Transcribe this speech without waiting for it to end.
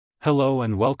Hello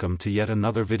and welcome to yet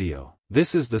another video.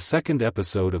 This is the second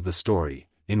episode of the story,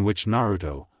 in which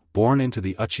Naruto, born into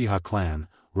the Uchiha clan,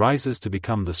 rises to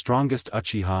become the strongest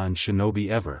Uchiha and Shinobi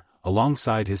ever,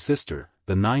 alongside his sister,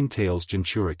 the Nine-Tails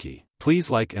Jinchuriki. Please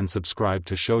like and subscribe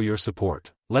to show your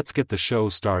support. Let's get the show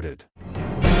started.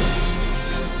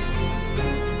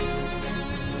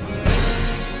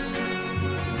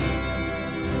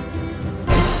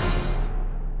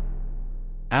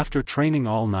 After training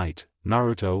all night,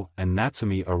 Naruto and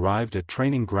Natsumi arrived at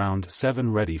Training Ground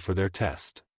 7 ready for their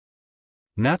test.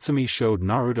 Natsumi showed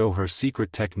Naruto her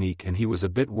secret technique and he was a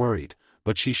bit worried,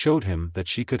 but she showed him that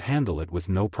she could handle it with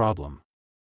no problem.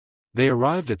 They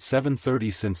arrived at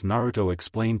 7:30 since Naruto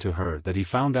explained to her that he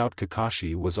found out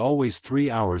Kakashi was always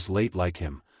 3 hours late like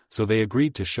him, so they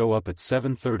agreed to show up at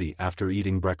 7:30 after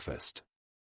eating breakfast.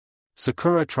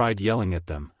 Sakura tried yelling at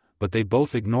them, but they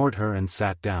both ignored her and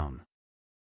sat down.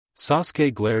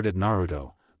 Sasuke glared at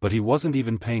Naruto, but he wasn't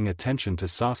even paying attention to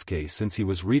Sasuke since he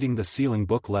was reading the sealing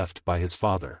book left by his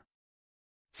father.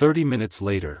 30 minutes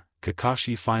later,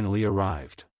 Kakashi finally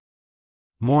arrived.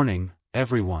 "Morning,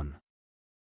 everyone.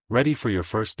 Ready for your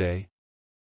first day?"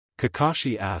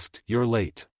 Kakashi asked. "You're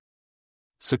late."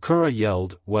 Sakura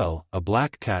yelled, "Well, a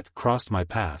black cat crossed my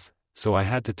path, so I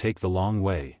had to take the long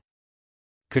way."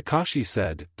 Kakashi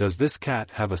said, "Does this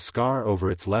cat have a scar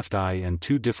over its left eye and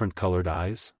two different colored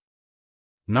eyes?"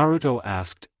 Naruto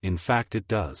asked, "In fact it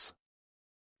does."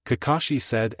 Kakashi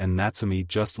said and Natsumi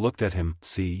just looked at him.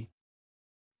 "See?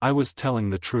 I was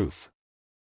telling the truth.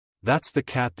 That's the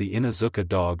cat the Inuzuka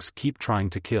dogs keep trying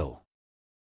to kill."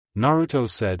 Naruto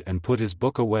said and put his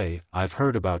book away. "I've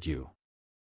heard about you.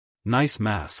 Nice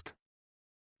mask."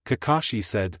 Kakashi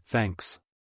said, "Thanks."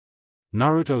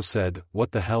 Naruto said,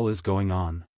 "What the hell is going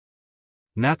on?"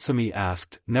 Natsumi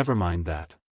asked, "Never mind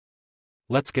that.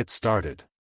 Let's get started."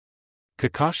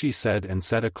 Kakashi said and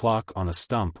set a clock on a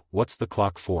stump. "What's the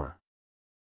clock for?"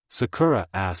 Sakura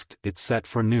asked. "It's set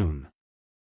for noon.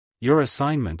 Your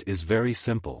assignment is very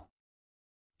simple.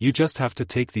 You just have to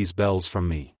take these bells from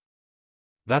me.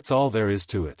 That's all there is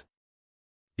to it.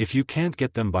 If you can't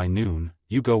get them by noon,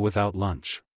 you go without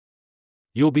lunch.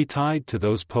 You'll be tied to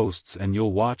those posts and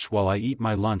you'll watch while I eat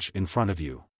my lunch in front of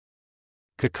you."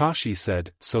 Kakashi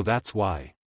said, "So that's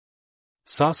why."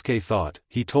 Sasuke thought,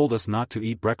 "He told us not to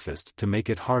eat breakfast to make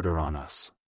it harder on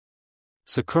us."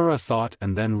 Sakura thought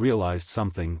and then realized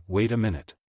something. "Wait a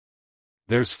minute.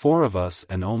 There's 4 of us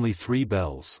and only 3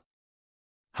 bells.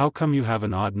 How come you have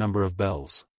an odd number of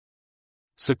bells?"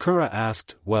 Sakura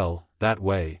asked. "Well, that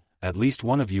way, at least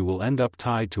one of you will end up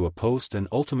tied to a post and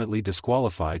ultimately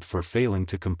disqualified for failing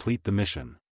to complete the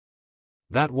mission.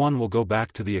 That one will go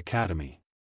back to the academy.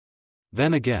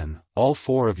 Then again, all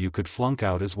 4 of you could flunk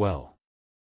out as well.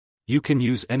 You can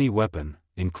use any weapon,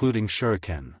 including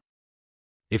shuriken.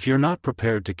 If you're not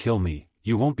prepared to kill me,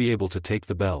 you won't be able to take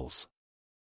the bells."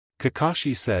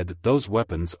 Kakashi said, "Those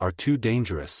weapons are too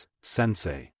dangerous,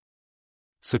 sensei."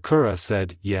 Sakura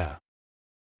said, "Yeah.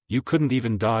 You couldn't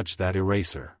even dodge that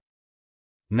eraser."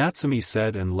 Natsumi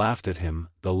said and laughed at him,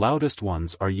 "The loudest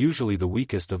ones are usually the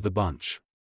weakest of the bunch."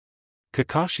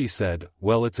 Kakashi said,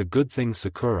 "Well, it's a good thing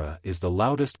Sakura is the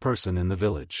loudest person in the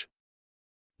village."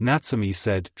 Natsumi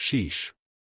said, "Sheesh.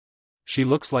 She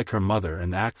looks like her mother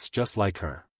and acts just like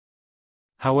her.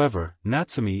 However,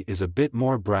 Natsumi is a bit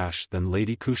more brash than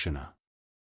Lady Kushina."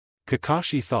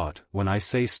 Kakashi thought, "When I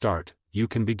say start, you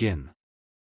can begin."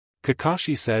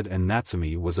 Kakashi said and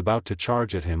Natsumi was about to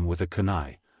charge at him with a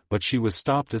kunai, but she was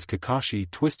stopped as Kakashi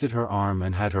twisted her arm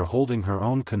and had her holding her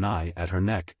own kunai at her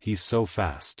neck. "He's so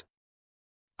fast.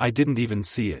 I didn't even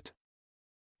see it."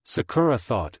 Sakura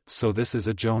thought, "So this is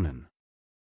a jonin."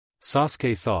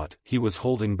 Sasuke thought, he was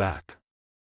holding back.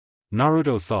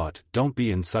 Naruto thought, "Don't be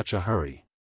in such a hurry.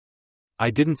 I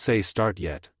didn't say start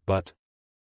yet, but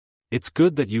it's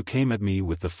good that you came at me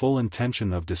with the full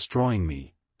intention of destroying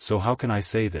me, so how can I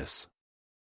say this?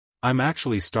 I'm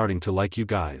actually starting to like you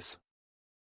guys.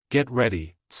 Get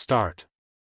ready, start."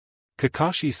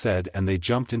 Kakashi said and they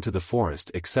jumped into the forest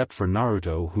except for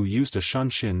Naruto who used a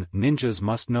shunshin. Ninjas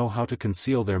must know how to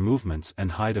conceal their movements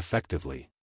and hide effectively.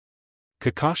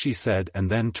 Kakashi said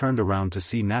and then turned around to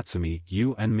see Natsumi.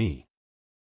 "You and me.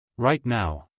 Right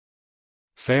now.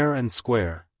 Fair and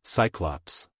square,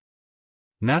 Cyclops."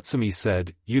 Natsumi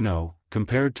said, "You know,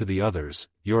 compared to the others,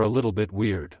 you're a little bit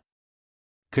weird."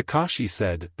 Kakashi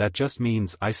said, "That just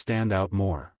means I stand out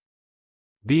more.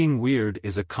 Being weird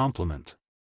is a compliment."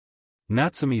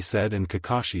 Natsumi said and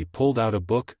Kakashi pulled out a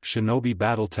book. Shinobi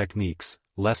Battle Techniques,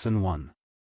 Lesson 1.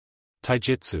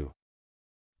 Taijutsu.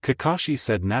 Kakashi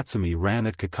said. Natsumi ran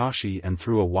at Kakashi and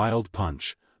threw a wild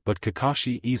punch, but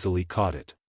Kakashi easily caught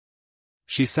it.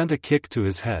 She sent a kick to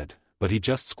his head, but he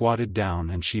just squatted down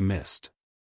and she missed.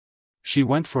 She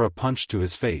went for a punch to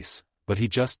his face, but he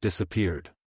just disappeared.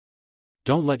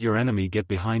 Don't let your enemy get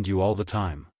behind you all the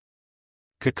time,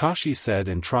 Kakashi said,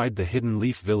 and tried the Hidden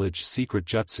Leaf Village secret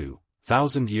jutsu,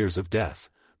 1,000 Years of Death,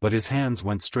 but his hands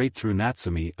went straight through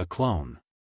Natsumi, a clone.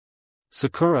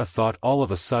 Sakura thought. All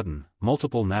of a sudden,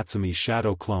 multiple Natsumi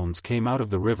shadow clones came out of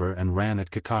the river and ran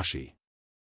at Kakashi.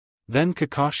 Then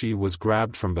Kakashi was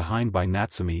grabbed from behind by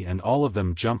Natsumi and all of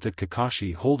them jumped at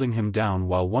Kakashi, holding him down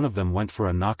while one of them went for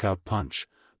a knockout punch,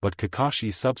 but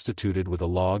Kakashi substituted with a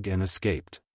log and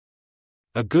escaped.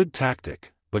 A good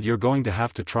tactic, but you're going to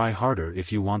have to try harder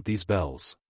if you want these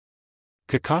bells,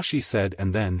 Kakashi said,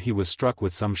 and then he was struck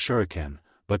with some shuriken,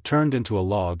 but turned into a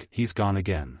log. He's gone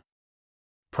again.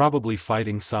 Probably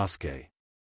fighting Sasuke,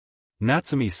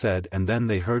 Natsumi said, and then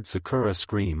they heard Sakura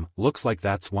scream, looks like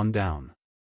that's one down.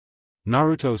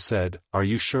 Naruto said, are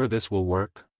you sure this will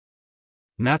work?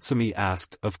 Natsumi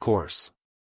asked, of course.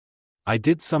 I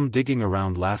did some digging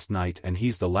around last night and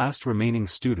he's the last remaining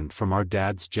student from our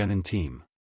dad's genin team.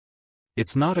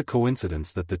 It's not a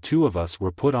coincidence that the two of us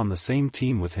were put on the same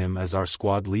team with him as our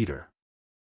squad leader.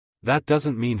 That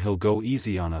doesn't mean he'll go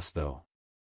easy on us though.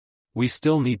 We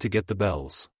still need to get the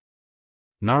bells.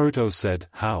 Naruto said,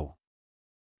 how?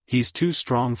 He's too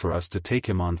strong for us to take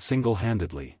him on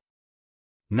single-handedly.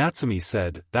 Natsumi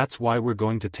said, that's why we're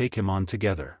going to take him on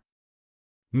together.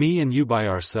 Me and you by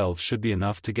ourselves should be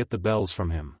enough to get the bells from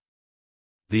him.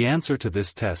 The answer to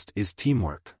this test is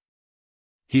teamwork.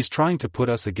 He's trying to put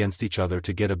us against each other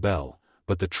to get a bell,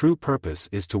 but the true purpose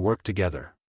is to work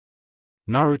together.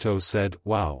 Naruto said,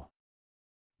 wow.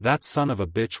 That son of a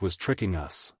bitch was tricking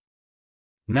us.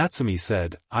 Natsumi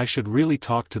said, I should really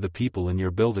talk to the people in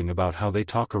your building about how they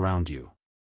talk around you.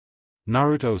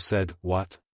 Naruto said,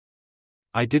 what?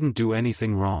 I didn't do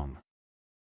anything wrong.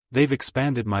 They've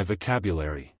expanded my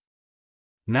vocabulary.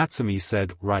 Natsumi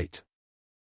said, right.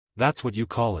 That's what you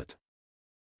call it.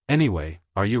 Anyway,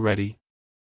 are you ready?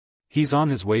 He's on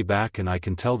his way back and I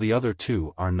can tell the other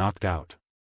two are knocked out.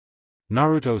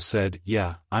 Naruto said,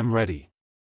 yeah, I'm ready.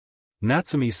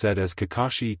 Natsumi said as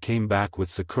Kakashi came back with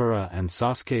Sakura and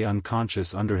Sasuke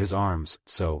unconscious under his arms,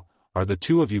 so, are the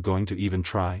two of you going to even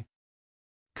try?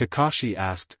 Kakashi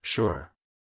asked, sure.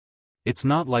 It's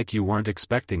not like you weren't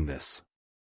expecting this.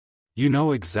 You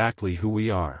know exactly who we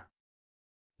are.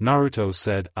 Naruto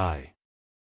said, I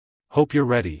hope you're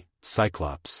ready,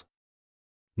 Cyclops.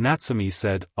 Natsumi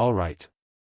said, all right.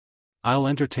 I'll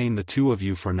entertain the two of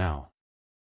you for now.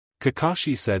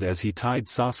 Kakashi said as he tied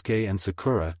Sasuke and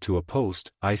Sakura to a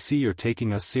post, I see you're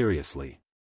taking us seriously.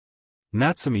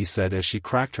 Natsumi said as she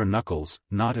cracked her knuckles,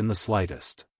 not in the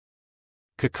slightest.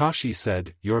 Kakashi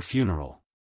said, your funeral.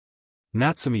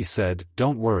 Natsumi said,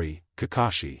 don't worry,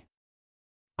 Kakashi.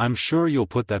 I'm sure you'll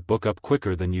put that book up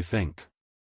quicker than you think.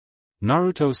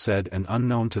 Naruto said, and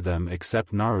unknown to them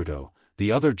except Naruto,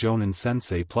 the other Jonin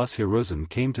sensei plus Hiruzen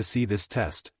came to see this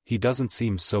test. He doesn't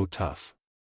seem so tough.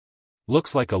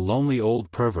 Looks like a lonely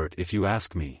old pervert if you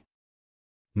ask me.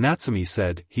 Natsumi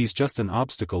said, he's just an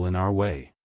obstacle in our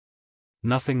way.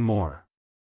 Nothing more.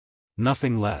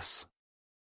 Nothing less.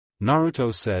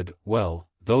 Naruto said, well,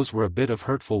 those were a bit of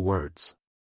hurtful words.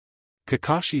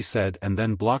 Kakashi said and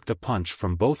then blocked a punch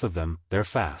from both of them, they're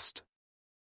fast.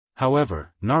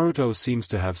 However, Naruto seems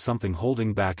to have something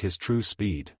holding back his true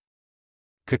speed.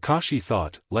 Kakashi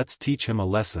thought, let's teach him a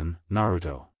lesson,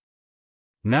 Naruto.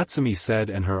 Natsumi said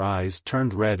and her eyes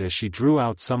turned red as she drew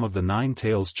out some of the Nine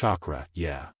Tails chakra,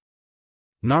 yeah.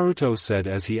 Naruto said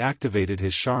as he activated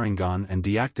his Sharingan and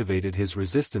deactivated his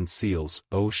resistance seals,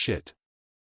 oh shit.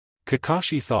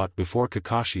 Kakashi thought before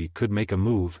Kakashi could make a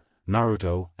move,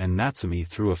 Naruto and Natsumi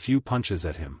threw a few punches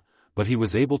at him, but he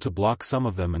was able to block some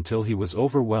of them until he was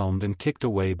overwhelmed and kicked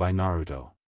away by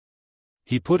Naruto.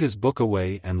 He put his book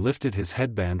away and lifted his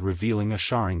headband revealing a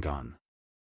Sharingan.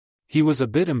 He was a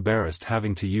bit embarrassed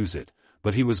having to use it,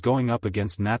 but he was going up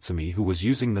against Natsumi who was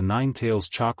using the Nine Tails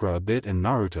chakra a bit and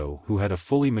Naruto who had a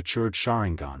fully matured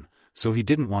Sharingan, so he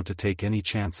didn't want to take any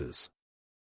chances.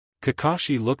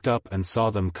 Kakashi looked up and saw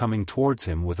them coming towards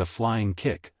him with a flying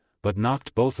kick, but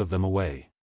knocked both of them away.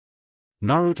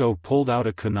 Naruto pulled out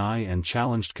a kunai and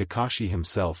challenged Kakashi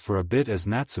himself for a bit as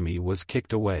Natsumi was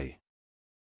kicked away.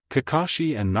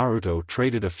 Kakashi and Naruto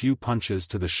traded a few punches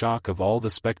to the shock of all the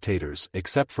spectators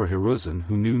except for Hiruzen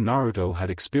who knew Naruto had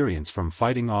experience from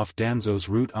fighting off Danzo's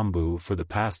root Umbu for the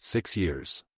past 6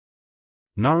 years.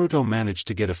 Naruto managed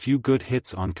to get a few good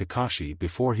hits on Kakashi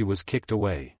before he was kicked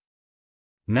away.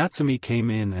 Natsumi came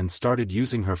in and started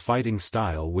using her fighting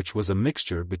style which was a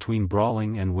mixture between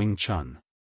brawling and Wing Chun.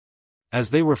 As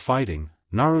they were fighting,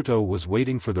 Naruto was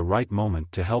waiting for the right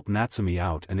moment to help Natsumi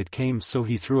out, and it came, so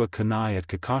he threw a kunai at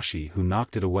Kakashi, who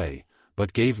knocked it away,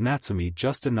 but gave Natsumi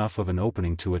just enough of an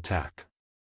opening to attack.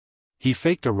 He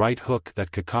faked a right hook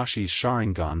that Kakashi's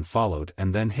Sharingan followed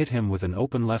and then hit him with an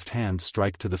open left hand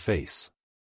strike to the face.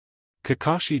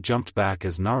 Kakashi jumped back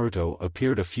as Naruto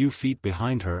appeared a few feet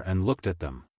behind her and looked at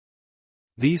them.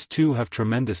 These two have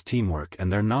tremendous teamwork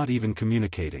and they're not even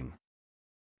communicating.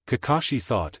 Kakashi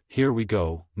thought, here we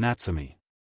go, Natsumi.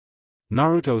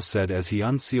 Naruto said as he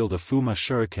unsealed a Fuma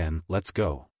Shuriken, let's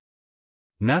go.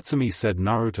 Natsumi said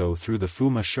Naruto threw the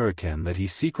Fuma Shuriken that he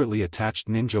secretly attached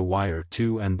ninja wire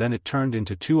to, and then it turned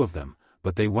into two of them,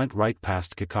 but they went right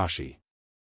past Kakashi.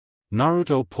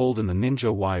 Naruto pulled in the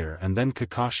ninja wire and then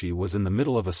Kakashi was in the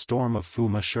middle of a storm of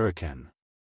Fuma Shuriken.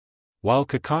 While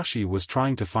Kakashi was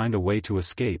trying to find a way to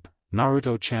escape,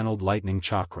 Naruto channeled lightning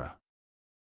chakra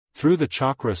through the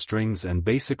chakra strings and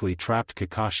basically trapped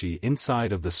Kakashi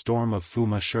inside of the storm of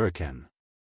Fuma Shuriken.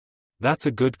 That's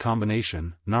a good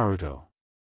combination, Naruto.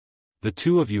 The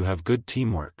two of you have good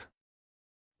teamwork.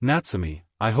 Natsumi,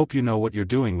 I hope you know what you're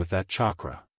doing with that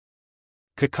chakra.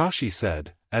 Kakashi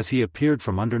said, as he appeared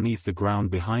from underneath the ground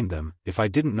behind them, if I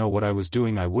didn't know what I was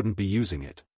doing I wouldn't be using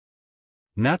it.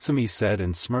 Natsumi said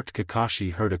and smirked.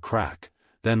 Kakashi heard a crack,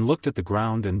 then looked at the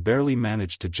ground and barely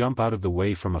managed to jump out of the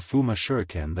way from a Fuma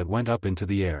Shuriken that went up into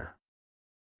the air.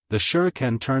 The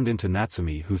shuriken turned into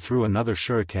Natsumi, who threw another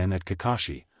shuriken at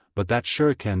Kakashi, but that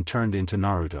shuriken turned into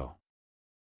Naruto.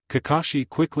 Kakashi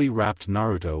quickly wrapped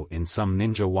Naruto in some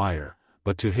ninja wire,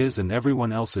 but to his and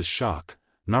everyone else's shock,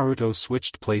 Naruto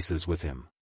switched places with him.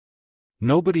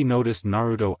 Nobody noticed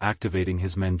Naruto activating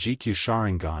his Manjikyu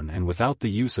Sharingan, and without the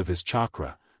use of his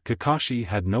chakra, Kakashi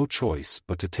had no choice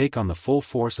but to take on the full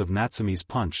force of Natsumi's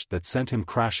punch that sent him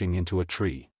crashing into a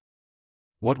tree.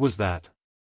 What was that?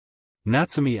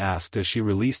 Natsumi asked as she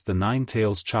released the Nine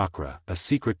Tails chakra, a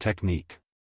secret technique.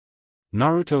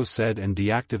 Naruto said and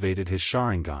deactivated his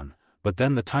Sharingan, but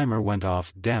then the timer went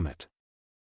off. Damn it.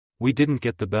 We didn't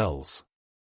get the bells.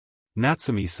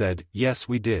 Natsumi said, yes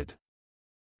we did.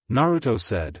 Naruto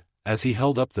said, as he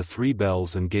held up the 3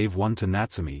 bells and gave one to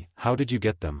Natsumi, how did you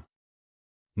get them?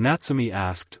 Natsumi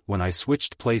asked, when I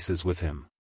switched places with him.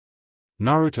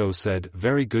 Naruto said,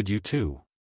 very good, you too.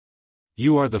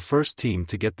 You are the first team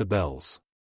to get the bells.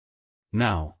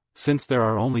 Now, since there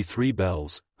are only 3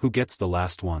 bells, who gets the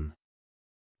last one?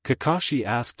 Kakashi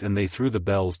asked, and they threw the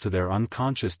bells to their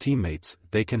unconscious teammates.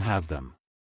 They can have them.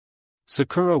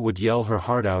 Sakura would yell her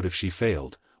heart out if she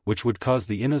failed, which would cause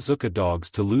the Inuzuka dogs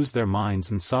to lose their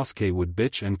minds, and Sasuke would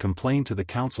bitch and complain to the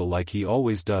council like he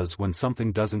always does when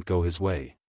something doesn't go his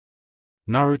way.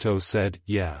 Naruto said,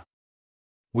 yeah.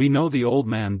 We know the old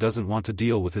man doesn't want to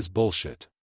deal with his bullshit.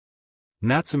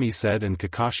 Natsumi said, and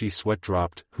Kakashi's sweat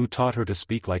dropped. Who taught her to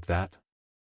speak like that?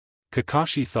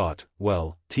 Kakashi thought,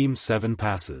 well, Team 7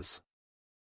 passes.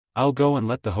 I'll go and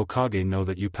let the Hokage know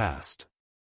that you passed.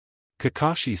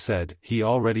 Kakashi said, he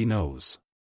already knows.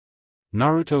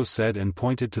 Naruto said and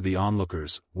pointed to the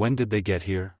onlookers. When did they get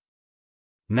here?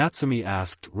 Natsumi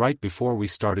asked. Right before we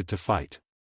started to fight.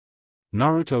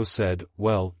 Naruto said,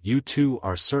 well, you two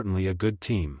are certainly a good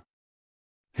team.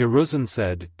 Hiruzen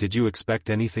said, did you expect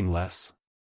anything less?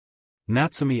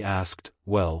 Natsumi asked,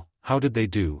 well, how did they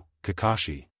do,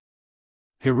 Kakashi?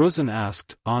 Hiruzen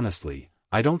asked, honestly,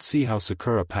 I don't see how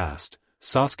Sakura passed.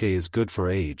 Sasuke is good for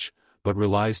age, but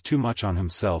relies too much on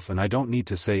himself, and I don't need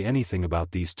to say anything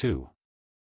about these two.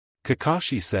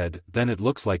 Kakashi said, then it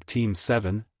looks like Team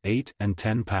 7, 8, and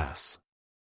 10 pass.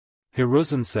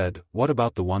 Hiruzen said, what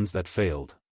about the ones that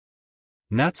failed?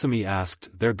 Natsumi asked,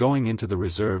 they're going into the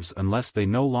reserves unless they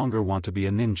no longer want to be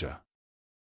a ninja.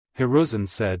 Hiruzen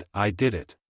said, I did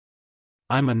it.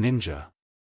 I'm a ninja.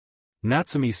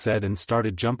 Natsumi said and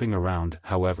started jumping around.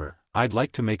 However, I'd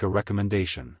like to make a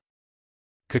recommendation.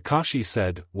 Kakashi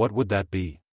said, what would that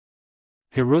be?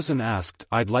 Hiruzen asked,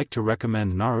 I'd like to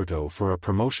recommend Naruto for a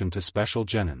promotion to Special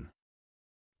Genin.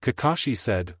 Kakashi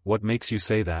said, what makes you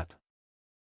say that?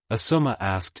 Asuma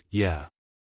asked, yeah.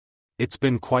 It's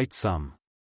been quite some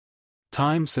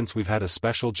time since we've had a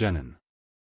Special Genin.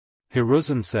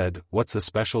 Hiruzen said, what's a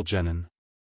Special Genin?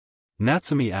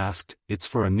 Natsumi asked, it's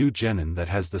for a new Genin that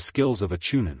has the skills of a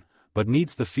Chunin, but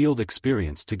needs the field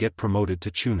experience to get promoted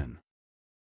to Chunin.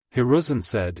 Hiruzen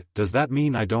said, does that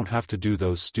mean I don't have to do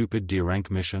those stupid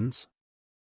D-rank missions?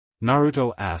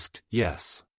 Naruto asked,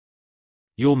 yes.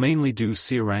 You'll mainly do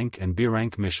C-rank and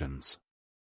B-rank missions.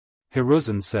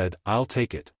 Hiruzen said, I'll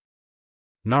take it.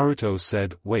 Naruto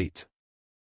said, wait.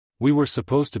 We were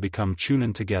supposed to become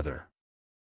Chunin together.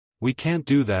 We can't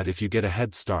do that if you get a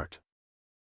head start.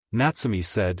 Natsumi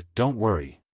said, don't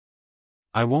worry.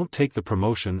 I won't take the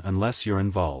promotion unless you're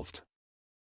involved.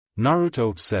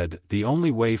 Naruto said, the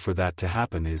only way for that to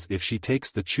happen is if she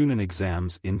takes the Chunin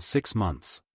exams in 6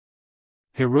 months.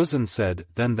 Hiruzen said,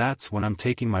 then that's when I'm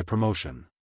taking my promotion.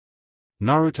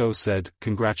 Naruto said,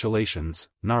 congratulations,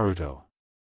 Naruto.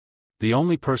 The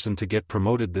only person to get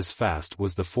promoted this fast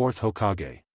was the 4th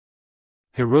Hokage.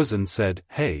 Hiruzen said,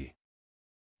 hey.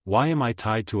 Why am I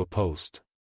tied to a post?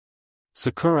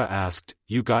 Sakura asked,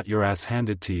 you got your ass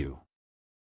handed to you.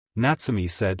 Natsumi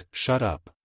said, shut up.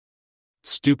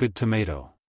 Stupid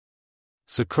tomato.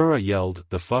 Sakura yelled,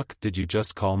 the fuck did you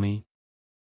just call me?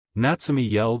 Natsumi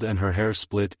yelled and her hair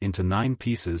split into 9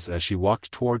 pieces as she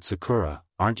walked toward Sakura,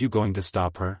 aren't you going to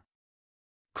stop her?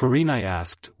 Kurenai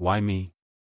asked, why me?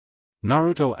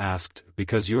 Naruto asked,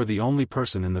 because you're the only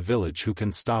person in the village who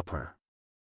can stop her.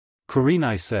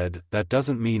 Kurenai said, that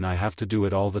doesn't mean I have to do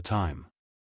it all the time.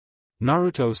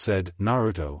 Naruto said,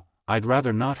 Naruto, I'd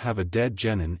rather not have a dead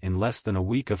genin in less than a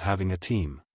week of having a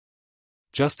team.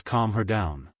 Just calm her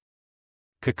down.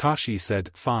 Kakashi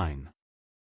said, fine.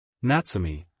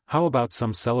 Natsumi, how about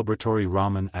some celebratory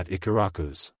ramen at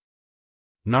Ikaraku's?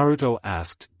 Naruto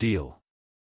asked, deal.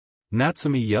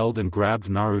 Natsumi yelled and grabbed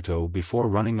Naruto before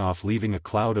running off, leaving a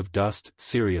cloud of dust.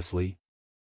 Seriously?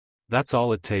 That's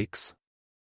all it takes?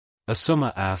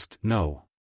 Asuma asked, no.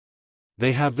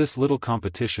 They have this little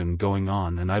competition going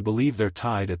on and I believe they're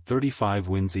tied at 35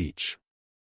 wins each.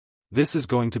 This is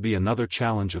going to be another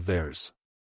challenge of theirs.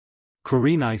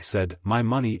 Kurenai said, my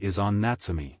money is on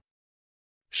Natsumi.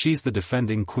 She's the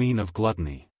defending queen of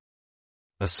gluttony.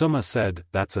 Asuma said,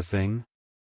 that's a thing?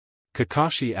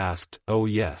 Kakashi asked, oh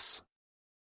yes.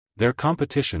 Their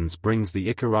competitions brings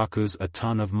the Ikarakus a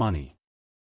ton of money.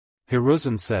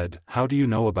 Hiruzen said, how do you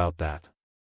know about that?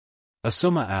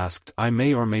 Asuma asked, I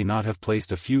may or may not have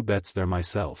placed a few bets there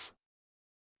myself.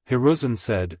 Hiruzen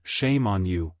said, shame on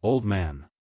you, old man.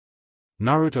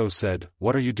 Naruto said,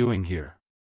 what are you doing here?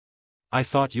 I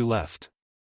thought you left.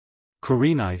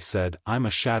 Kurenai said, I'm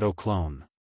a shadow clone.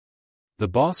 The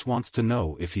boss wants to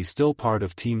know if he's still part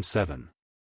of Team 7.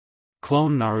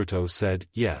 Clone Naruto said,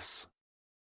 yes.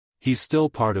 He's still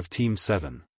part of Team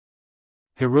 7.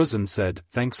 Hiruzen said,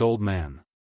 thanks old man.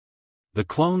 The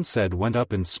clone said, went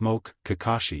up in smoke.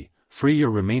 Kakashi, free your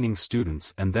remaining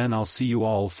students and then I'll see you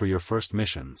all for your first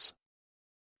missions.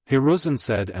 Hiruzen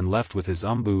said and left with his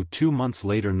umbu. 2 months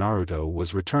later Naruto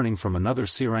was returning from another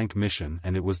C-rank mission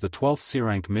and it was the 12th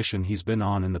C-rank mission he's been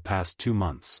on in the past 2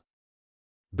 months.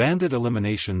 Bandit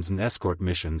eliminations and escort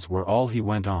missions were all he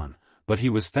went on, but he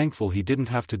was thankful he didn't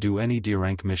have to do any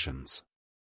D-rank missions.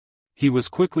 He was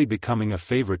quickly becoming a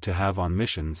favorite to have on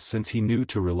missions since he knew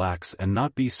to relax and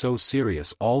not be so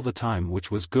serious all the time,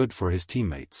 which was good for his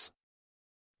teammates.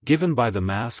 Given by the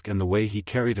mask and the way he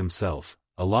carried himself,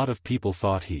 a lot of people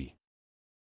thought he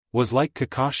was like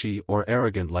Kakashi or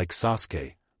arrogant like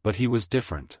Sasuke, but he was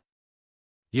different.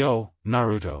 Yo,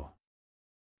 Naruto.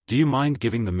 Do you mind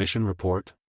giving the mission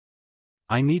report?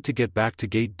 I need to get back to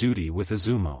gate duty with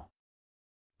Izumo.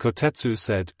 Kotetsu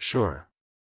said, sure.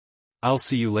 I'll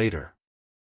see you later.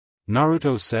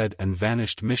 Naruto said and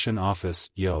vanished. Mission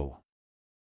office. Yo.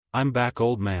 I'm back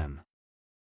old man.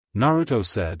 Naruto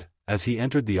said, as he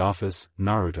entered the office,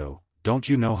 Naruto, don't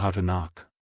you know how to knock?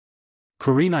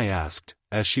 Kurenai asked,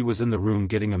 as she was in the room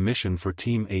getting a mission for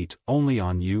Team 8, only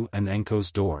on you and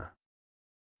Enko's door.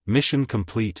 Mission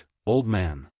complete, old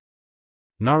man.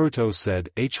 Naruto said,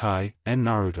 hi, and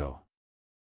Naruto.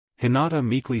 Hinata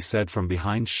meekly said from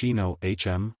behind Shino,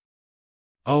 HM?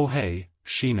 Oh hey,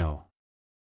 Shino.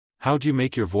 How'd you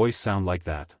make your voice sound like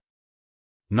that?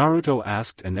 Naruto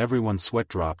asked and everyone's sweat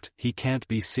dropped. He can't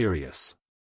be serious.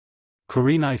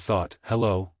 Kurenai thought,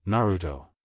 hello, Naruto.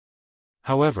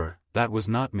 However, that was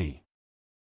not me.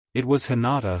 It was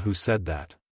Hinata who said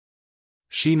that.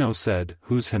 Shino said,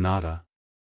 who's Hinata?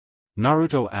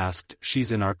 Naruto asked,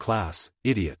 she's in our class,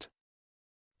 idiot.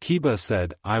 Kiba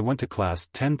said, I went to class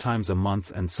 10 times a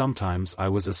month and sometimes I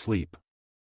was asleep.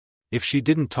 If she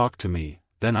didn't talk to me,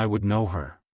 then I would know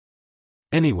her.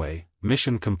 Anyway,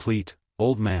 mission complete,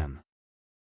 old man.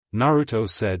 Naruto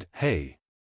said, hey.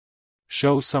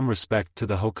 Show some respect to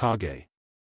the Hokage.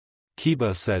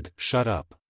 Kiba said, shut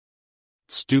up.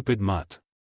 Stupid mutt.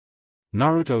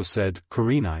 Naruto said,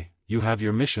 Kurenai, you have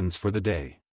your missions for the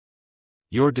day.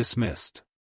 You're dismissed.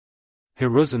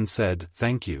 Hiruzen said,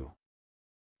 thank you.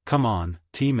 Come on,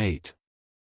 Team 8.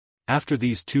 After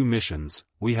these 2 missions,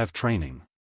 we have training.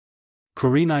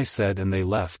 Kurenai said and they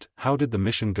left. How did the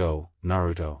mission go,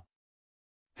 Naruto?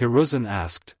 Hiruzen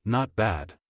asked, not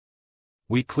bad.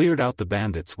 We cleared out the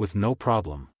bandits with no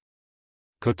problem.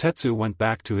 Kotetsu went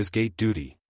back to his gate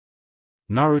duty.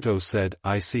 Naruto said,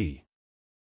 I see.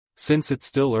 Since it's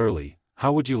still early,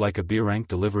 how would you like a B-rank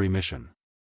delivery mission?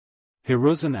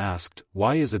 Hiruzen asked,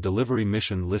 why is a delivery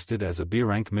mission listed as a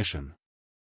B-rank mission?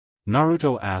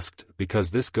 Naruto asked, because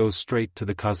this goes straight to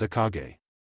the Kazekage.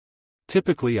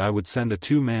 Typically I would send a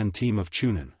two-man team of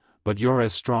Chunin, but you're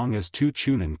as strong as two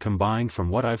Chunin combined from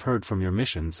what I've heard from your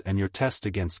missions and your test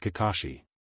against Kakashi.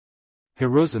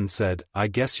 Hiruzen said, I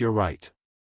guess you're right.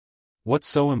 What's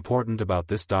so important about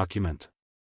this document?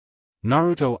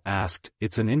 Naruto asked,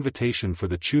 it's an invitation for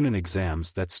the Chunin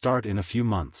exams that start in a few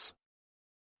months.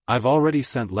 I've already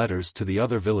sent letters to the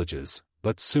other villages,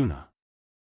 but Suna.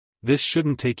 This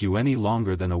shouldn't take you any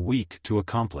longer than a week to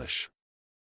accomplish.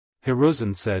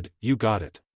 Hiruzen said, you got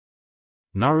it.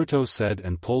 Naruto said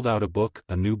and pulled out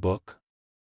a new book.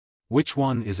 Which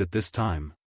one is it this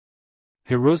time?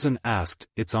 Hiruzen asked,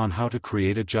 it's on how to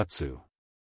create a jutsu.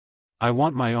 I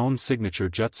want my own signature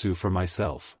jutsu for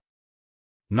myself.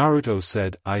 Naruto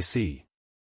said, I see.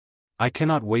 I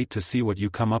cannot wait to see what you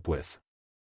come up with.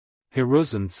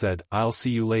 Hiruzen said, I'll see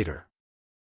you later.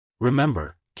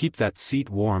 Remember, keep that seat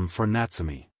warm for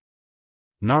Natsumi.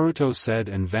 Naruto said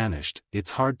and vanished,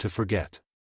 it's hard to forget.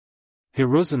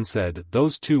 Hiruzen said,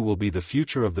 those two will be the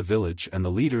future of the village and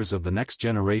the leaders of the next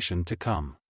generation to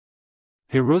come.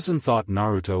 Hiruzen thought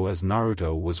Naruto as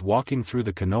Naruto was walking through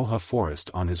the Konoha forest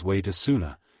on his way to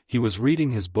Suna. He was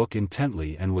reading his book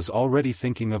intently and was already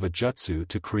thinking of a jutsu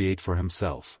to create for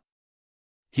himself.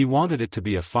 He wanted it to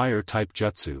be a fire-type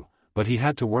jutsu, but he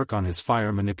had to work on his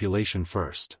fire manipulation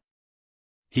first.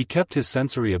 He kept his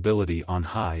sensory ability on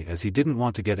high as he didn't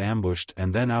want to get ambushed,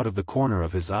 and then out of the corner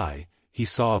of his eye, he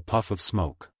saw a puff of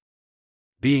smoke.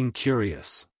 Being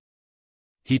curious,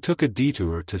 he took a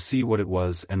detour to see what it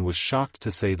was and was shocked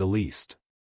to say the least.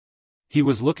 He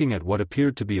was looking at what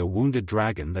appeared to be a wounded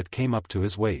dragon that came up to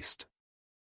his waist.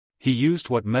 He used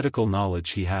what medical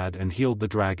knowledge he had and healed the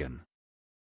dragon.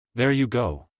 There you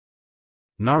go.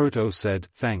 Naruto said,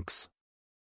 thanks.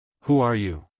 Who are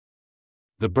you?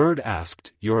 The bird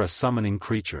asked, you're a summoning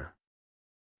creature.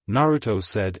 Naruto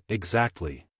said,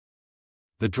 exactly.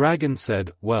 The dragon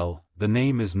said, well, the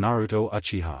name is Naruto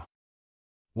Uchiha.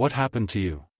 What happened to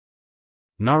you?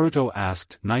 Naruto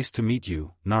asked, nice to meet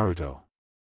you, Naruto.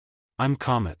 I'm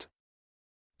Comet.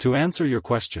 To answer your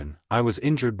question, I was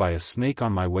injured by a snake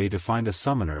on my way to find a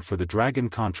summoner for the dragon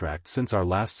contract since our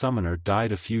last summoner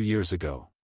died a few years ago.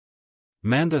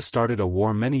 Manda started a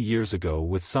war many years ago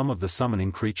with some of the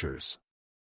summoning creatures.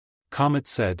 Comet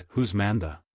said, who's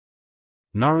Manda?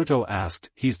 Naruto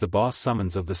asked, he's the boss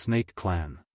summons of the Snake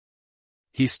Clan.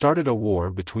 He started a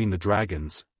war between the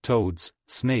dragons, toads,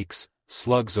 snakes,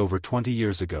 slugs over 20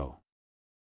 years ago.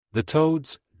 The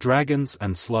toads, dragons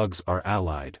and slugs are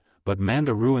allied, but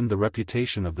Manda ruined the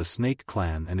reputation of the Snake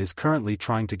Clan and is currently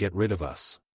trying to get rid of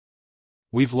us.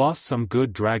 We've lost some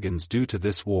good dragons due to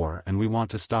this war and we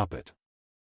want to stop it.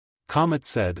 Comet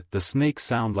said, the snakes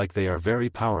sound like they are very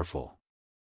powerful.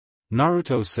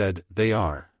 Naruto said, they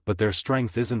are, but their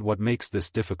strength isn't what makes this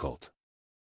difficult.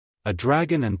 A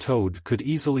dragon and toad could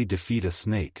easily defeat a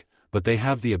snake, but they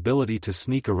have the ability to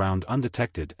sneak around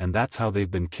undetected, and that's how they've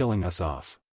been killing us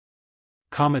off.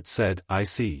 Comet said, I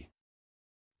see.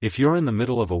 If you're in the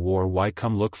middle of a war, why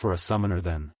come look for a summoner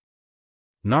then?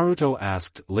 Naruto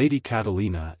asked, Lady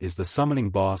Catalina is the summoning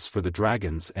boss for the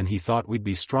dragons and he thought we'd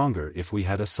be stronger if we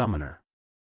had a summoner.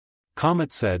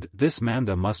 Comet said, this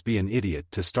Manda must be an idiot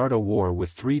to start a war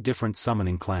with 3 different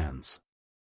summoning clans.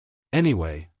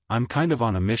 Anyway, I'm kind of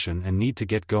on a mission and need to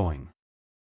get going.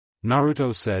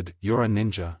 Naruto said, you're a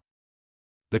ninja?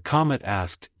 The Comet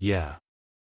asked, yeah.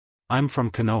 I'm from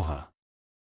Konoha.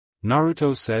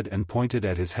 Naruto said and pointed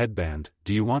at his headband,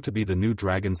 do you want to be the new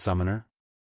dragon summoner?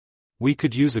 We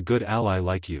could use a good ally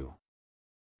like you.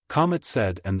 Comet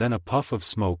said, and then a puff of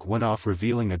smoke went off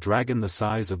revealing a dragon the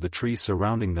size of the tree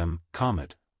surrounding them.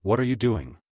 Comet, what are you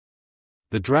doing?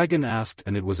 The dragon asked,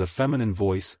 and it was a feminine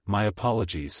voice, my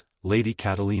apologies, Lady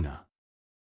Catalina.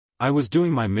 I was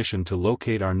doing my mission to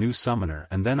locate our new summoner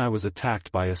and then I was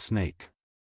attacked by a snake.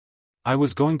 I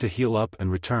was going to heal up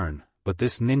and return, but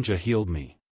this ninja healed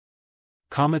me.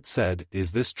 Comet said,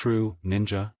 is this true,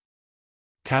 ninja?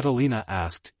 Catalina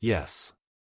asked, yes.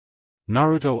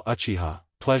 Naruto Uchiha,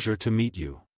 pleasure to meet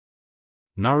you.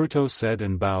 Naruto said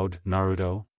and bowed.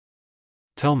 Naruto?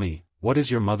 Tell me, what is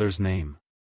your mother's name?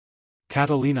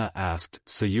 Catalina asked,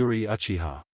 Sayuri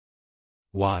Uchiha.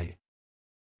 Why?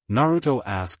 Naruto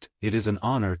asked, it is an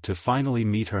honor to finally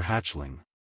meet her hatchling.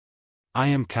 I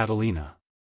am Catalina.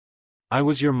 I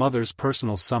was your mother's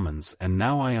personal summons and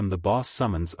now I am the boss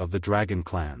summons of the Dragon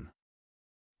Clan.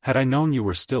 Had I known you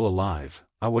were still alive,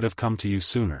 I would have come to you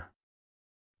sooner.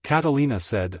 Catalina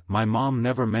said, my mom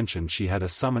never mentioned she had a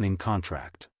summoning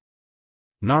contract.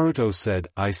 Naruto said,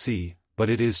 I see, but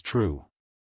it is true.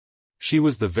 She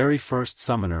was the very first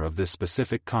summoner of this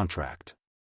specific contract.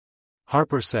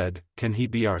 Harper said, can he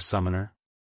be our summoner?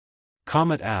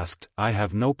 Comet asked, I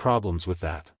have no problems with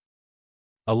that.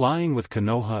 Allying with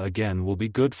Konoha again will be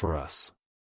good for us.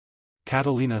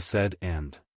 Catalina said,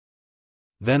 and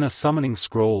then a summoning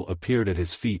scroll appeared at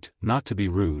his feet. Not to be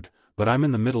rude, but I'm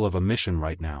in the middle of a mission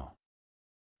right now.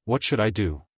 What should I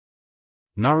do?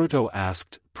 Naruto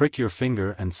asked, prick your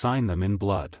finger and sign them in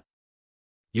blood.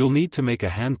 You'll need to make a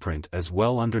handprint as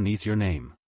well underneath your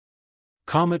name.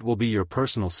 Comet will be your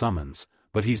personal summons,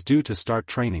 but he's due to start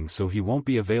training so he won't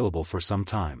be available for some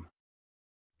time.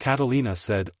 Catalina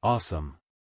said, awesome.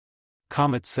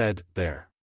 Comet said, there.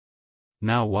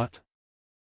 Now what?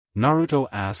 Naruto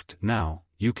asked, now,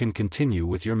 you can continue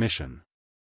with your mission.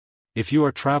 If you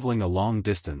are traveling a long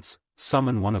distance,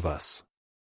 summon one of us.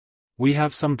 We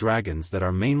have some dragons that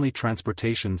are mainly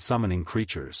transportation summoning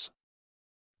creatures.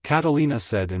 Catalina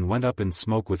said and went up in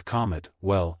smoke with Comet,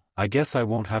 well, I guess I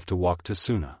won't have to walk to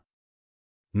Suna.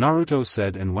 Naruto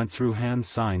said and went through hand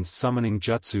signs summoning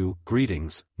jutsu,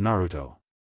 greetings, Naruto.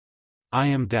 I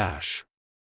am Dash.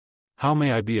 How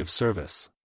may I be of service?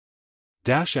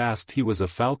 Dash asked. He was a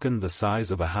falcon the size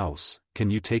of a house,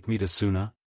 can you take me to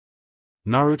Suna?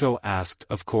 Naruto asked,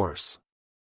 of course.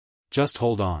 Just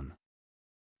hold on.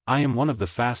 I am one of the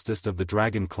fastest of the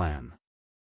dragon clan.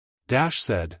 Dash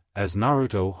said, as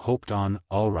Naruto hoped on,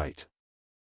 alright.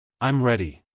 I'm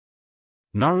ready.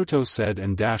 Naruto said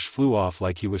and Dash flew off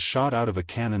like he was shot out of a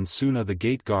cannon. Suna. The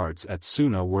gate guards at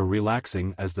Suna were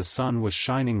relaxing as the sun was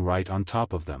shining right on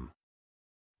top of them.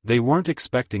 They weren't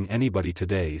expecting anybody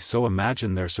today, so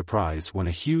imagine their surprise when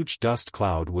a huge dust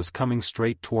cloud was coming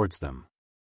straight towards them.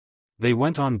 They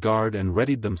went on guard and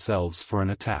readied themselves for an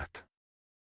attack.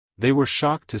 They were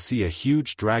shocked to see a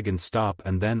huge dragon stop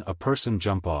and then a person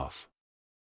jump off.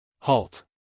 Halt.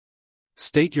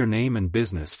 State your name and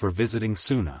business for visiting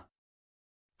Suna.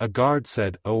 A guard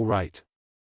said, oh right.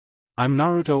 I'm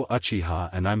Naruto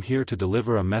Uchiha and I'm here to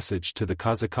deliver a message to the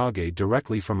Kazekage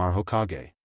directly from our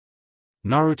Hokage.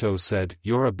 Naruto said,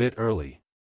 you're a bit early.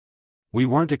 We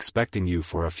weren't expecting you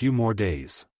for a few more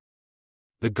days.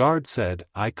 The guard said,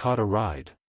 I caught a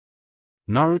ride.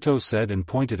 Naruto said and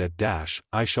pointed at Dash,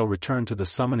 I shall return to the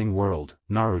summoning world,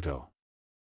 Naruto.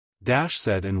 Dash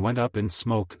said and went up in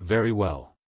smoke, very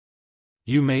well.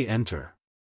 You may enter.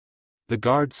 The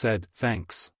guard said,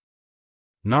 thanks.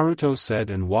 Naruto said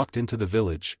and walked into the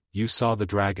village. You saw the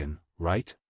dragon,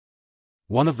 right?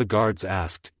 One of the guards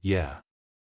asked, yeah.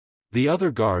 The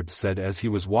other guard said as he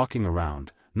was walking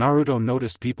around, Naruto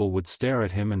noticed people would stare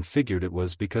at him and figured it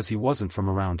was because he wasn't from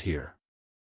around here.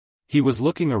 He was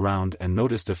looking around and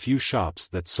noticed a few shops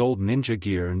that sold ninja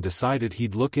gear and decided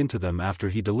he'd look into them after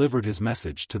he delivered his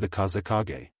message to the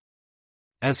Kazekage.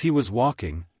 As he was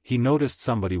walking, he noticed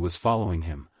somebody was following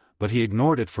him, but he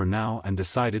ignored it for now and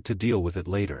decided to deal with it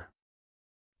later.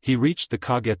 He reached the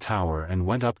Kage Tower and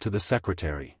went up to the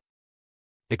secretary.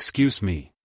 Excuse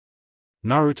me.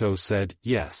 Naruto said,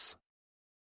 yes.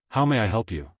 How may I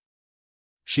help you?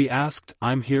 She asked,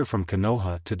 I'm here from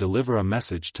Konoha to deliver a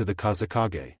message to the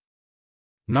Kazekage.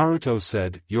 Naruto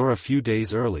said, you're a few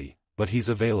days early, but he's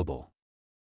available.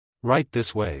 Right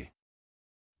this way.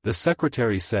 The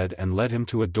secretary said and led him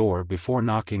to a door. Before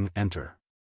knocking, enter.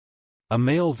 A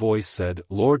male voice said,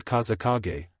 Lord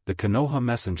Kazekage, the Konoha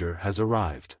messenger has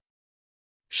arrived.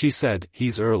 She said,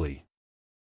 he's early.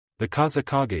 The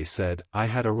Kazekage said, I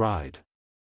had a ride.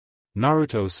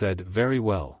 Naruto said, very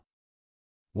well.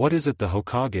 What is it the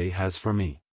Hokage has for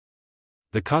me?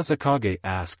 The Kazekage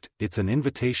asked, it's an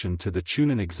invitation to the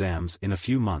Chunin exams in a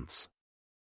few months.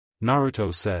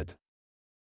 Naruto said.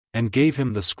 And gave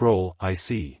him the scroll. I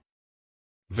see.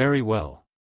 Very well.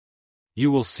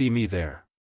 You will see me there.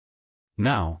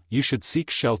 Now, you should seek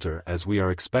shelter as we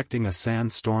are expecting a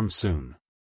sandstorm soon.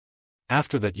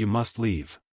 After that you must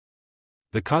leave.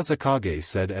 The Kazekage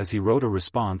said as he wrote a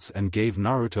response and gave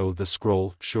Naruto the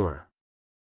scroll, sure.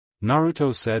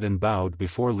 Naruto said and bowed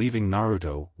before leaving.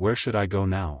 Naruto, where should I go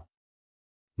now?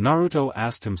 Naruto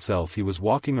asked himself. He was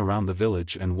walking around the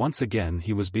village and once again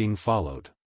he was being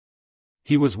followed.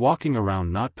 He was walking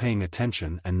around not paying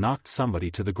attention and knocked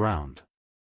somebody to the ground.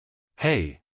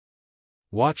 Hey!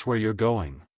 Watch where you're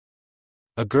going.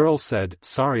 A girl said,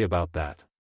 sorry about that.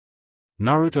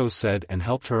 Naruto said and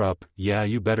helped her up, yeah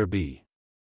you better be.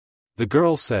 The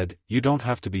girl said, you don't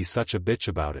have to be such a bitch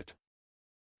about it.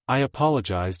 I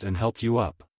apologized and helped you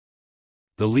up.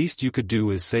 The least you could do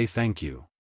is say thank you.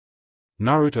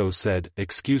 Naruto said,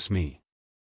 excuse me.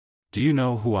 Do you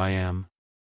know who I am?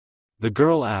 The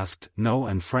girl asked, no,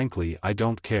 and frankly I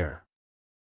don't care.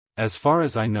 As far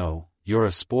as I know, you're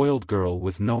a spoiled girl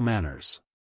with no manners.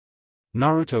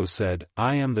 Naruto said,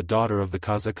 I am the daughter of the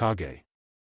Kazekage.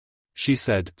 She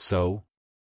said, so?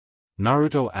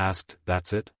 Naruto asked,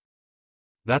 that's it?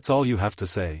 That's all you have to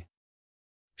say?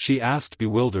 She asked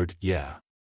bewildered, yeah.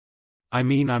 I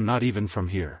mean I'm not even from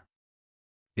here.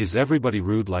 Is everybody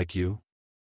rude like you?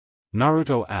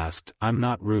 Naruto asked, I'm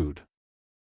not rude.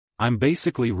 I'm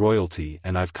basically royalty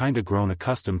and I've kinda grown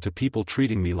accustomed to people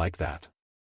treating me like that.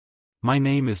 My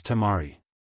name is Temari.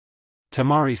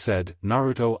 Temari said,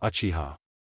 Naruto Uchiha.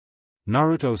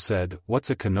 Naruto said,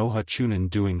 what's a Konoha Chunin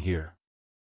doing here?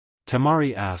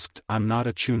 Temari asked, I'm not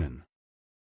a Chunin.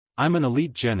 I'm an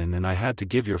elite genin and I had to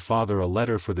give your father a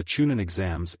letter for the Chunin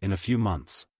exams in a few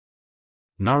months.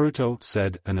 Naruto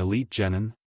said, an elite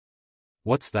genin?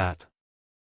 What's that?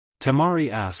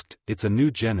 Temari asked, it's a new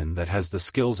genin that has the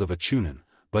skills of a Chunin,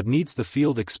 but needs the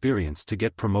field experience to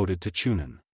get promoted to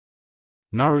Chunin.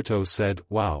 Naruto said,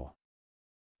 wow.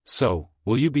 So,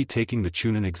 will you be taking the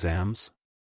Chunin exams?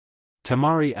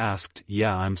 Temari asked,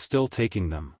 yeah, I'm still taking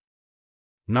them.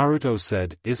 Naruto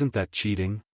said, isn't that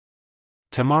cheating?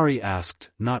 Temari asked,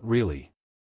 not really.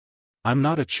 I'm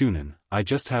not a Chunin, I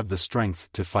just have the strength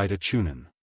to fight a Chunin.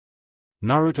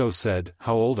 Naruto said,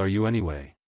 how old are you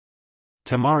anyway?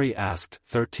 Temari asked,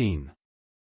 13.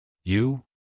 You?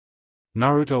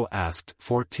 Naruto asked,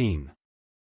 14.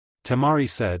 Temari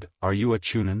said, are you a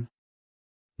Chunin?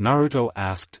 Naruto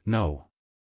asked, no.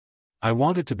 I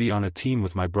wanted to be on a team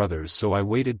with my brothers so I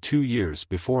waited 2 years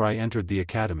before I entered the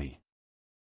academy.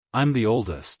 I'm the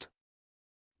oldest.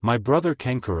 My brother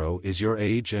Kenkuro is your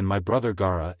age and my brother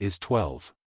Gaara is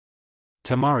 12.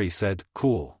 Temari said,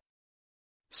 cool.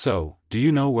 So, do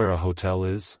you know where a hotel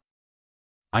is?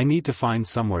 I need to find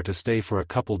somewhere to stay for a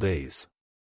couple days.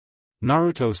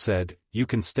 Naruto said, you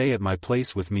can stay at my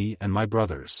place with me and my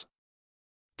brothers.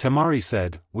 Temari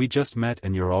said, we just met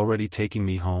and you're already taking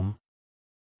me home?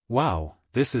 Wow,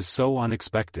 this is so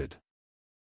unexpected.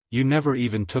 You never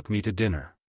even took me to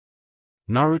dinner.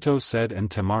 Naruto said and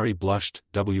Temari blushed,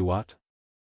 what?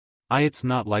 It's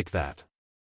not like that.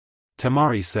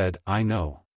 Temari said, I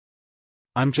know.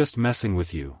 I'm just messing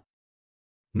with you.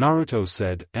 Naruto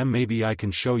said, maybe I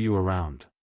can show you around.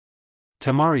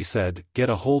 Temari said, get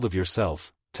a hold of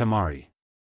yourself, Temari.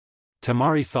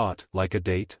 Temari thought, like a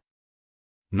date?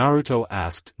 Naruto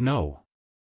asked, no.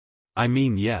 I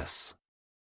mean yes.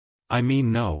 I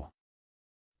mean no.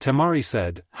 Temari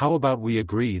said, how about we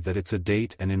agree that it's a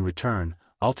date and in return,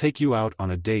 I'll take you out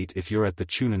on a date if you're at the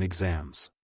Chunin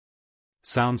exams.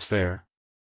 Sounds fair?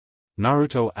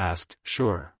 Naruto asked,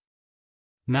 sure.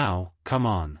 Now, come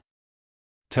on.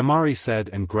 Temari said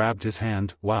and grabbed his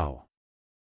hand, wow.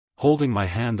 Holding my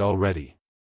hand already.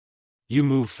 You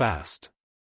move fast.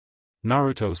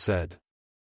 Naruto said.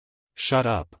 Shut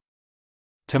up.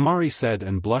 Temari said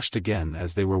and blushed again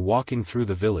as they were walking through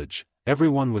the village.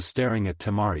 Everyone was staring at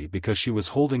Temari because she was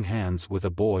holding hands with a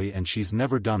boy and she's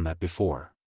never done that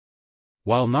before.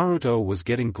 While Naruto was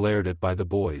getting glared at by the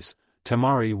boys,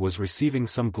 Temari was receiving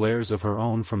some glares of her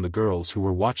own from the girls who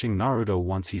were watching Naruto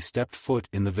once he stepped foot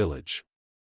in the village.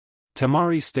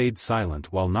 Temari stayed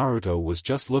silent while Naruto was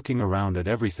just looking around at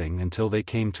everything until they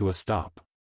came to a stop.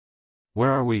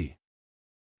 Where are we?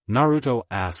 Naruto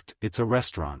asked, it's a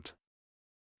restaurant.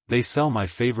 They sell my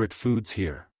favorite foods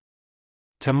here.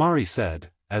 Temari said,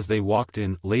 as they walked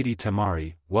in, Lady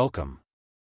Temari, welcome.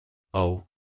 Oh?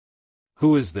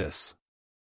 Who is this?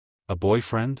 A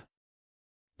boyfriend?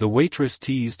 The waitress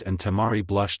teased and Temari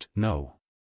blushed, no.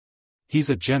 He's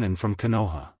a genin from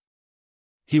Konoha.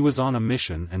 He was on a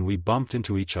mission and we bumped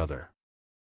into each other.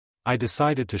 I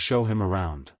decided to show him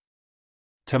around.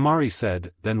 Temari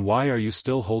said, then why are you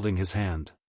still holding his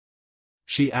hand?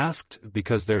 She asked,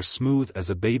 because they're smooth as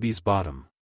a baby's bottom.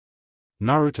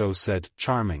 Naruto said,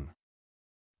 charming.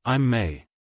 I'm Mei.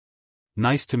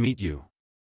 Nice to meet you.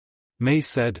 Mei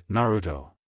said,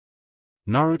 Naruto.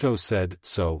 Naruto said,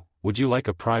 so, would you like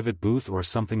a private booth or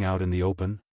something out in the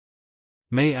open?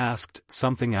 Mei asked,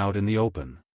 something out in the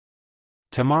open.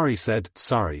 Temari said,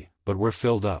 sorry, but we're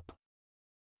filled up.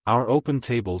 Our open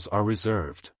tables are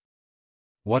reserved.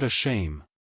 What a shame.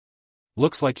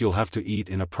 Looks like you'll have to eat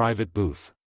in a private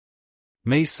booth.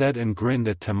 Mei said and grinned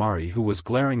at Temari who was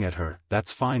glaring at her,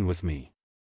 that's fine with me.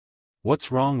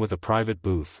 What's wrong with a private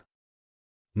booth?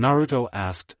 Naruto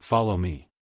asked, follow me.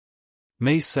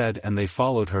 Mei said and they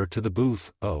followed her to the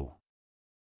booth, oh.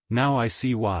 Now I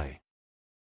see why.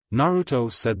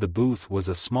 Naruto said the booth was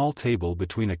a small table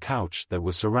between a couch that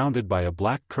was surrounded by a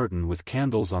black curtain with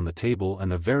candles on the table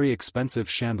and a very expensive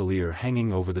chandelier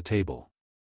hanging over the table.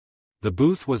 The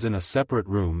booth was in a separate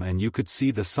room and you could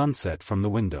see the sunset from the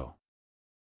window.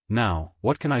 Now,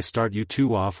 what can I start you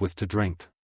two off with to drink?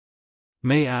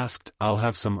 Mei asked. I'll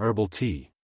have some herbal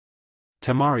tea.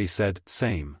 Temari said,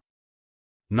 same.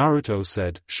 Naruto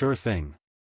said, sure thing.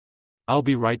 I'll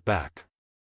be right back.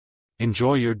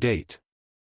 Enjoy your date.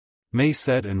 Mei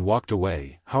said and walked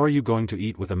away. How are you going to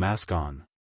eat with a mask on?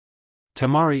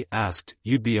 Temari asked.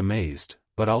 You'd be amazed,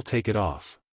 but I'll take it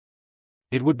off.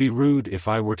 It would be rude if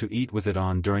I were to eat with it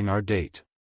on during our date.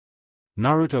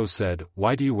 Naruto said,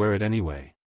 why do you wear it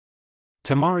anyway?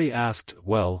 Temari asked,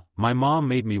 well, my mom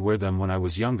made me wear them when I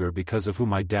was younger because of who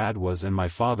my dad was, and my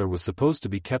father was supposed to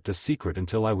be kept a secret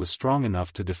until I was strong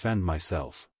enough to defend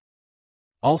myself.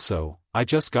 Also, I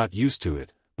just got used to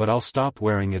it, but I'll stop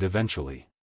wearing it eventually.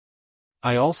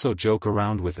 I also joke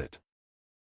around with it.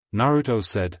 Naruto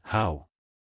said, how?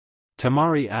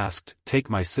 Temari asked,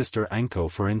 take my sister Anko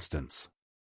for instance.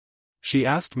 She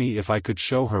asked me if I could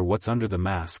show her what's under the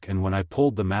mask, and when I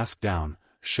pulled the mask down,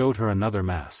 showed her another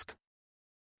mask.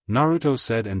 Naruto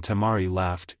said, and Temari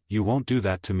laughed. You won't do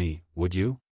that to me, would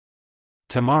you?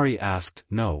 Temari asked,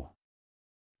 no.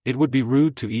 It would be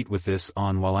rude to eat with this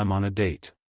on while I'm on a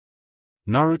date.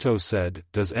 Naruto said,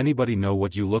 does anybody know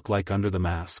what you look like under the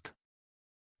mask?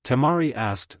 Temari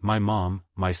asked, my mom,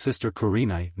 my sister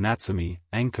Kurenai, Natsumi,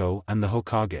 Anko, and the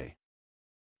Hokage.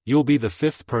 You'll be the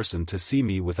fifth person to see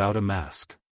me without a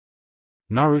mask.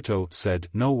 Naruto said,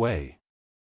 no way.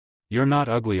 You're not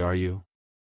ugly, are you?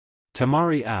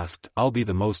 Temari asked, I'll be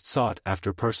the most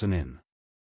sought-after person in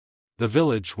the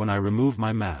village when I remove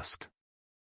my mask.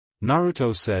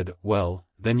 Naruto said, well,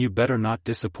 then you better not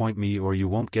disappoint me or you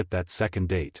won't get that second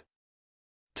date.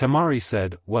 Temari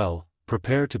said, well,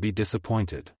 prepare to be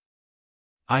disappointed.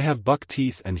 I have buck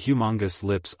teeth and humongous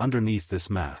lips underneath this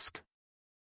mask.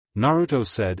 Naruto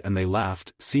said, and they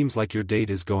laughed. Seems like your date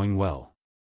is going well.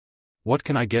 What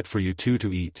can I get for you two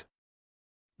to eat?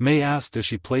 Mei asked as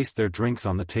she placed their drinks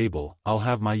on the table. I'll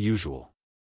have my usual.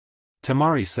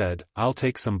 Temari said, I'll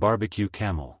take some barbecue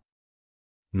camel.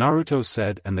 Naruto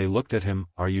said, and they looked at him,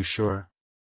 are you sure?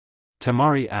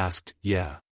 Temari asked,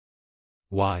 yeah.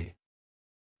 Why?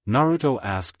 Naruto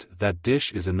asked, that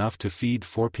dish is enough to feed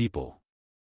 4 people.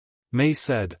 Mei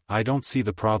said, I don't see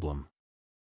the problem.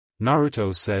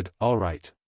 Naruto said,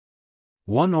 alright.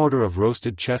 1 order of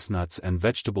roasted chestnuts and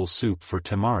vegetable soup for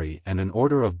Temari and an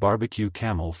order of barbecue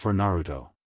camel for Naruto.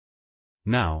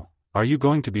 Now, are you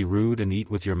going to be rude and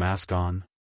eat with your mask on?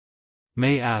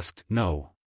 Mei asked,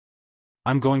 no.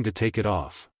 I'm going to take it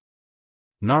off.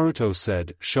 Naruto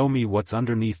said, show me what's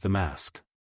underneath the mask.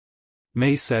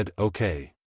 Mei said,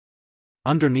 okay.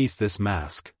 Underneath this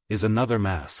mask is another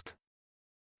mask.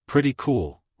 Pretty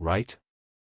cool, right?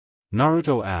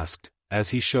 Naruto asked,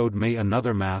 as he showed Mei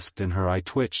another mask and her eye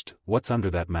twitched. What's under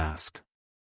that mask?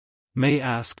 Mei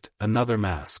asked, another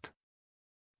mask.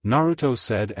 Naruto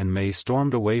said, and Mei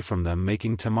stormed away from them,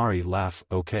 making Temari laugh.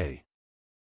 Okay.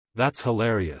 That's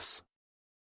hilarious.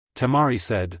 Temari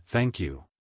said, thank you.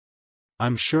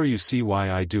 I'm sure you see why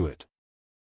I do it.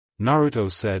 Naruto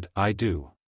said, I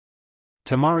do.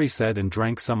 Temari said and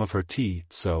drank some of her tea.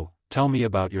 So, tell me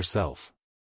about yourself.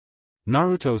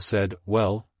 Naruto said,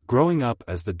 well, growing up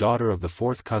as the daughter of the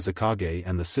 4th Kazekage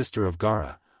and the sister of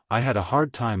Gaara, I had a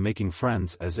hard time making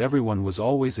friends as everyone was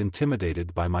always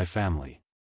intimidated by my family.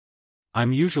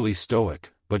 I'm usually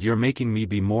stoic, but you're making me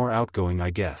be more outgoing,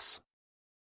 I guess.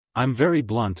 I'm very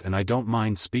blunt and I don't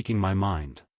mind speaking my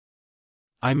mind.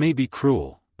 I may be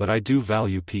cruel, but I do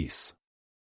value peace.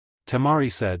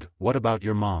 Temari said, what about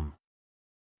your mom?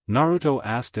 Naruto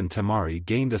asked, and Temari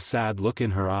gained a sad look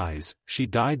in her eyes. She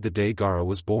died the day Gaara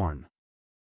was born.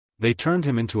 They turned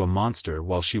him into a monster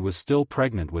while she was still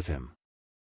pregnant with him.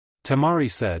 Temari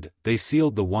said, they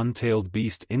sealed the one-tailed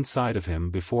beast inside of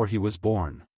him before he was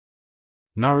born.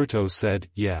 Naruto said,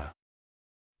 yeah.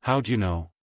 How'd you know?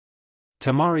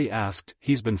 Temari asked,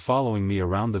 he's been following me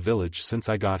around the village since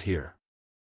I got here.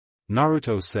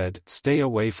 Naruto said, stay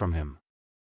away from him.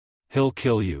 He'll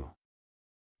kill you.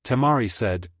 Temari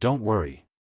said, don't worry.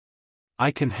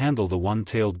 I can handle the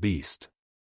one-tailed beast.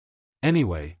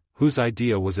 Anyway, whose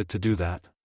idea was it to do that?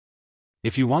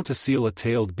 If you want to seal a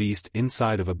tailed beast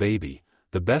inside of a baby,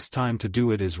 the best time to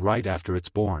do it is right after it's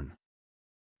born.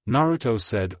 Naruto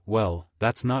said, well,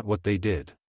 that's not what they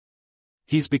did.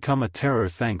 He's become a terror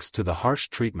thanks to the harsh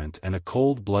treatment and a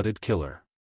cold-blooded killer.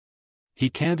 He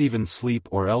can't even sleep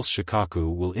or else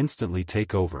Shikaku will instantly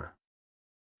take over.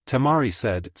 Temari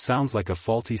said, sounds like a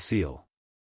faulty seal.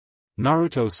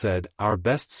 Naruto said, our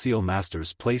best seal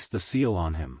masters placed the seal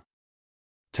on him.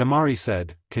 Temari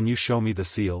said, can you show me the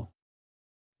seal?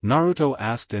 Naruto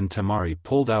asked, and Temari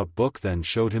pulled out book then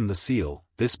showed him the seal.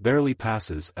 This barely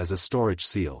passes as a storage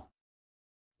seal.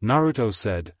 Naruto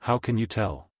said, how can you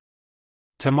tell?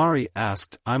 Temari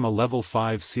asked, I'm a level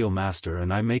 5 seal master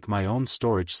and I make my own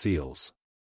storage seals.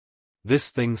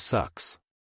 This thing sucks.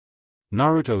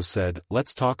 Naruto said,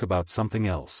 let's talk about something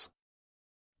else.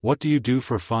 What do you do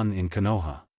for fun in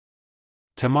Konoha?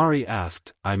 Temari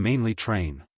asked, I mainly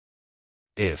train.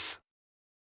 If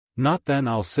not, then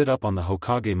I'll sit up on the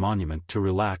Hokage monument to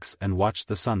relax and watch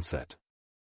the sunset.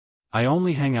 I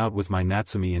only hang out with my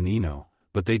Natsumi and Ino,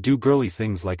 but they do girly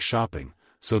things like shopping,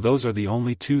 so those are the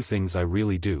only two things I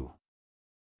really do.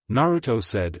 Naruto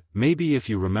said, maybe if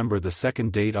you remember the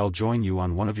second date I'll join you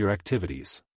on one of your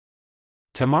activities.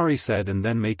 Temari said, and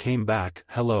then Mei came back,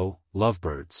 hello,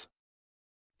 lovebirds.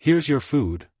 Here's your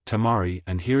food, Temari,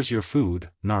 and here's your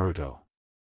food, Naruto.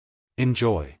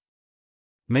 Enjoy.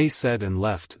 Mei said and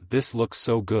left, this looks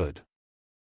so good.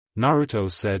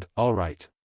 Naruto said, alright.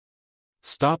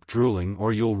 Stop drooling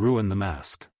or you'll ruin the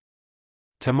mask.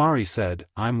 Temari said,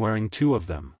 I'm wearing 2 of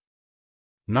them.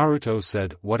 Naruto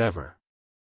said, whatever.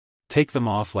 Take them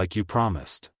off like you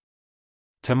promised.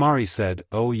 Temari said,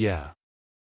 oh yeah.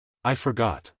 I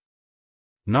forgot.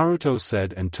 Naruto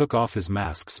said and took off his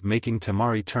masks, making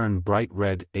Temari turn bright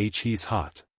red. He's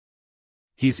hot.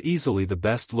 He's easily the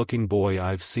best looking boy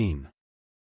I've seen.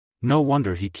 No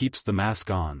wonder he keeps the mask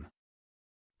on.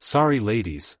 Sorry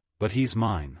ladies, but he's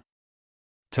mine.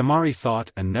 Temari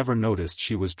thought and never noticed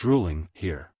she was drooling.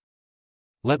 Here.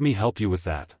 Let me help you with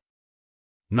that.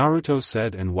 Naruto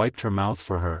said and wiped her mouth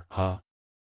for her. Huh?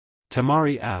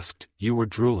 Temari asked, you were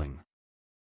drooling.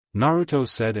 Naruto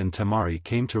said and Temari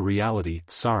came to reality,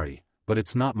 sorry, but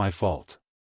it's not my fault.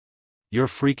 You're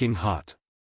freaking hot.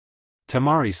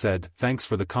 Temari said, thanks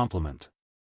for the compliment.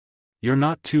 You're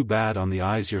not too bad on the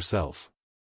eyes yourself.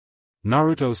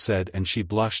 Naruto said and she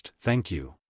blushed, thank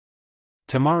you.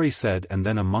 Temari said and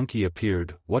then a monkey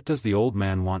appeared, what does the old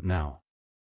man want now?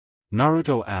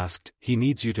 Naruto asked, he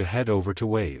needs you to head over to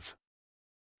Wave.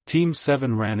 Team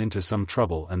 7 ran into some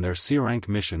trouble and their C-rank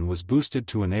mission was boosted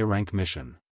to an A-rank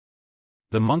mission.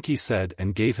 The monkey said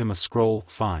and gave him a scroll,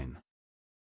 fine.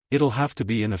 It'll have to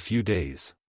be in a few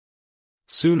days.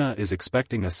 Suna is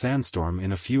expecting a sandstorm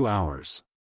in a few hours.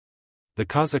 The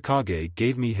Kazekage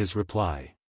gave me his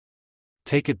reply.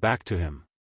 Take it back to him.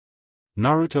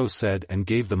 Naruto said and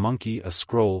gave the monkey a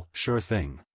scroll, sure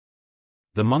thing.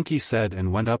 The monkey said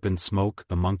and went up in smoke.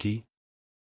 The monkey?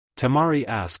 Temari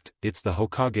asked, it's the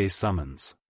Hokage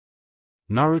summons.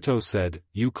 Naruto said,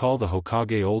 you call the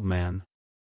Hokage old man?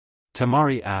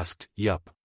 Temari asked, yup.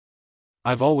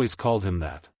 I've always called him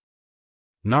that.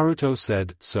 Naruto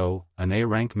said, so, an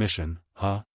A-rank mission,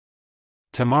 huh?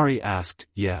 Temari asked,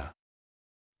 yeah.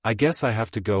 I guess I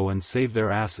have to go and save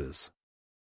their asses.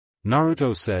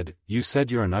 Naruto said, you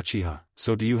said you're an Uchiha,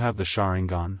 so do you have the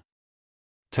Sharingan?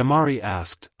 Temari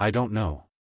asked, I don't know.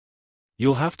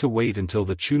 You'll have to wait until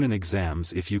the Chunin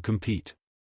exams if you compete.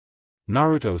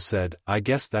 Naruto said, I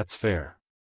guess that's fair.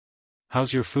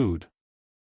 How's your food?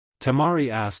 Temari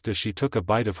asked as she took a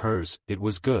bite of hers, it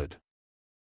was good.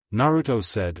 Naruto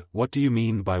said, what do you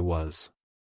mean by was?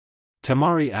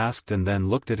 Temari asked and then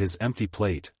looked at his empty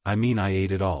plate, I mean I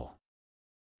ate it all.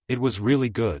 It was really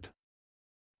good.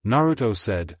 Naruto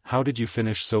said, how did you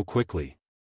finish so quickly?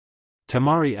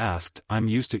 Temari asked, I'm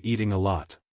used to eating a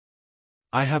lot.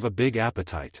 I have a big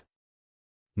appetite.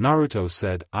 Naruto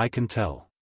said, I can tell.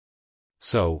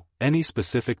 So, any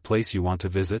specific place you want to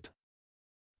visit?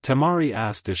 Temari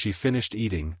asked as she finished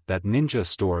eating, that ninja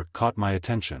store caught my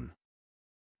attention.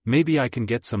 Maybe I can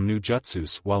get some new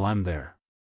jutsus while I'm there.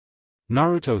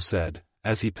 Naruto said,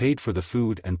 as he paid for the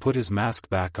food and put his mask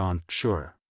back on,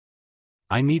 sure.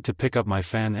 I need to pick up my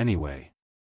fan anyway.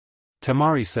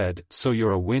 Temari said, so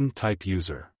you're a wind type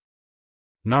user?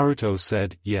 Naruto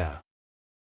said, yeah.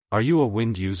 Are you a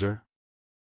wind user?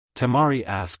 Temari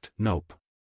asked, nope.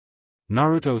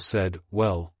 Naruto said,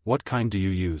 well, what kind do you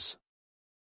use?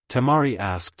 Temari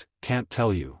asked, can't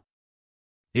tell you.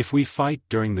 If we fight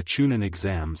during the Chunin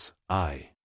exams, I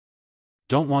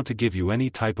don't want to give you any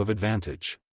type of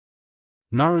advantage.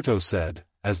 Naruto said,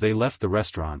 as they left the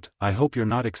restaurant, I hope you're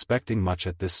not expecting much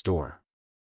at this store.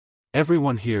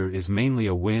 Everyone here is mainly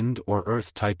a wind or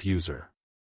earth type user.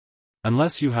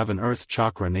 Unless you have an earth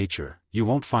chakra nature, you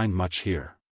won't find much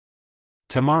here.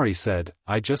 Temari said,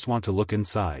 I just want to look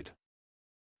inside.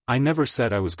 I never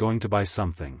said I was going to buy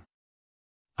something.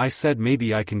 I said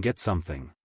maybe I can get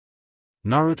something.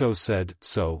 Naruto said,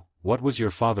 so, what was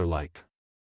your father like?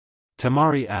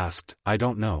 Temari asked, I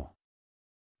don't know.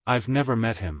 I've never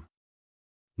met him.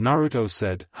 Naruto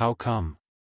said, how come?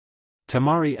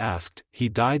 Temari asked, he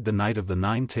died the night of the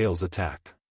Nine Tails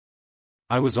attack.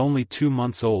 I was only 2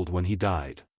 months old when he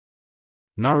died.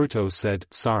 Naruto said,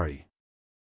 sorry.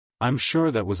 I'm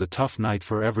sure that was a tough night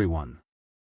for everyone.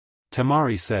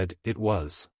 Temari said, it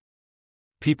was.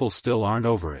 People still aren't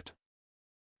over it.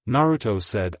 Naruto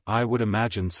said, I would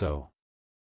imagine so.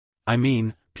 I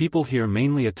mean, people here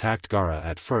mainly attacked Gaara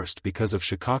at first because of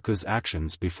Shikaku's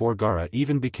actions before Gaara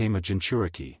even became a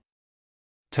jinchuriki.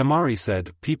 Temari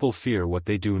said, people fear what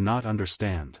they do not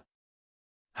understand.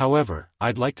 However,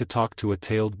 I'd like to talk to a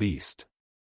tailed beast.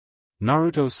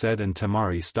 Naruto said and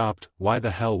Temari stopped, why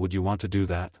the hell would you want to do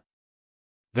that?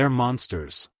 They're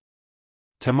monsters.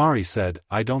 Temari said,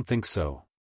 I don't think so.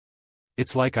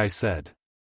 It's like I said.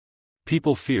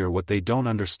 People fear what they don't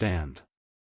understand.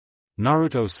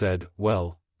 Naruto said,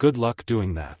 well, good luck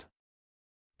doing that.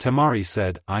 Temari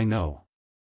said, I know.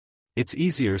 It's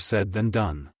easier said than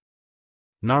done.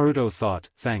 Naruto thought,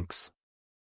 thanks.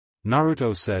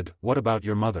 Naruto said, what about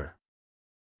your mother?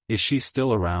 Is she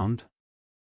still around?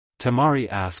 Temari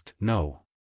asked, no.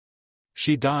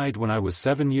 She died when I was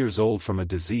 7 years old from a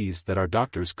disease that our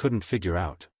doctors couldn't figure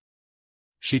out.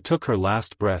 She took her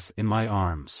last breath in my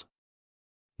arms.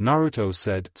 Naruto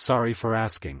said, sorry for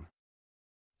asking.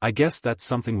 I guess that's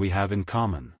something we have in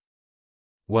common.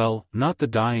 Well, not the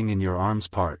dying in your arms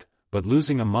part, but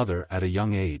losing a mother at a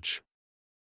young age.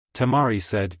 Temari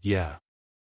said, yeah.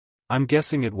 I'm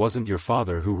guessing it wasn't your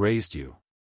father who raised you.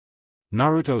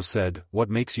 Naruto said, what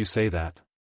makes you say that?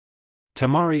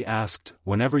 Temari asked,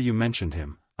 whenever you mentioned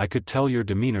him, I could tell your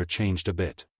demeanor changed a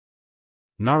bit.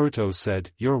 Naruto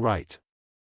said, you're right.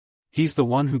 He's the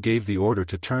one who gave the order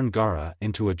to turn Gaara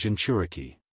into a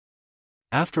jinchuriki.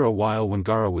 After a while when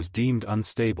Gaara was deemed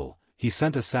unstable, he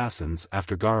sent assassins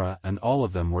after Gaara and all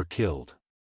of them were killed.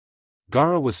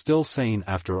 Gaara was still sane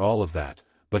after all of that,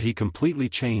 but he completely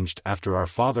changed after our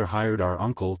father hired our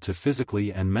uncle to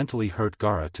physically and mentally hurt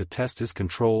Gaara to test his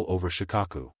control over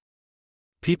Shikaku.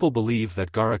 People believe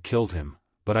that Gaara killed him,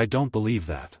 but I don't believe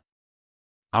that.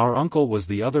 Our uncle was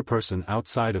the other person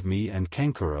outside of me and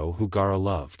Kenkuro who Gaara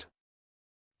loved.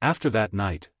 After that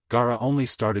night, Gaara only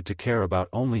started to care about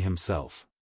only himself.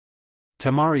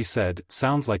 Temari said,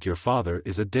 sounds like your father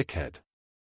is a dickhead.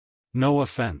 No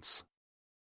offense.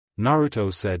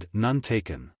 Naruto said, none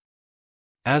taken.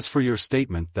 As for your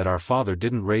statement that our father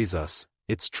didn't raise us,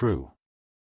 it's true.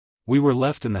 We were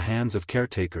left in the hands of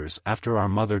caretakers after our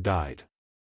mother died.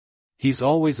 He's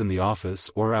always in the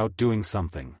office or out doing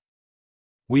something.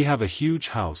 We have a huge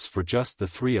house for just the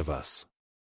 3 of us.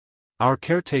 Our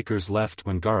caretakers left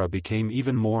when Gaara became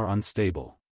even more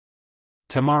unstable.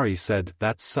 Temari said,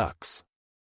 that sucks.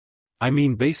 I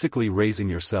mean basically raising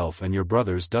yourself and your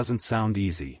brothers doesn't sound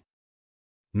easy.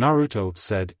 Naruto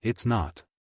said, it's not.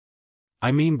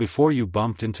 I mean before you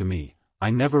bumped into me, I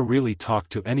never really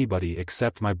talked to anybody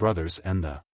except my brothers and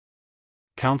the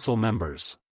council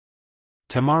members.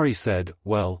 Temari said,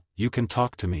 well, you can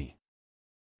talk to me.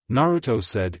 Naruto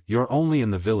said, you're only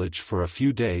in the village for a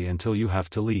few days until you have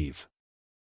to leave.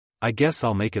 I guess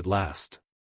I'll make it last.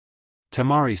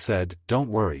 Temari said, don't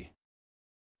worry.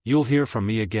 You'll hear from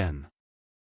me again.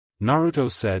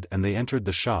 Naruto said and they entered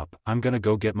the shop, I'm gonna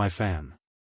go get my fan.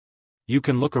 You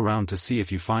can look around to see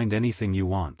if you find anything you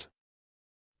want.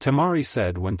 Temari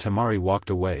said when Temari walked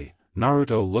away,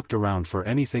 Naruto looked around for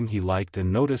anything he liked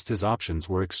and noticed his options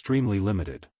were extremely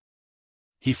limited.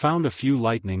 He found a few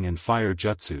lightning and fire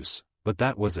jutsus, but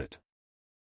that was it.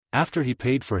 After he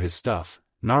paid for his stuff,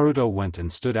 Naruto went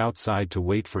and stood outside to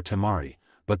wait for Temari,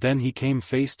 but then he came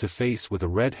face to face with a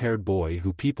red-haired boy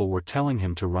who people were telling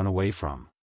him to run away from.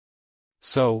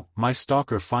 So, my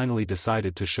stalker finally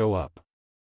decided to show up.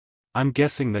 I'm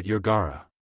guessing that you're Gaara.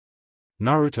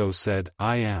 Naruto said,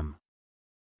 I am.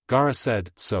 Gaara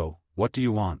said, so, what do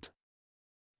you want?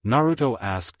 Naruto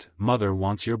asked, Mother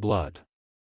wants your blood.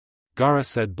 Gaara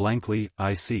said blankly,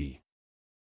 I see.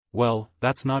 Well,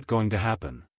 that's not going to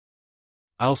happen.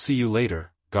 I'll see you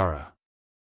later, Gaara.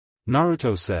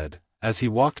 Naruto said, as he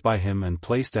walked by him and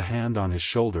placed a hand on his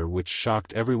shoulder which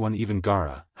shocked everyone even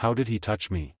Gaara, how did he touch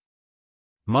me?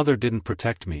 Mother didn't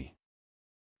protect me.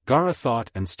 Gaara thought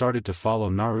and started to follow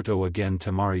Naruto again.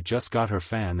 Temari just got her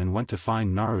fan and went to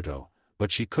find Naruto,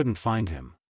 but she couldn't find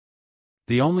him.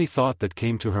 The only thought that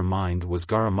came to her mind was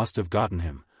Gaara must have gotten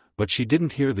him, but she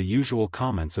didn't hear the usual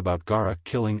comments about Gaara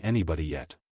killing anybody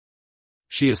yet.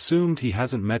 She assumed he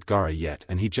hasn't met Gaara yet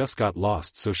and he just got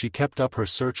lost, so she kept up her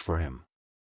search for him.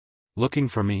 Looking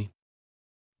for me?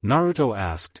 Naruto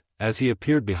asked, as he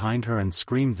appeared behind her and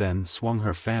screamed, then swung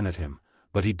her fan at him,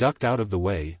 but he ducked out of the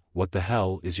way. What the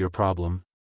hell is your problem?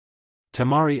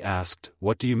 Temari asked,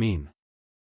 what do you mean?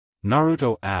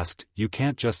 Naruto asked, you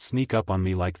can't just sneak up on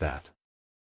me like that.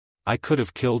 I could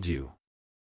have killed you.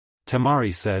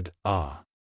 Temari said, ah.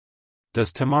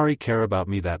 Does Temari care about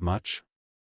me that much?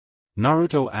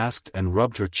 Naruto asked and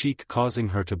rubbed her cheek, causing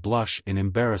her to blush in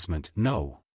embarrassment.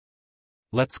 No.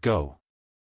 Let's go.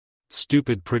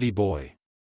 Stupid pretty boy.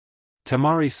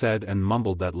 Temari said and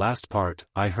mumbled that last part.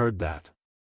 I heard that.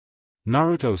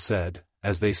 Naruto said,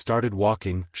 as they started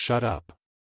walking, shut up.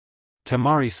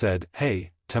 Temari said,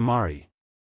 hey, Temari.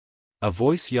 A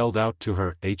voice yelled out to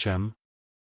her, HM?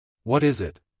 What is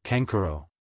it, Kankuro?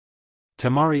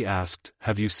 Temari asked,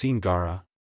 have you seen Gaara?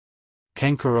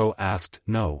 Kankuro asked,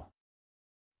 no.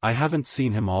 I haven't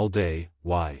seen him all day.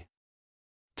 Why?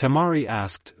 Temari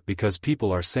asked, because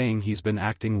people are saying he's been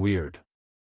acting weird.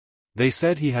 They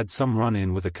said he had some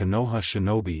run-in with a Konoha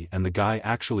shinobi and the guy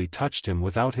actually touched him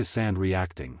without his sand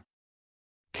reacting.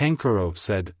 Kankuro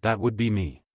said, that would be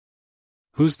me.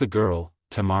 Who's the girl,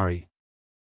 Temari?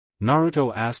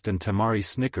 Naruto asked and Temari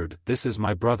snickered, this is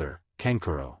my brother,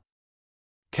 Kankuro.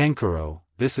 Kankuro,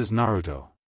 this is Naruto.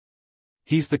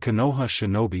 He's the Konoha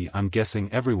shinobi I'm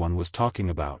guessing everyone was talking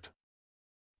about.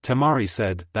 Temari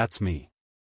said, that's me.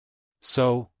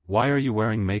 So, why are you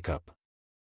wearing makeup?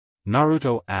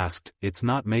 Naruto asked, it's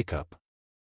not makeup.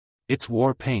 It's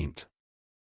war paint.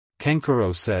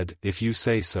 Kankuro said, if you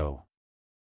say so.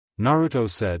 Naruto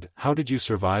said, how did you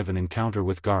survive an encounter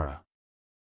with Gaara?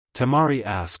 Temari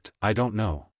asked, I don't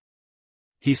know.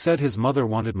 He said his mother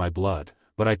wanted my blood,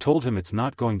 but I told him it's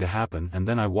not going to happen and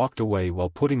then I walked away while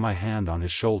putting my hand on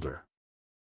his shoulder.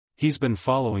 He's been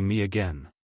following me again.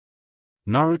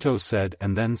 Naruto said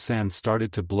and then sand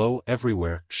started to blow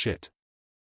everywhere. Shit.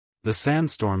 The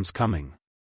sandstorm's coming.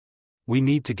 We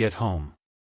need to get home.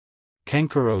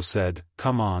 Kankuro said,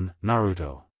 come on,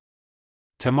 Naruto.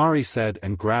 Temari said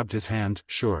and grabbed his hand,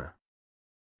 sure.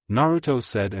 Naruto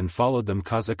said and followed them.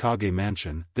 Kazekage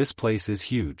Mansion, this place is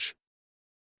huge.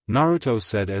 Naruto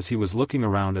said as he was looking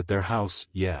around at their house,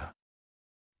 yeah.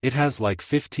 It has like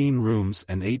 15 rooms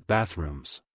and 8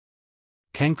 bathrooms.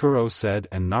 Kankuro said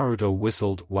and Naruto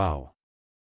whistled, wow.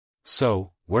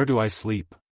 So, where do I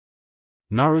sleep?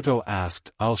 Naruto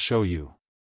asked, I'll show you.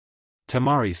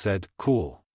 Temari said,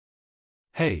 cool.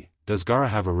 Hey, does Gaara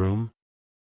have a room?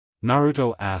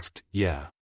 Naruto asked, yeah.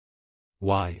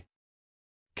 Why?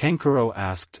 Kankuro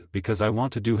asked, because I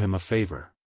want to do him a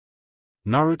favor.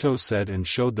 Naruto said and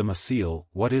showed them a seal.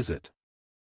 What is it?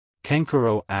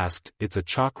 Kankuro asked, it's a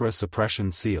chakra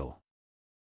suppression seal.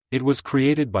 It was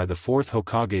created by the 4th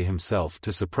Hokage himself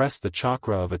to suppress the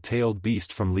chakra of a tailed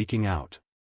beast from leaking out.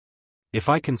 If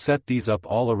I can set these up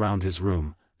all around his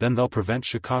room, then they'll prevent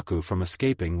Shikaku from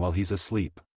escaping while he's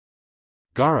asleep.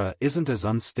 Gaara isn't as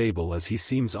unstable as he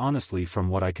seems, honestly, from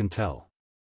what I can tell.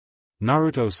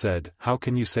 Naruto said, how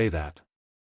can you say that?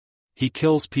 He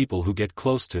kills people who get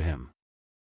close to him.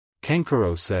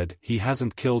 Kankuro said, he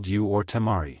hasn't killed you or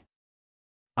Temari.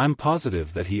 I'm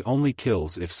positive that he only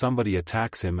kills if somebody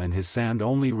attacks him and his sand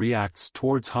only reacts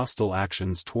towards hostile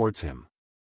actions towards him.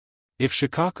 If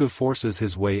Shikaku forces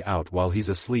his way out while he's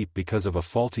asleep because of a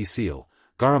faulty seal,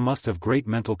 Gaara must have great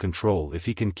mental control if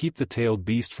he can keep the tailed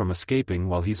beast from escaping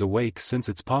while he's awake, since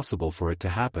it's possible for it to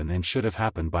happen and should have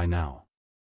happened by now.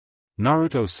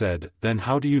 Naruto said, then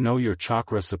how do you know your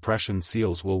chakra suppression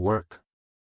seals will work?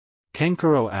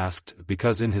 Kankuro asked,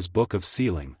 because in his book of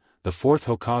sealing, the 4th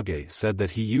Hokage said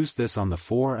that he used this on the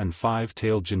 4 and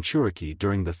 5-tailed jinchuriki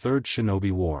during the 3rd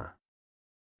Shinobi War.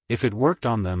 If it worked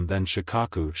on them, then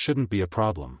Shikaku shouldn't be a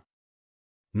problem.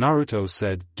 Naruto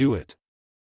said, do it.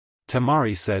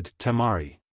 Temari said,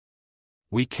 Temari.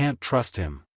 We can't trust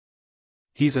him.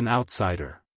 He's an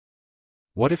outsider.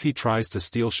 What if he tries to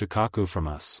steal Shikaku from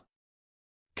us?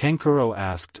 Kankuro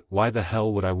asked, why the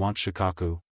hell would I want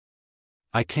Shikaku?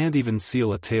 I can't even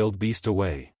seal a tailed beast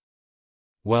away.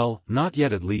 Well, not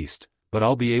yet at least, but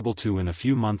I'll be able to in a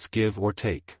few months, give or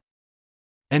take.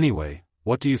 Anyway,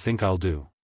 what do you think I'll do?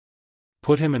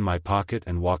 Put him in my pocket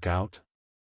and walk out?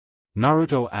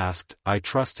 Naruto asked, I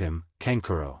trust him,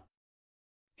 Kankuro.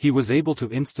 He was able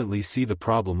to instantly see the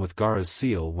problem with Gaara's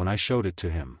seal when I showed it to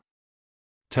him.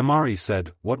 Temari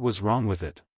said, what was wrong with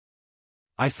it?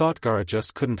 I thought Gaara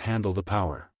just couldn't handle the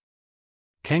power.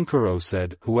 Kankuro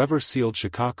said, whoever sealed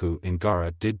Shikaku in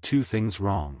Gaara did 2 things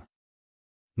wrong.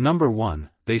 Number 1,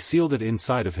 they sealed it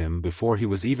inside of him before he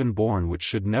was even born, which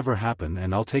should never happen,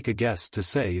 and I'll take a guess to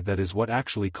say that is what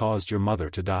actually caused your mother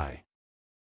to die.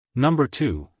 Number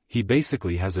 2, he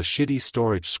basically has a shitty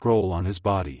storage scroll on his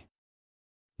body.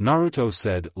 Naruto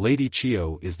said, Lady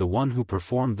Chiyo is the one who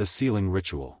performed the sealing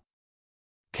ritual.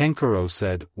 Kankuro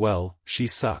said, well, she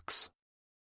sucks.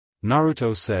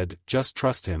 Naruto said, just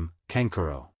trust him,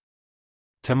 Kankuro.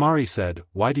 Temari said,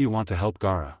 why do you want to help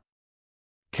Gaara?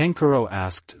 Kankuro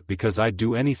asked, because I'd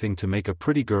do anything to make a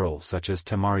pretty girl such as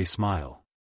Temari smile.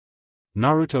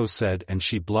 Naruto said, and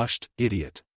she blushed,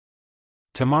 idiot.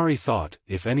 Temari thought,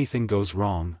 if anything goes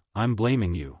wrong, I'm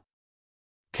blaming you.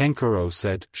 Kankuro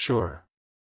said, sure.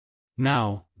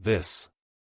 Now, this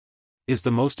is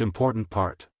the most important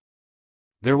part.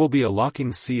 There will be a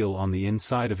locking seal on the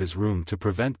inside of his room to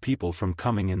prevent people from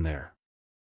coming in there.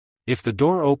 If the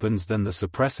door opens, then the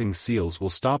suppressing seals will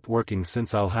stop working,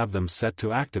 since I'll have them set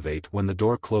to activate when the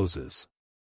door closes.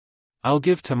 I'll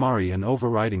give Temari an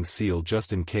overriding seal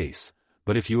just in case,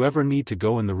 but if you ever need to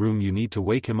go in the room, you need to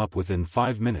wake him up within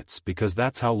 5 minutes, because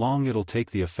that's how long it'll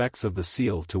take the effects of the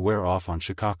seal to wear off on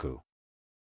Shikaku.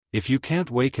 If you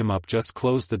can't wake him up, just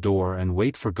close the door and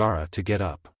wait for Gaara to get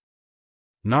up.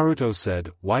 Naruto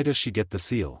said, why does she get the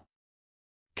seal?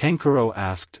 Kankuro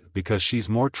asked, because she's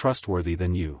more trustworthy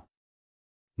than you.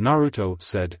 Naruto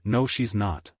said, no, she's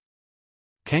not.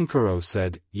 Kankuro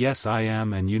said, yes, I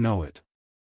am, and you know it.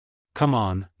 Come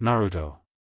on, Naruto.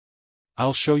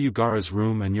 I'll show you Gaara's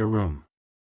room and your room.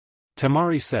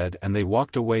 Temari said, and they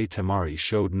walked away. Temari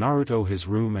showed Naruto his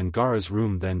room, and Gaara's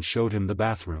room then showed him the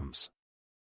bathrooms.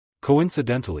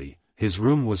 Coincidentally, his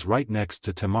room was right next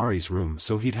to Temari's room,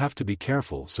 so he'd have to be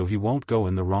careful so he won't go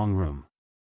in the wrong room.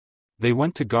 They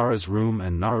went to Gaara's room,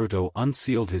 and Naruto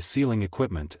unsealed his sealing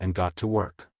equipment and got to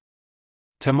work.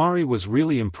 Temari was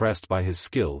really impressed by his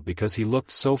skill because he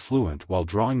looked so fluent while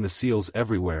drawing the seals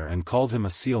everywhere, and called him a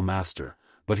seal master,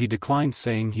 but he declined,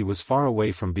 saying he was far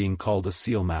away from being called a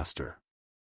seal master.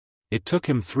 It took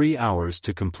him 3 hours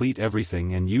to complete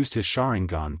everything, and used his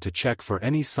Sharingan to check for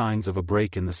any signs of a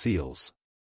break in the seals.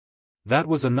 That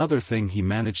was another thing he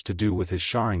managed to do with his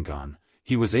Sharingan.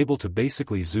 He was able to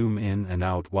basically zoom in and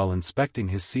out while inspecting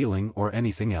his sealing or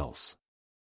anything else.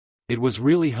 It was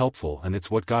really helpful, and it's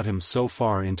what got him so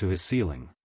far into his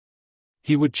sealing.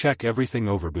 He would check everything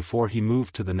over before he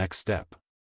moved to the next step.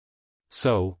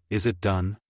 So, is it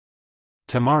done?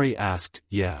 Temari asked.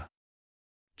 Yeah.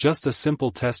 Just a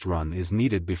simple test run is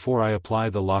needed before I apply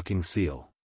the locking seal.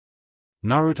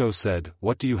 Naruto said,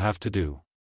 what do you have to do?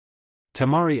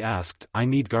 Temari asked, I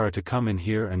need Gaara to come in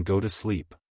here and go to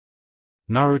sleep.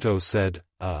 Naruto said,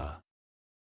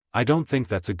 I don't think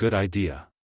that's a good idea.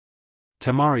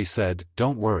 Temari said,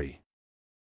 don't worry.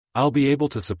 I'll be able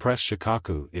to suppress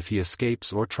Shikaku if he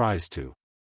escapes or tries to.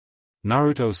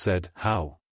 Naruto said,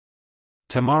 how?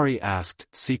 Temari asked,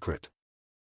 secret.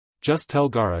 Just tell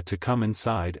Gaara to come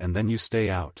inside and then you stay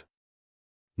out.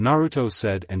 Naruto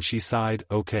said, and she sighed,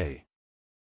 okay.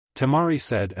 Temari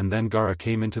said, and then Gaara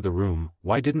came into the room.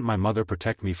 Why didn't my mother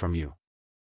protect me from you?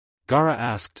 Gaara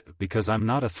asked, because I'm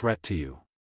not a threat to you.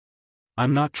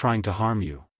 I'm not trying to harm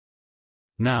you.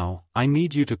 Now, I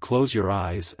need you to close your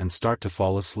eyes and start to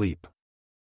fall asleep.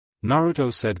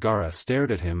 Naruto said. Gaara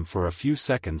stared at him for a few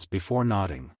seconds before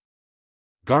nodding.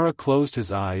 Gaara closed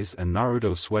his eyes, and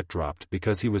Naruto's sweat dropped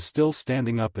because he was still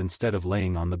standing up instead of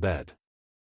laying on the bed.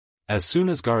 As soon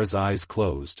as Gaara's eyes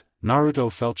closed,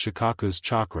 Naruto felt Shikaku's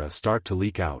chakra start to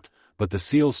leak out, but the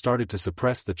seal started to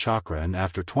suppress the chakra, and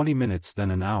after 20 minutes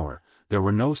then an hour, there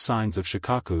were no signs of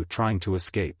Shikaku trying to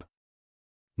escape.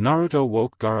 Naruto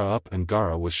woke Gaara up, and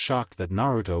Gaara was shocked that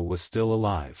Naruto was still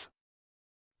alive.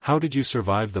 How did you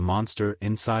survive the monster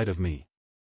inside of me?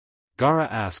 Gaara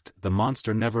asked. The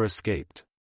monster never escaped.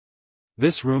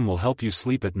 This room will help you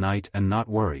sleep at night and not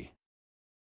worry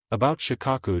about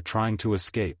Shikaku trying to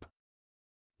escape.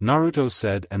 Naruto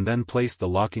said, and then placed the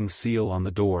locking seal on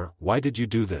the door. Why did you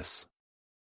do this?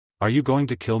 Are you going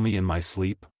to kill me in my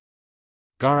sleep?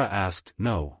 Gaara asked.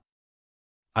 No.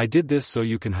 I did this so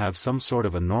you can have some sort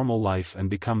of a normal life and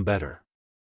become better.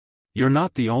 You're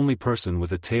not the only person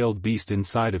with a tailed beast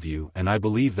inside of you, and I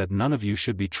believe that none of you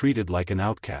should be treated like an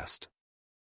outcast.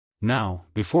 Now,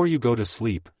 before you go to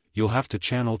sleep, you'll have to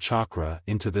channel chakra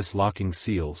into this locking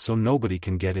seal so nobody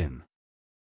can get in.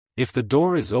 If the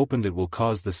door is opened, it will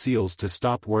cause the seals to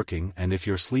stop working, and if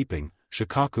you're sleeping,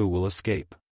 Shikaku will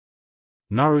escape.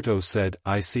 Naruto said,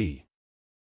 I see.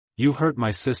 You hurt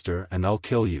my sister and I'll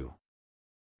kill you.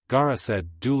 Gaara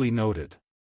said, duly noted.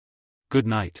 Good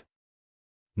night.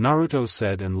 Naruto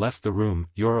said and left the room.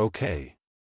 You're okay?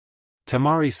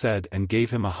 Temari said and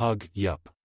gave him a hug. Yup.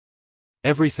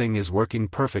 Everything is working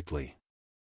perfectly.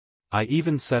 I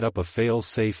even set up a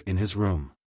fail-safe in his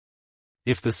room.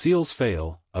 If the seals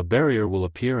fail, a barrier will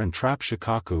appear and trap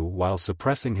Shikaku while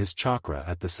suppressing his chakra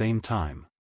at the same time.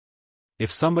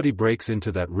 If somebody breaks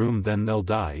into that room, then they'll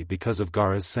die because of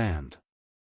Gaara's sand.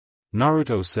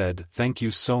 Naruto said, thank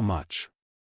you so much.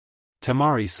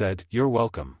 Temari said, you're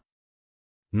welcome.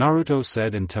 Naruto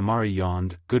said, and Temari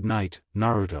yawned. Good night,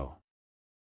 Naruto.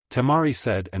 Temari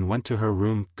said and went to her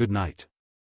room. Good night.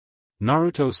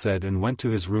 Naruto said and went to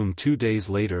his room. 2 days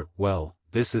later. Well,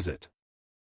 this is it.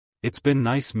 It's been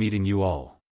nice meeting you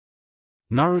all.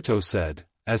 Naruto said,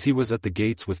 as he was at the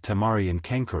gates with Temari and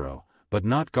Kankuro, but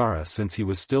not Gaara since he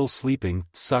was still sleeping.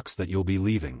 Sucks that you'll be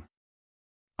leaving.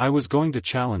 I was going to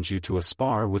challenge you to a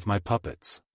spar with my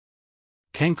puppets.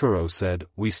 Kankuro said,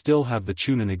 we still have the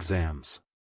Chunin exams.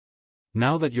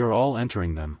 Now that you're all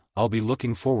entering them, I'll be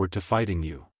looking forward to fighting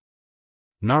you.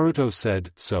 Naruto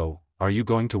said, so, are you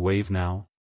going to wave now?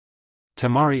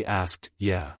 Temari asked,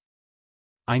 yeah.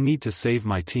 I need to save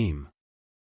my team.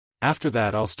 After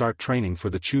that I'll start training for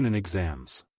the Chunin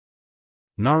exams.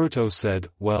 Naruto said,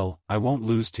 well, I won't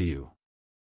lose to you.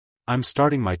 I'm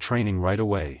starting my training right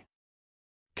away.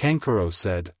 Kankuro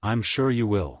said, I'm sure you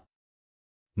will.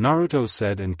 Naruto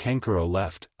said and Kankuro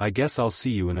left, I guess I'll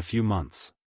see you in a few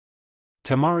months.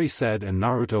 Temari said and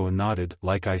Naruto nodded,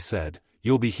 like I said,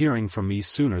 you'll be hearing from me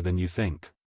sooner than you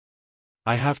think.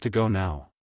 I have to go now.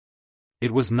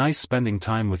 It was nice spending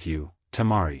time with you,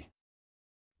 Temari.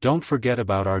 Don't forget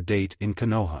about our date in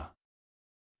Konoha.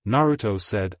 Naruto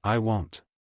said, I won't.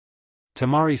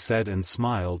 Temari said and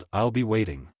smiled, I'll be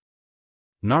waiting.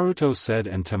 Naruto said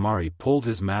and Temari pulled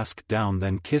his mask down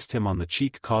then kissed him on the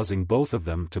cheek causing both of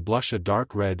them to blush a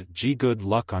dark red. Good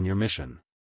luck on your mission.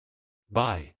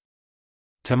 Bye.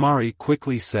 Temari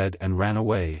quickly said and ran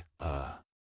away.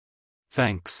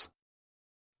 Thanks.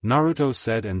 Naruto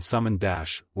said and summoned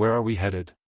Dash, where are we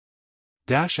headed?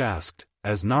 Dash asked,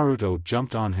 as Naruto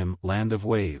jumped on him, Land of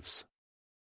Waves.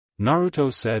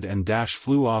 Naruto said and Dash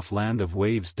flew off Land of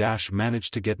Waves. Dash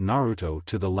managed to get Naruto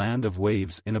to the Land of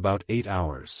Waves in about 8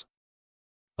 hours.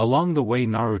 Along the way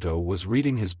Naruto was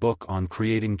reading his book on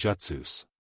creating jutsus.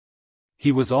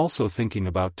 He was also thinking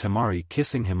about Temari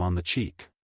kissing him on the cheek.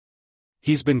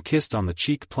 He's been kissed on the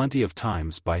cheek plenty of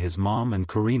times by his mom and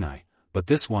Kurenai, but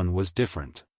this one was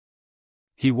different.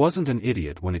 He wasn't an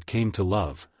idiot when it came to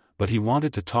love, but he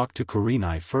wanted to talk to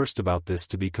Kurenai first about this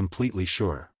to be completely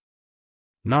sure.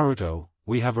 Naruto,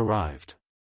 we have arrived.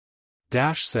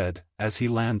 Dash said, as he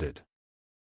landed.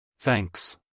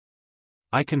 Thanks.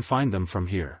 I can find them from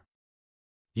here.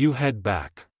 You head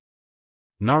back.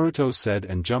 Naruto said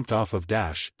and jumped off of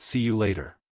Dash, see you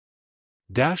later.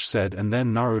 Dash said and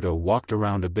then Naruto walked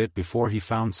around a bit before he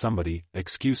found somebody,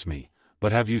 excuse me,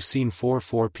 but have you seen four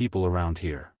people around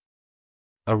here?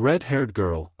 A red-haired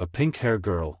girl, a pink-haired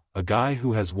girl, a guy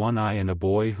who has one eye and a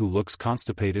boy who looks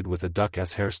constipated with a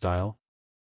duck-ass hairstyle?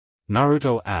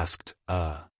 Naruto asked,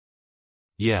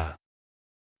 Yeah.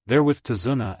 They're with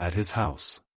Tazuna at his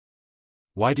house.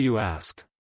 Why do you ask?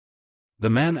 The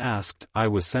man asked, I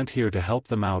was sent here to help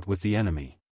them out with the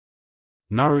enemy.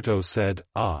 Naruto said,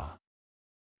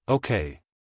 Okay.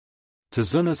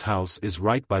 Tazuna's house is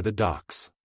right by the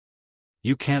docks.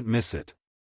 You can't miss it.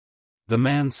 The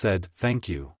man said, thank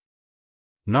you.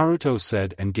 Naruto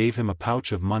said and gave him a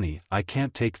pouch of money, I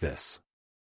can't take this.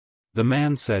 The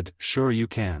man said, sure you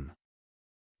can.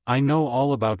 I know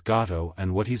all about Gato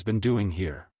and what he's been doing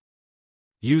here.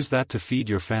 Use that to feed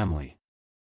your family.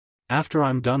 After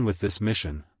I'm done with this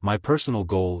mission, my personal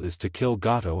goal is to kill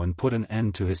Gato and put an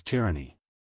end to his tyranny.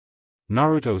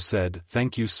 Naruto said,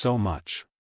 thank you so much.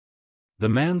 The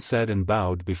man said and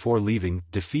bowed before leaving,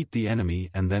 defeat the enemy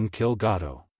and then kill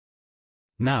Gato.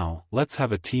 Now, let's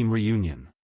have a team reunion.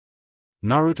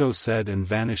 Naruto said and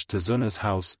vanished to Zuna's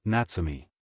house. Natsumi.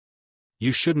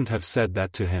 You shouldn't have said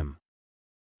that to him.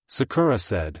 Sakura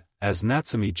said, as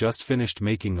Natsumi just finished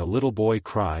making a little boy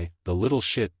cry, the little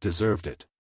shit deserved it.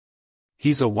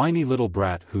 He's a whiny little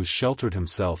brat who's sheltered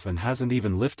himself and hasn't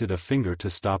even lifted a finger to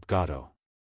stop Gato.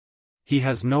 He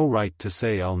has no right to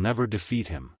say I'll never defeat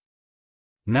him.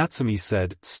 Natsumi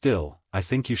said, still, I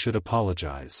think you should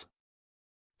apologize.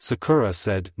 Sakura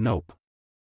said, nope.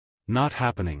 Not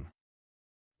happening.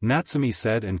 Natsumi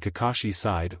said and Kakashi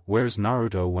sighed, where's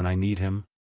Naruto when I need him?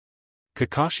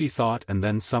 Kakashi thought and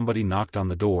then somebody knocked on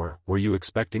the door, were you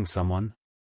expecting someone?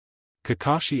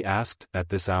 Kakashi asked, at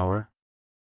this hour?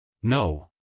 No.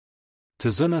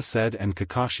 Tazuna said and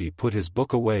Kakashi put his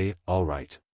book away,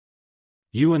 alright.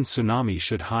 You and Tsunami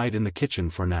should hide in the kitchen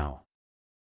for now.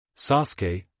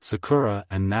 Sasuke, Sakura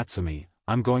and Natsumi,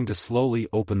 I'm going to slowly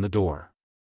open the door.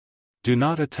 Do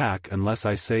not attack unless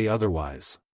I say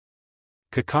otherwise.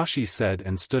 Kakashi said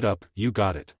and stood up, you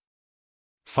got it.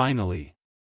 Finally.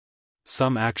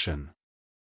 Some action.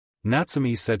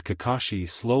 Natsumi said. Kakashi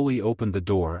slowly opened the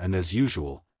door and as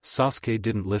usual, Sasuke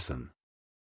didn't listen.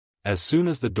 As soon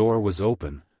as the door was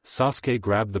open, Sasuke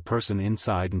grabbed the person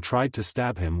inside and tried to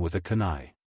stab him with a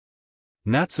kunai.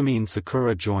 Natsumi and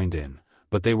Sakura joined in,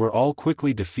 but they were all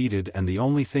quickly defeated and the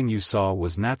only thing you saw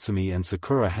was Natsumi and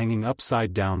Sakura hanging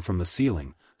upside down from the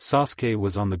ceiling. Sasuke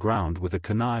was on the ground with a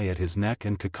kunai at his neck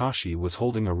and Kakashi was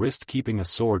holding a wrist keeping a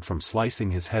sword from slicing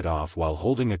his head off while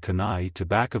holding a kunai to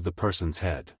back of the person's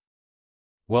head.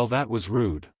 Well, that was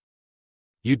rude.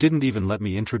 You didn't even let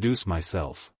me introduce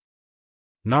myself.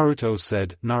 Naruto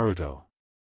said, Naruto.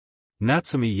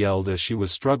 Natsumi yelled as she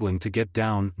was struggling to get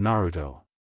down, Naruto.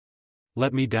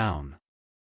 Let me down.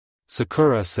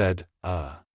 Sakura said,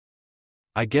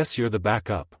 I guess you're the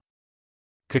backup.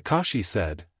 Kakashi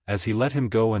said, as he let him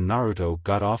go and Naruto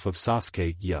got off of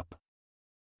Sasuke, yup.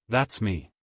 That's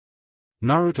me.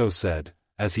 Naruto said,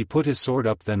 as he put his sword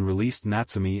up then released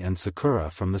Natsumi and Sakura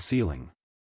from the ceiling.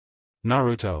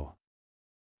 Naruto.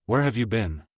 Where have you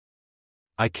been?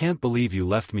 I can't believe you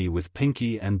left me with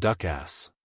Pinky and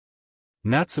Duckass.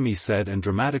 Natsumi said and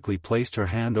dramatically placed her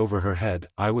hand over her head,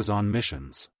 I was on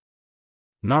missions.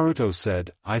 Naruto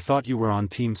said, I thought you were on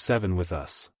Team 7 with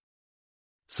us.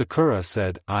 Sakura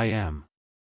said, I am.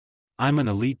 I'm an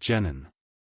elite genin.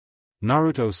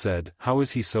 Naruto said, how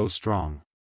is he so strong?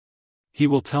 He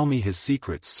will tell me his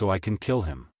secrets so I can kill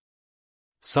him.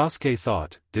 Sasuke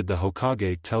thought, did the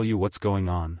Hokage tell you what's going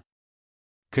on?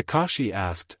 Kakashi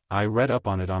asked, I read up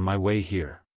on it on my way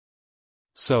here.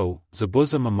 So,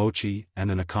 Zabuza Momochi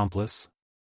and an accomplice?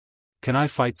 Can I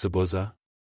fight Zabuza?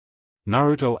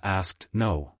 Naruto asked,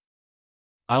 no.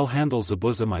 I'll handle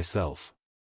Zabuza myself.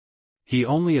 He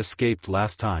only escaped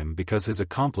last time because his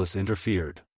accomplice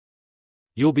interfered.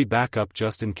 You'll be back up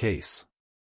just in case.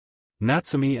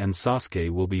 Natsumi and Sasuke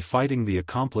will be fighting the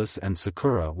accomplice and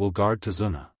Sakura will guard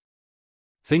Tazuna.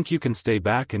 Think you can stay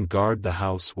back and guard the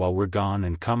house while we're gone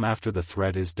and come after the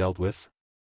threat is dealt with?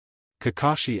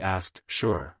 Kakashi asked,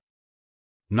 sure.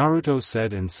 Naruto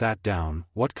said and sat down,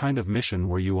 what kind of mission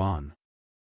were you on?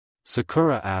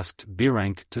 Sakura asked,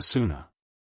 B-rank to Suna.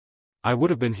 I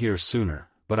would have been here sooner,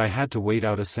 but I had to wait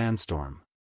out a sandstorm.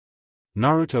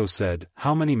 Naruto said,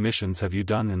 how many missions have you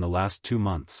done in the last 2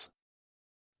 months?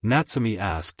 Natsumi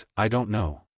asked, I don't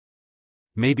know.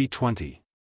 Maybe 20.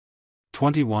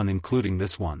 21 including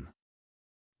this one.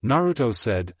 Naruto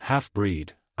said,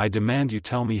 half-breed, I demand you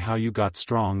tell me how you got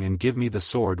strong and give me the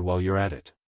sword while you're at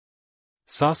it.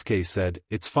 Sasuke said,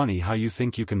 it's funny how you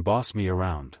think you can boss me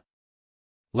around.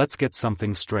 Let's get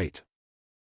something straight.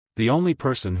 The only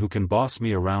person who can boss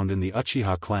me around in the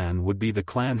Uchiha clan would be the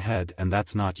clan head and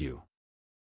that's not you.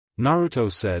 Naruto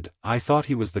said, I thought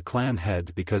he was the clan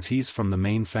head because he's from the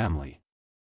main family.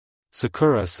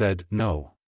 Sakura said,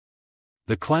 no.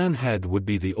 The clan head would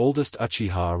be the oldest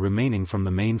Uchiha remaining from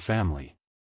the main family.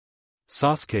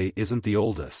 Sasuke isn't the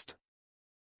oldest.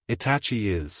 Itachi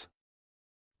is.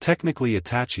 Technically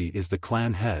Itachi is the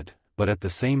clan head, but at the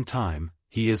same time,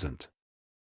 he isn't.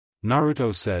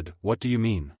 Naruto said, what do you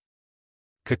mean?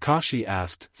 Kakashi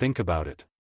asked, think about it.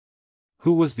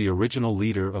 Who was the original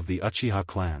leader of the Uchiha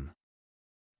clan?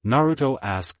 Naruto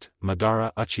asked,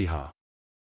 Madara Uchiha.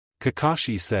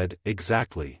 Kakashi said,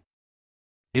 exactly.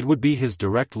 It would be his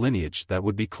direct lineage that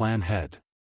would be clan head.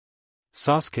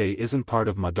 Sasuke isn't part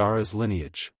of Madara's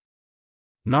lineage.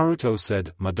 Naruto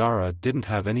said, Madara didn't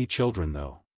have any children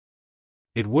though.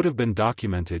 It would have been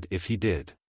documented if he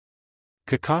did.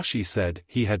 Kakashi said,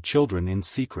 he had children in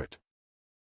secret.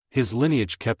 His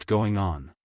lineage kept going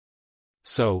on.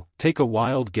 So, take a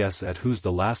wild guess at who's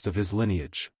the last of his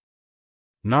lineage.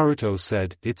 Naruto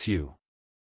said, it's you.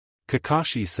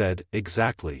 Kakashi said,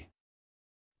 exactly.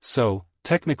 So,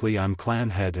 technically I'm clan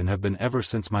head and have been ever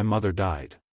since my mother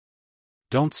died.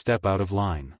 Don't step out of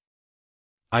line.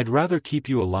 I'd rather keep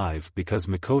you alive because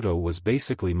Mikoto was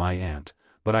basically my aunt,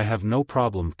 but I have no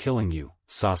problem killing you,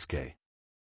 Sasuke.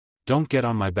 Don't get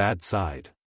on my bad side.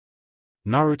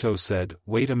 Naruto said,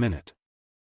 wait a minute.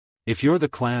 If you're the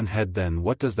clan head then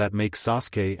what does that make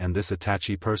Sasuke and this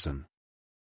Itachi person?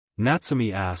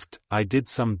 Natsumi asked, I did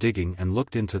some digging and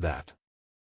looked into that.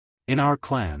 In our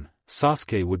clan,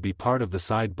 Sasuke would be part of the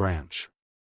side branch.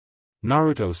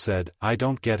 Naruto said, I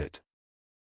don't get it.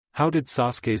 How did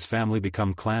Sasuke's family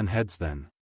become clan heads then?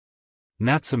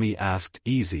 Natsumi asked,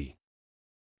 easy.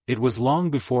 It was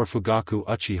long before Fugaku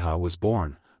Uchiha was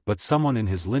born, but someone in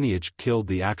his lineage killed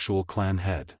the actual clan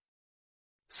head.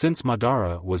 Since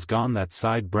Madara was gone that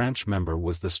side branch member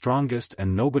was the strongest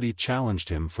and nobody challenged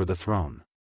him for the throne.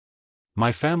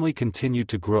 My family continued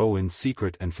to grow in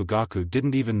secret and Fugaku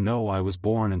didn't even know I was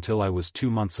born until I was 2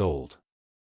 months old.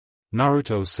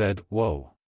 Naruto said,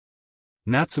 whoa.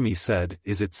 Natsumi said,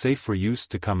 is it safe for Yus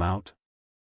to come out?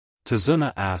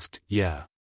 Tazuna asked, yeah.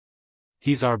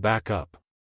 He's our backup.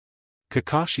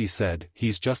 Kakashi said,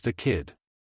 he's just a kid.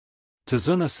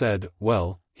 Tazuna said,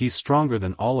 well, he's stronger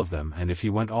than all of them and if he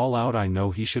went all out I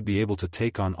know he should be able to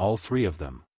take on all 3 of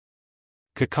them.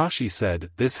 Kakashi said,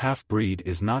 this half-breed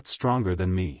is not stronger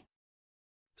than me.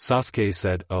 Sasuke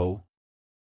said, oh?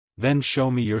 Then show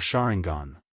me your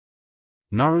Sharingan.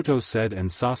 Naruto said,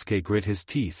 and Sasuke grit his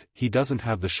teeth, he doesn't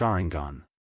have the Sharingan.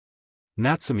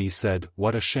 Natsumi said,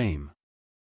 what a shame.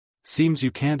 Seems you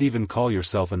can't even call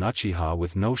yourself an Uchiha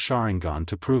with no Sharingan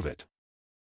to prove it.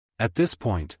 At this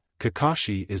point,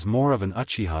 Kakashi is more of an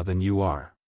Uchiha than you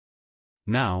are.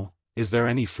 Now, is there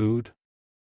any food?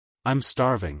 I'm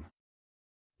starving.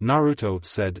 Naruto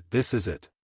said, this is it.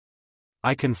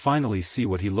 I can finally see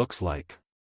what he looks like.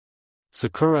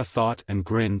 Sakura thought and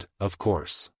grinned, of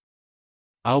course.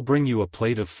 I'll bring you a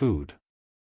plate of food.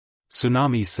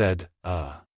 Tsunami said,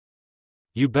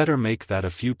 you better make that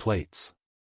a few plates.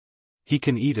 He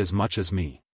can eat as much as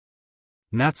me.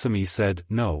 Natsumi said,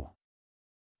 no.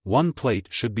 One plate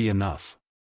should be enough.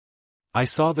 I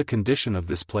saw the condition of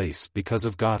this place because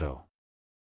of Gato.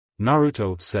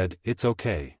 Naruto said, it's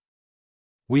okay.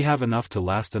 We have enough to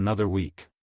last another week.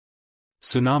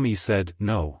 Tsunami said,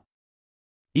 no.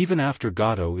 Even after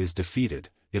Gato is defeated,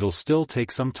 it'll still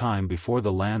take some time before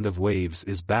the land of waves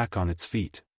is back on its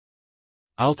feet.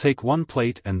 I'll take one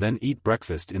plate and then eat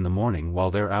breakfast in the morning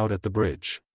while they're out at the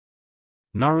bridge.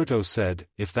 Naruto said,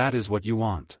 if that is what you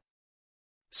want.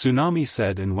 Tsunami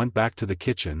said and went back to the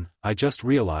kitchen, I just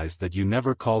realized that you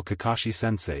never call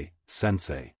Kakashi-sensei,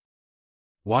 sensei.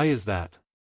 Why is that?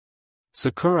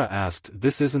 Sakura asked,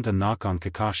 this isn't a knock on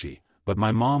Kakashi, but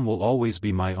my mom will always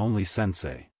be my only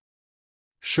sensei.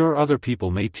 Sure, other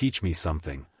people may teach me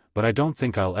something, but I don't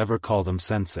think I'll ever call them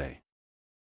sensei.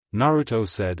 Naruto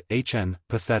said,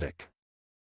 pathetic.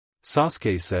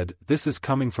 Sasuke said, this is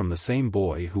coming from the same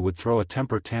boy who would throw a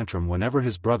temper tantrum whenever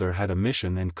his brother had a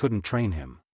mission and couldn't train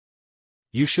him.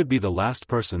 You should be the last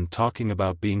person talking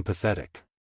about being pathetic.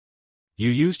 You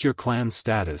used your clan's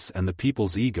status and the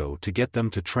people's ego to get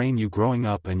them to train you growing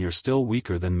up, and you're still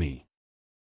weaker than me.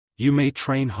 You may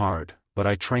train hard, but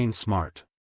I train smart.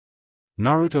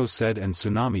 Naruto said, and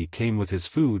Tsunami came with his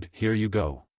food, here you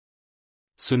go.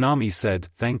 Tsunami said,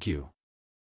 thank you.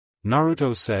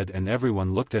 Naruto said, and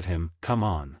everyone looked at him, come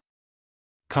on.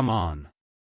 Come on.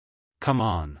 Come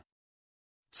on.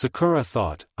 Sakura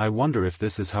thought, I wonder if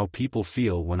this is how people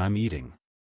feel when I'm eating.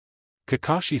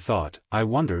 Kakashi thought, I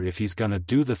wonder if he's gonna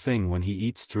do the thing when he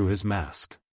eats through his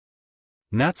mask.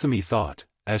 Natsumi thought,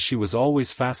 as she was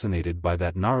always fascinated by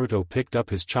that, Naruto picked up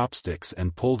his chopsticks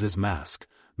and pulled his mask,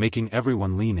 making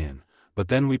everyone lean in, but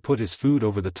then we put his food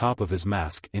over the top of his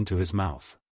mask into his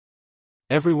mouth.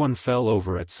 Everyone fell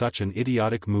over at such an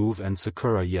idiotic move, and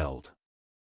Sakura yelled.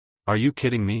 Are you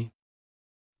kidding me?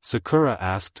 Sakura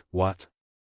asked, what?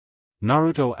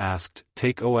 Naruto asked,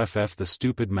 take off the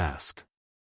stupid mask.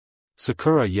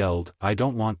 Sakura yelled, I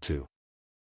don't want to.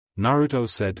 Naruto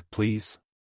said, please.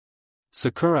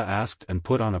 Sakura asked and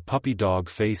put on a puppy dog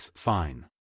face, fine.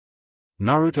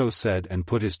 Naruto said and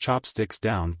put his chopsticks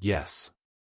down, yes.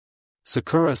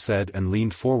 Sakura said and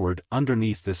leaned forward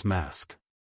underneath this mask.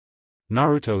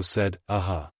 Naruto said,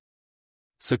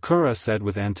 Sakura said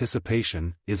with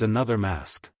anticipation, is another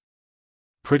mask.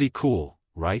 Pretty cool,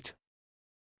 right?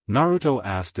 Naruto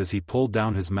asked as he pulled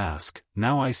down his mask,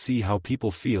 now I see how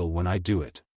people feel when I do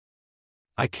it.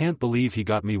 I can't believe he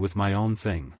got me with my own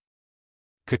thing.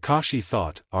 Kakashi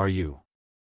thought, are you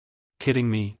kidding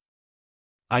me?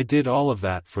 I did all of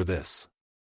that for this.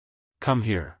 Come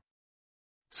here.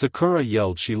 Sakura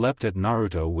yelled. She leapt at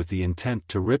Naruto with the intent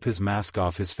to rip his mask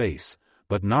off his face,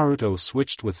 but Naruto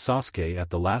switched with Sasuke at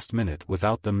the last minute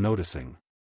without them noticing.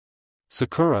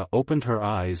 Sakura opened her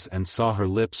eyes and saw her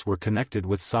lips were connected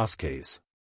with Sasuke's.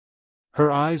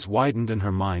 Her eyes widened and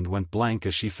her mind went blank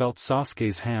as she felt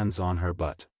Sasuke's hands on her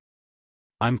butt.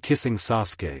 I'm kissing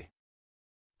Sasuke.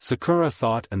 Sakura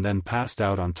thought, and then passed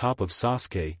out on top of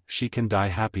Sasuke. She can die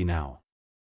happy now.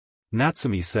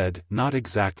 Natsumi said, not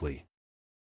exactly.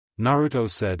 Naruto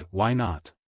said, why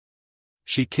not?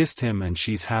 She kissed him and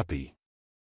she's happy.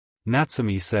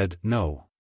 Natsumi said, no.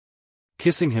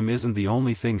 Kissing him isn't the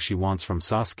only thing she wants from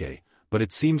Sasuke, but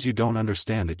it seems you don't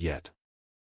understand it yet.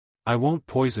 I won't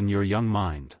poison your young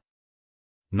mind.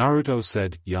 Naruto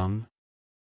said, young?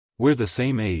 We're the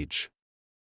same age.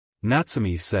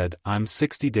 Natsumi said, I'm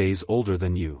 60 days older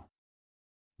than you.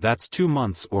 That's 2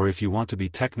 months, or if you want to be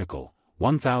technical,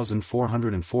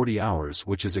 1,440 hours,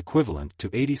 which is equivalent to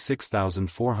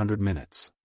 86,400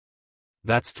 minutes.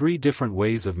 That's 3 different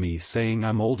ways of me saying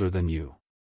I'm older than you.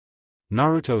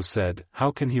 Naruto said,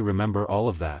 how can he remember all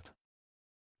of that?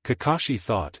 Kakashi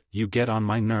thought, you get on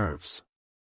my nerves.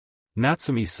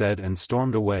 Natsumi said and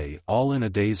stormed away, all in a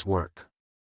day's work.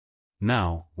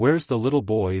 Now, where's the little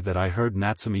boy that I heard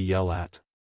Natsumi yell at?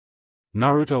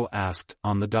 Naruto asked,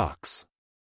 on the docks.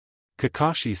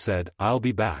 Kakashi said, I'll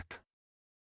be back.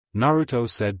 Naruto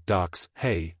said, Docs,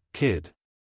 hey, kid.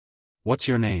 What's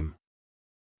your name?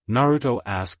 Naruto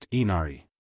asked Inari.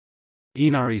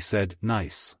 Inari said,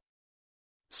 nice.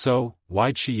 So,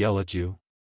 why'd she yell at you?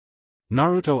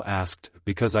 Naruto asked,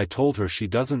 because I told her she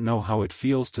doesn't know how it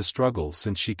feels to struggle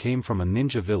since she came from a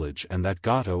ninja village and that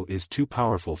Gato is too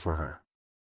powerful for her.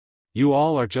 You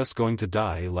all are just going to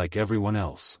die like everyone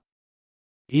else.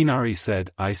 Inari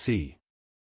said, I see.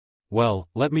 Well,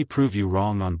 let me prove you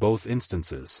wrong on both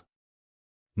instances.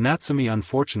 Natsumi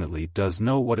unfortunately does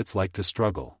know what it's like to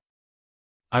struggle.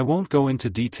 I won't go into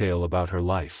detail about her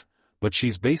life, but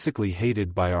she's basically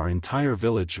hated by our entire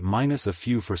village minus a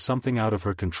few for something out of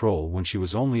her control when she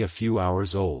was only a few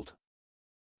hours old.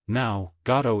 Now,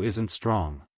 Gato isn't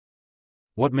strong.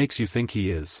 What makes you think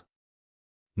he is?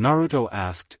 Naruto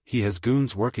asked. He has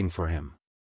goons working for him.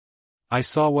 I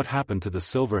saw what happened to the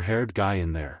silver-haired guy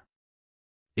in there.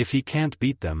 If he can't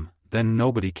beat them, then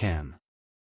nobody can.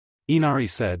 Inari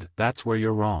said, that's where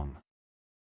you're wrong.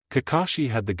 Kakashi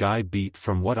had the guy beat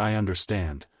from what I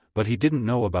understand, but he didn't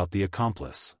know about the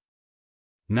accomplice.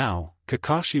 Now,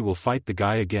 Kakashi will fight the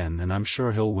guy again and I'm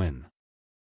sure he'll win.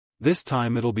 This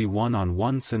time it'll be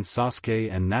one-on-one since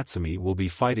Sasuke and Natsumi will be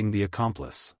fighting the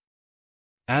accomplice.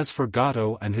 As for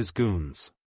Gato and his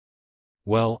goons.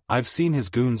 Well, I've seen his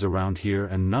goons around here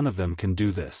and none of them can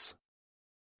do this.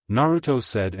 Naruto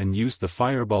said and used the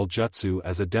fireball jutsu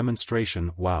as a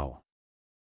demonstration. Wow.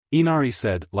 Inari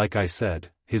said, like I said,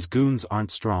 his goons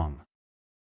aren't strong.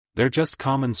 They're just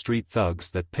common street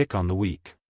thugs that pick on the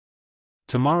weak.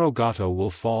 Tomorrow Gato will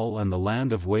fall and the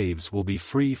land of waves will be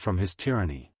free from his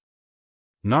tyranny.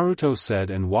 Naruto said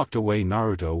and walked away.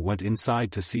 Naruto went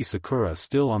inside to see Sakura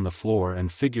still on the floor and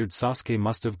figured Sasuke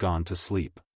must have gone to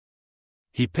sleep.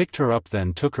 He picked her up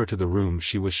then took her to the room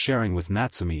she was sharing with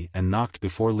Natsumi and knocked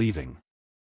before leaving.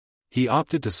 He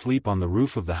opted to sleep on the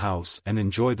roof of the house and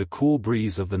enjoy the cool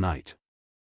breeze of the night.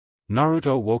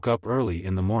 Naruto woke up early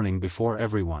in the morning before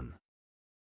everyone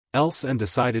else and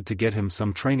decided to get him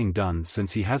some training done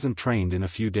since he hasn't trained in a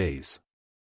few days.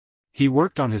 He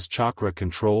worked on his chakra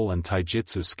control and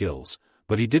taijutsu skills,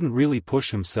 but he didn't really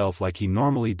push himself like he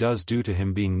normally does due to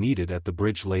him being needed at the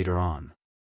bridge later on.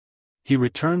 He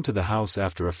returned to the house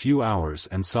after a few hours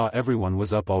and saw everyone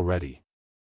was up already.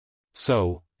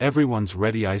 So, everyone's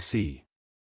ready I see.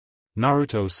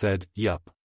 Naruto said, yup.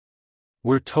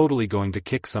 We're totally going to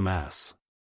kick some ass.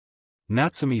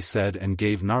 Natsumi said and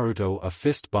gave Naruto a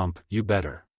fist bump. You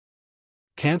better.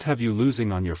 Can't have you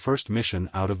losing on your first mission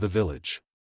out of the village.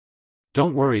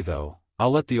 Don't worry though,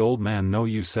 I'll let the old man know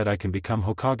you said I can become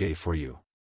Hokage for you.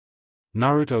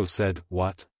 Naruto said,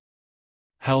 what?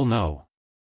 Hell no.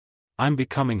 I'm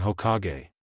becoming Hokage.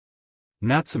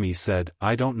 Natsumi said,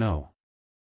 I don't know.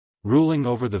 Ruling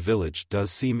over the village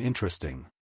does seem interesting.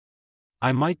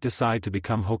 I might decide to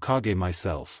become Hokage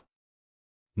myself.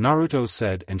 Naruto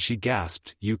said and she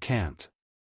gasped, you can't.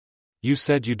 You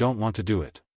said you don't want to do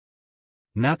it.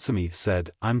 Natsumi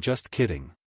said, I'm just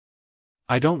kidding.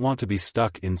 I don't want to be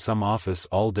stuck in some office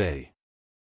all day.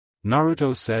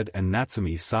 Naruto said and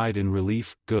Natsumi sighed in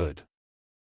relief, good.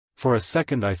 For a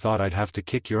second I thought I'd have to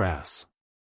kick your ass.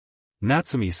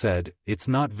 Natsumi said, it's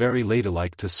not very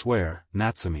ladylike to swear,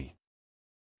 Natsumi.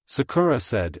 Sakura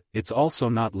said, it's also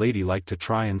not ladylike to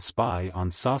try and spy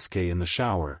on Sasuke in the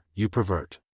shower, you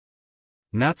pervert.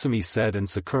 Natsumi said and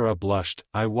Sakura blushed,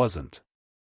 I wasn't.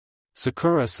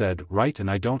 Sakura said, right,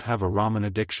 and I don't have a ramen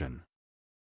addiction.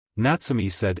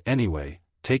 Natsumi said, anyway,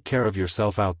 take care of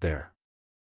yourself out there.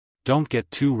 Don't get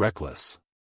too reckless.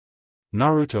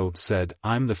 Naruto said,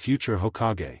 I'm the future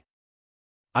Hokage.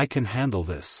 I can handle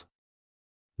this.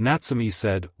 Natsumi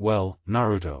said, well,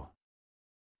 Naruto.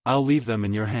 I'll leave them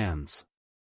in your hands.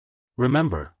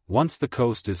 Remember, once the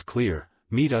coast is clear,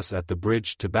 meet us at the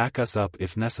bridge to back us up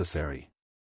if necessary.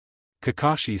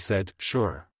 Kakashi said,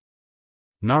 sure.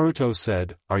 Naruto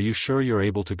said, are you sure you're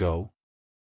able to go?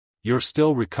 You're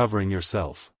still recovering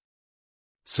yourself.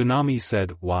 Tsunami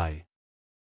said, why?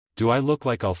 Do I look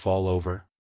like I'll fall over?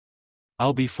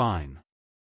 I'll be fine.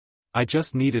 I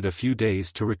just needed a few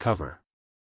days to recover.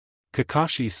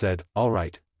 Kakashi said,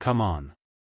 alright, come on.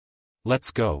 Let's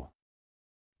go.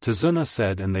 Tazuna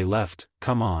said and they left,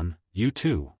 come on, you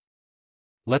too.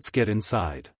 Let's get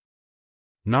inside.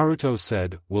 Naruto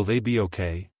said, will they be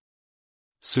okay?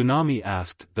 Tsunami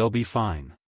asked, they'll be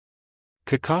fine.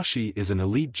 Kakashi is an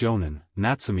elite jonin,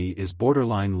 Natsumi is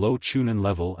borderline low chunin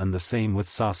level and the same with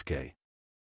Sasuke.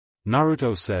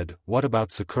 Naruto said, what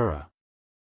about Sakura?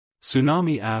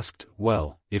 Tsunami asked,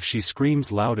 well, if she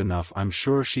screams loud enough I'm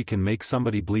sure she can make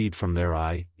somebody bleed from their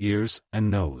eye, ears, and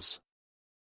nose.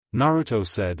 Naruto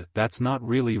said, that's not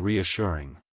really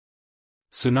reassuring.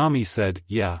 Tsunami said,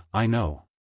 yeah, I know.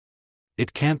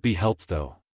 It can't be helped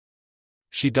though.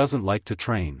 She doesn't like to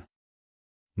train.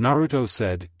 Naruto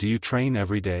said, do you train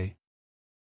every day?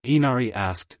 Inari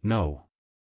asked, no.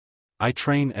 I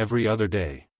train every other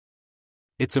day.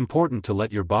 It's important to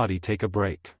let your body take a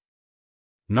break.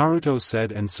 Naruto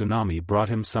said, and Tsunami brought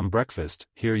him some breakfast,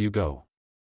 here you go.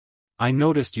 I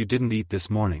noticed you didn't eat this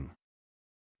morning.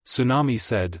 Tsunami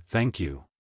said, thank you.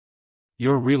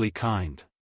 You're really kind.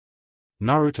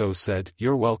 Naruto said,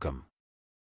 you're welcome.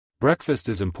 Breakfast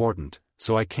is important,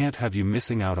 so I can't have you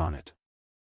missing out on it.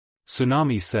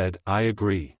 Tsunami said, I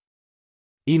agree.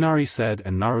 Inari said,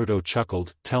 and Naruto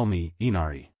chuckled, tell me,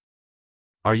 Inari.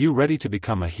 Are you ready to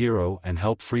become a hero and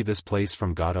help free this place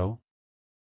from Gato?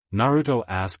 Naruto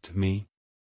asked, me?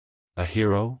 A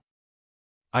hero?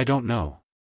 I don't know.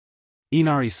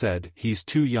 Inari said, he's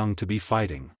too young to be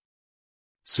fighting.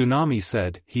 Tsunami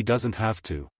said, he doesn't have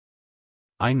to.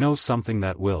 I know something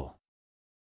that will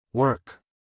work.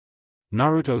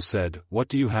 Naruto said, what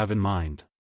do you have in mind?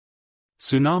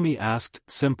 Tsunami asked,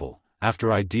 simple,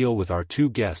 after I deal with our two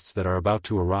guests that are about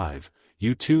to arrive,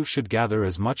 you two should gather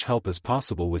as much help as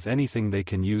possible with anything they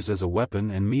can use as a weapon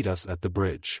and meet us at the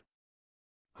bridge.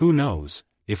 Who knows,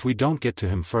 if we don't get to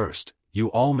him first, you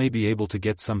all may be able to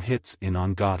get some hits in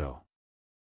on Gato.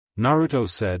 Naruto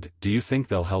said, do you think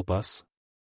they'll help us?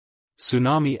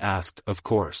 Tsunami asked, of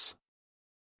course.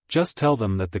 Just tell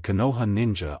them that the Konoha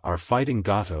ninja are fighting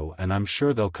Gato and I'm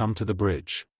sure they'll come to the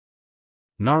bridge.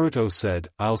 Naruto said,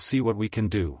 I'll see what we can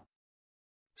do.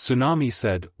 Tsunami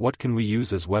said, what can we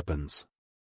use as weapons?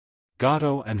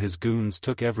 Gato and his goons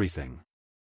took everything.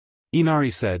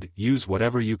 Inari said, use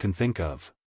whatever you can think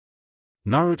of.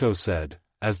 Naruto said,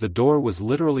 as the door was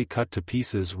literally cut to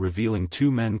pieces revealing two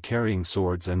men carrying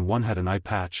swords and one had an eye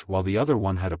patch while the other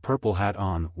one had a purple hat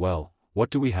on, well,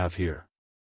 what do we have here?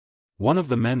 One of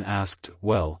the men asked,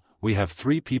 well, we have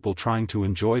three people trying to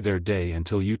enjoy their day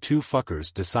until you two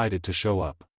fuckers decided to show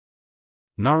up.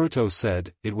 Naruto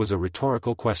said, it was a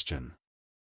rhetorical question.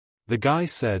 The guy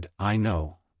said, I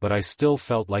know, but I still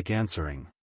felt like answering.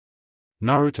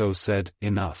 Naruto said,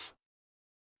 enough.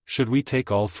 Should we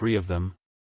take all three of them?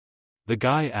 The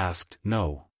guy asked,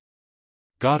 no.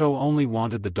 Gato only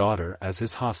wanted the daughter as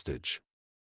his hostage.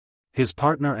 His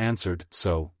partner answered,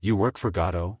 so, you work for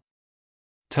Gato?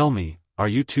 Tell me, are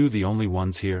you two the only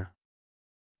ones here?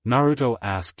 Naruto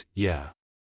asked, yeah.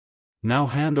 Now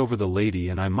hand over the lady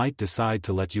and I might decide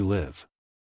to let you live.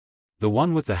 The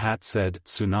one with the hat said,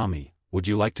 Tsunami, would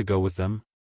you like to go with them?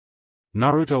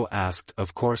 Naruto asked,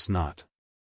 of course not.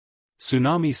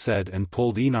 Tsunami said and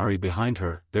pulled Inari behind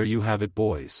her, there you have it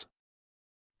boys.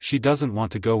 She doesn't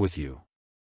want to go with you.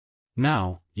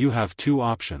 Now, you have two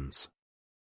options.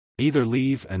 Either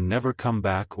leave and never come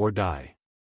back or die.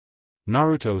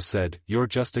 Naruto said, you're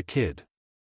just a kid.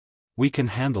 We can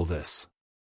handle this.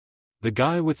 The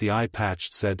guy with the eye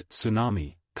patch said,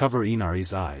 Tsunami, cover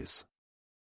Inari's eyes.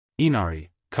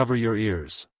 Inari, cover your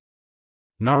ears.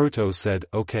 Naruto said,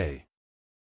 okay.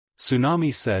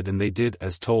 Tsunami said and they did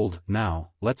as told, now,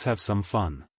 let's have some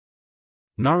fun.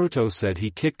 Naruto said he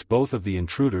kicked both of the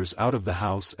intruders out of the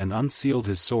house and unsealed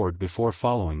his sword before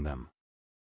following them.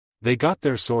 They got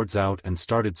their swords out and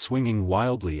started swinging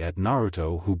wildly at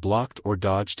Naruto, who blocked or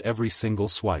dodged every single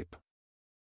swipe.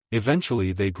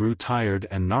 Eventually they grew tired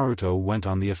and Naruto went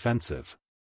on the offensive.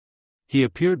 He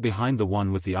appeared behind the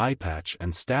one with the eye patch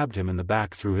and stabbed him in the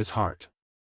back through his heart.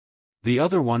 The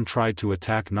other one tried to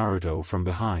attack Naruto from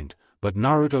behind, but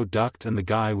Naruto ducked and the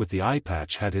guy with the eye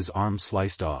patch had his arm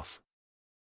sliced off.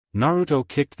 Naruto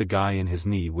kicked the guy in his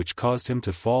knee, which caused him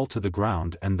to fall to the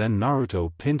ground, and then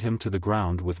Naruto pinned him to the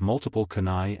ground with multiple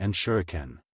kunai and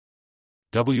shuriken.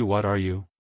 What are you?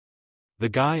 The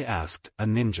guy asked, a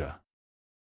ninja.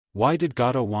 Why did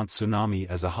Gato want Tsunami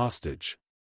as a hostage?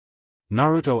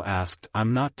 Naruto asked,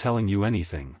 I'm not telling you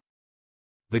anything.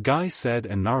 The guy said,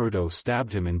 and Naruto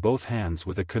stabbed him in both hands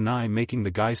with a kunai, making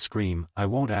the guy scream, I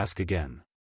won't ask again.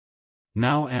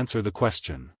 Now answer the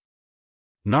question.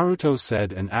 Naruto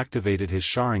said and activated his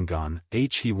Sharingan.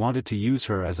 He wanted to use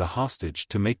her as a hostage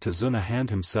to make Tazuna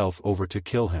hand himself over to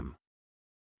kill him.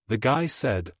 The guy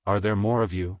said, are there more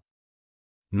of you?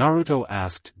 Naruto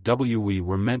asked, we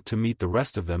were meant to meet the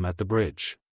rest of them at the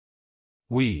bridge.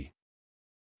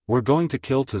 We're going to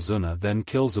kill Tazuna, then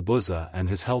kill Zabuza and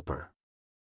his helper.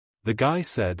 The guy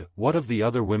said, what of the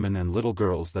other women and little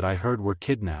girls that I heard were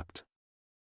kidnapped?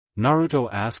 Naruto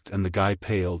asked and the guy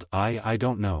paled, I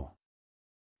don't know.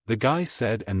 The guy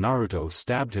said and Naruto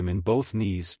stabbed him in both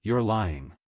knees, you're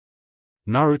lying.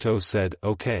 Naruto said,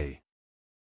 okay.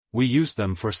 We used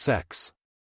them for sex.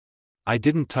 I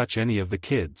didn't touch any of the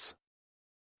kids.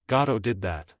 Gato did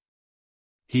that.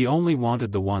 He only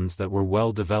wanted the ones that were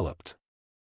well developed.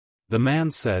 The man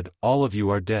said, all of you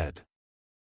are dead.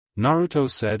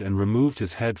 Naruto said and removed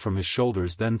his head from his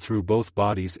shoulders, then threw both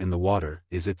bodies in the water.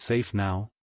 Is it safe now?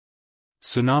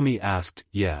 Tsunami asked,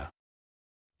 yeah.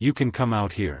 You can come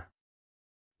out here.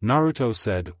 Naruto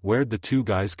said, where'd the two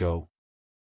guys go?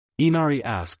 Inari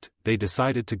asked, they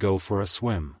decided to go for a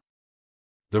swim.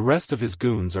 The rest of his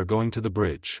goons are going to the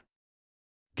bridge.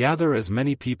 Gather as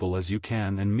many people as you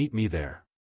can and meet me there.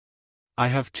 I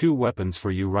have 2 weapons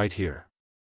for you right here.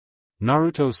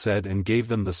 Naruto said and gave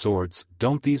them the swords.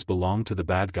 Don't these belong to the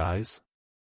bad guys?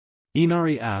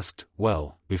 Inari asked,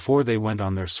 well, before they went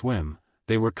on their swim,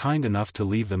 they were kind enough to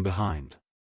leave them behind.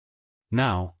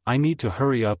 Now, I need to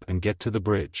hurry up and get to the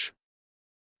bridge.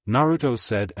 Naruto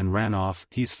said and ran off.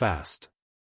 He's fast.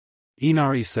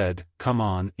 Inari said, come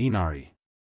on, Inari.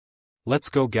 Let's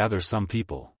go gather some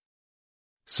people.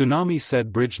 Tsunami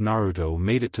said bridge. Naruto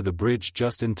made it to the bridge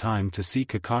just in time to see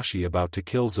Kakashi about to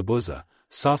kill Zabuza.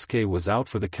 Sasuke was out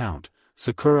for the count,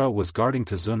 Sakura was guarding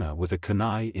Tazuna with a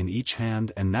kunai in each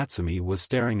hand, and Natsumi was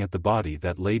staring at the body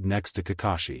that laid next to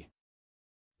Kakashi.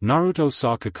 Naruto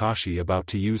saw Kakashi about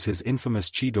to use his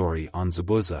infamous Chidori on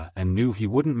Zabuza and knew he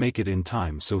wouldn't make it in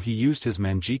time, so he used his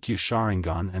Manjikyu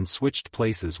Sharingan and switched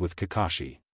places with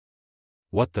Kakashi.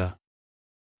 What the?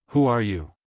 Who are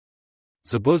you?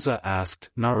 Zabuza asked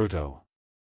Naruto.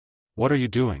 What are you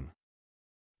doing?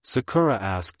 Sakura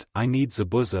asked, I need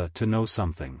Zabuza to know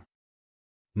something.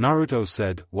 Naruto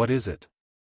said, what is it?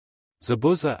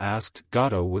 Zabuza asked,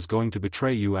 Gato was going to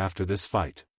betray you after this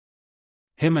fight.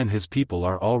 Him and his people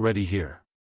are already here.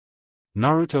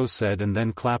 Naruto said, and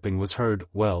then clapping was heard.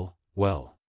 Well.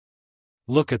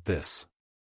 Look at this.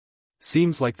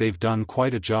 Seems like they've done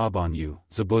quite a job on you,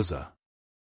 Zabuza.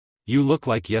 You look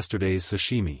like yesterday's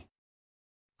sashimi.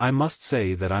 I must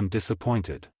say that I'm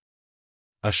disappointed.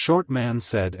 A short man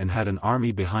said and had an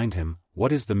army behind him.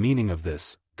 What is the meaning of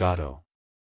this, Gato?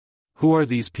 Who are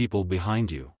these people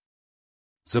behind you?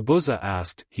 Zabuza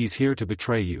asked, he's here to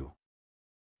betray you.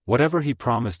 Whatever he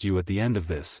promised you at the end of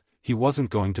this, he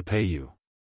wasn't going to pay you.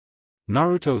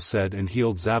 Naruto said and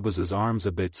healed Zabuza's arms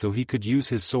a bit so he could use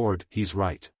his sword. He's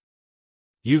right.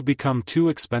 You've become too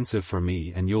expensive for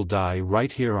me and you'll die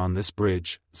right here on this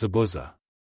bridge, Zabuza.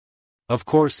 Of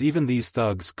course even these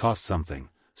thugs cost something,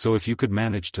 so if you could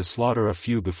manage to slaughter a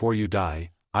few before you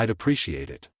die, I'd appreciate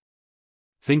it.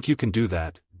 Think you can do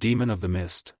that, demon of the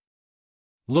mist?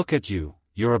 Look at you,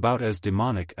 you're about as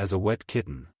demonic as a wet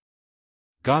kitten.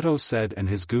 Gato said and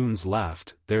his goons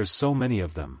laughed, there's so many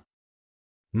of them.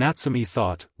 Natsumi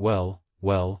thought, well,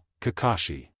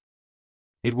 Kakashi.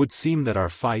 It would seem that our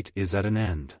fight is at an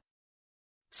end.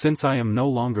 Since I am no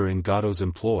longer in Gato's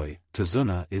employ,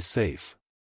 Tazuna is safe.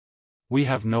 We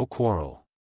have no quarrel.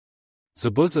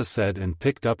 Zabuza said and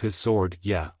picked up his sword.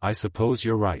 Yeah, I suppose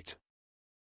you're right.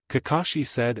 Kakashi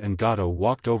said and Gato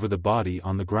walked over the body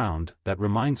on the ground. That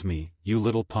reminds me, you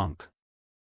little punk.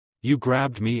 You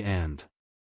grabbed me and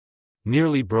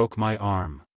nearly broke my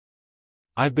arm.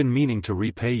 I've been meaning to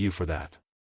repay you for that.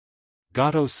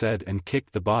 Gato said and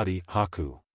kicked the body.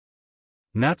 Haku.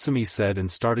 Natsumi said and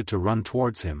started to run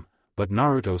towards him, but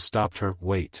Naruto stopped her.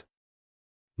 Wait.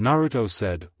 Naruto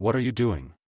said, what are you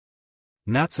doing?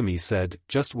 Natsumi said,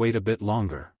 just wait a bit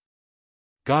longer.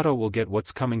 Gato will get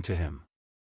what's coming to him.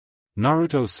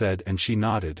 Naruto said and she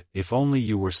nodded, if only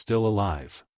you were still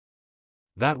alive.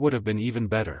 That would have been even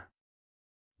better.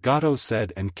 Gato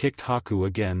said and kicked Haku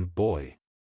again. Boy.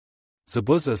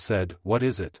 Zabuza said, what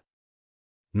is it?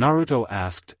 Naruto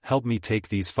asked, help me take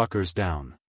these fuckers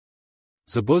down.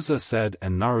 Zabuza said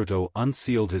and Naruto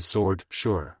unsealed his sword.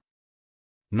 Sure.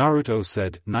 Naruto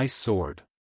said, nice sword.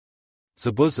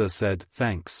 Zabuza said,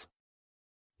 thanks.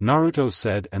 Naruto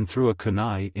said and threw a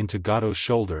kunai into Gato's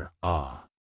shoulder. Ah.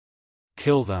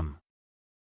 Kill them.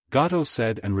 Gato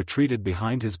said and retreated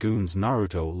behind his goons.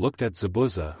 Naruto looked at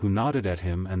Zabuza who nodded at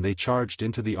him and they charged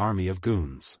into the army of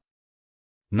goons.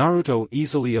 Naruto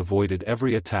easily avoided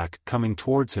every attack coming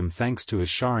towards him thanks to his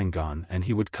Sharingan and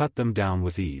he would cut them down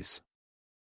with ease.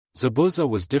 Zabuza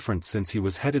was different since he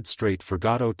was headed straight for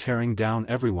Gato, tearing down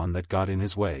everyone that got in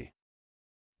his way.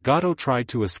 Gato tried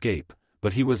to escape,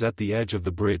 but he was at the edge of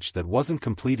the bridge that wasn't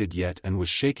completed yet and was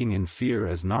shaking in fear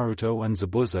as Naruto and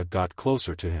Zabuza got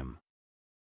closer to him.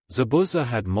 Zabuza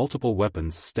had multiple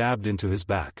weapons stabbed into his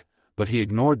back, but he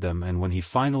ignored them and when he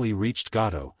finally reached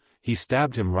Gato, he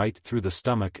stabbed him right through the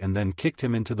stomach and then kicked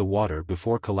him into the water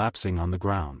before collapsing on the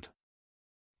ground.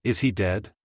 Is he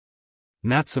dead?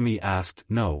 Natsumi asked.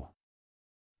 No.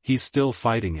 He's still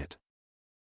fighting it.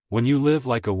 When you live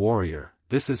like a warrior,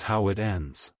 this is how it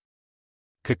ends.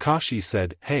 Kakashi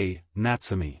said, "Hey,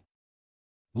 Natsumi.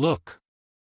 Look.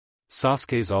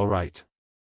 Sasuke's alright."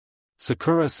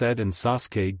 Sakura said, and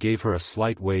Sasuke gave her a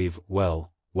slight wave.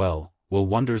 Well, will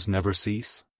wonders never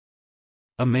cease?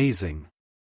 Amazing.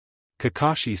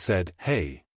 Kakashi said,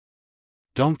 "Hey.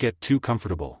 Don't get too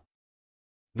comfortable.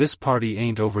 This party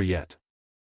ain't over yet.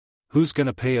 Who's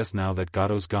gonna pay us now that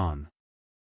Gato's gone?"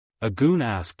 A goon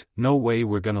asked. "No way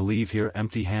we're gonna leave here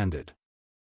empty-handed.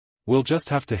 We'll just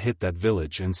have to hit that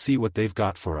village and see what they've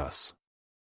got for us."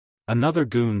 Another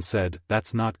goon said,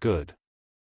 "That's not good."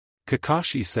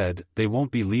 Kakashi said, "They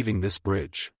won't be leaving this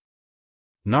bridge."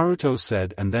 Naruto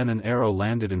said, and then an arrow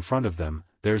landed in front of them.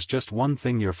 "There's just one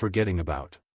thing you're forgetting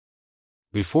about.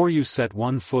 Before you set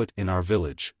one foot in our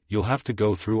village, you'll have to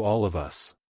go through all of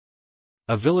us."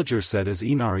 A villager said as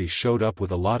Inari showed up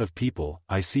with a lot of people,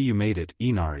 "I see you made it,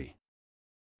 Inari."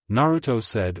 Naruto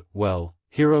said, "Well,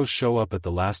 heroes show up at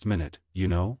the last minute, you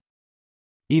know?"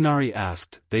 Inari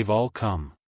asked, "They've all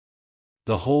come?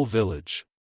 The whole village?"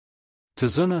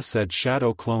 Tazuna said,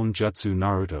 "Shadow clone jutsu."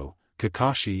 Naruto,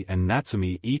 Kakashi and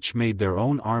Natsumi each made their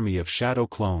own army of shadow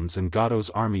clones, and Gato's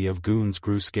army of goons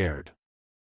grew scared.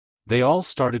 They all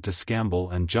started to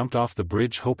scamble and jumped off the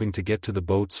bridge hoping to get to the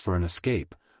boats for an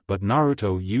escape, but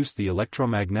Naruto used the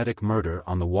electromagnetic murder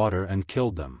on the water and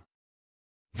killed them.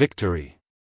 Victory!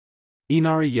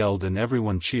 Inari yelled and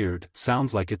everyone cheered.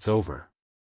 "Sounds like it's over."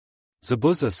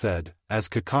 Zabuza said, as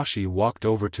Kakashi walked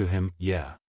over to him.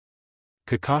 "Yeah."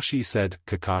 Kakashi said,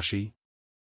 "Kakashi?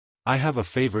 I have a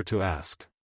favor to ask."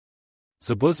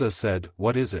 Zabuza said,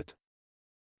 "What is it?"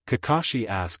 Kakashi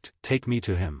asked, "Take me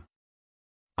to him.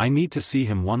 I need to see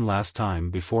him one last time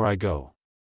before I go."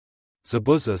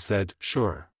 Zabuza said,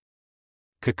 "Sure."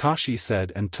 Kakashi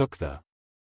said and took the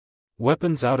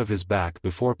weapons out of his back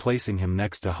before placing him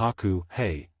next to Haku.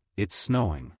 "Hey, it's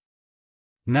snowing."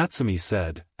 Natsumi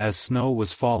said, as snow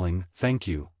was falling, "Thank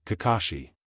you,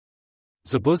 Kakashi."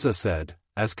 Zabuza said,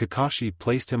 as Kakashi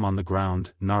placed him on the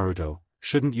ground, "Naruto,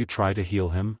 shouldn't you try to heal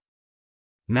him?"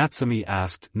 Natsumi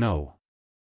asked, "No.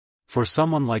 For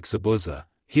someone like Zabuza,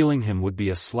 healing him would be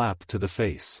a slap to the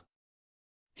face.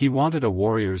 He wanted a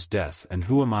warrior's death, and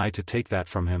who am I to take that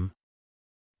from him?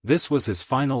 This was his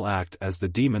final act as the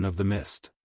demon of the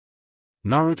mist."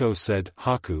 Naruto said,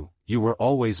 "Haku, you were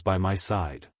always by my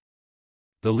side.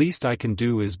 The least I can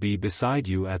do is be beside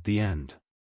you at the end.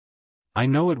 I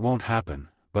know it won't happen,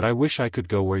 but I wish I could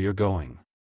go where you're going."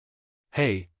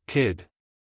 "Hey, kid."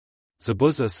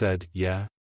 Zabuza said, "Yeah?"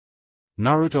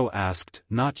 Naruto asked,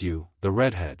 "Not you, the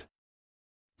redhead."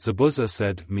 Zabuza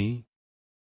said, "Me?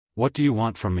 What do you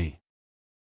want from me?"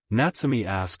 Natsumi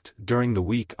asked, "During the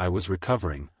week I was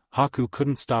recovering, Haku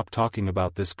couldn't stop talking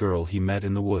about this girl he met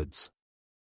in the woods.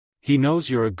 He knows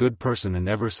you're a good person, and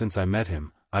ever since I met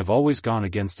him, I've always gone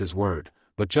against his word,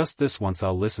 but just this once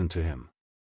I'll listen to him.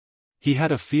 He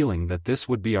had a feeling that this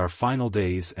would be our final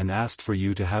days and asked for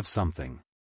you to have something.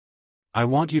 I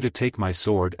want you to take my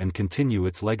sword and continue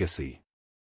its legacy.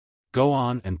 Go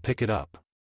on and pick it up."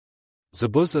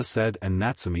 Zabuza said, and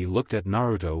Natsumi looked at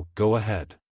Naruto. "Go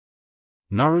ahead."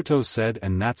 Naruto said,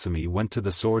 and Natsumi went to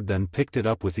the sword, then picked it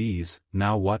up with ease.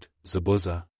 "Now what,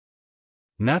 Zabuza?"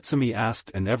 Natsumi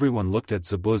asked, and everyone looked at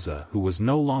Zabuza, who was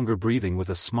no longer breathing, with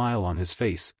a smile on his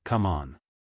face. "Come on.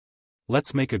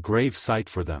 Let's make a grave site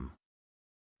for them."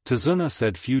 Tazuna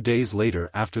said. Few days later,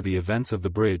 after the events of the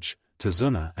bridge,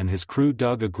 Tazuna and his crew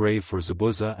dug a grave for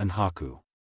Zabuza and Haku.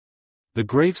 The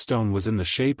gravestone was in the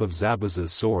shape of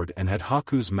Zabuza's sword and had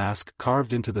Haku's mask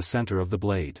carved into the center of the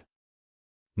blade.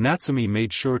 Natsumi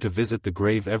made sure to visit the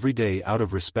grave every day out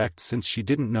of respect, since she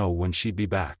didn't know when she'd be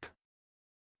back.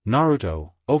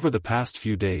 Naruto, over the past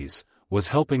few days, was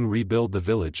helping rebuild the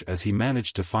village as he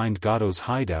managed to find Gato's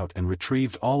hideout and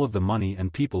retrieved all of the money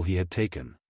and people he had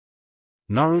taken.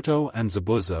 Naruto and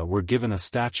Zabuza were given a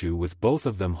statue with both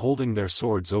of them holding their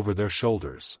swords over their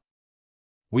shoulders.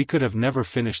 "We could have never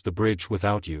finished the bridge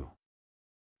without you.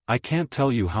 I can't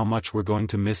tell you how much we're going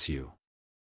to miss you."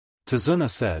 Tazuna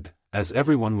said, as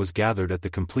everyone was gathered at the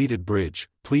completed bridge.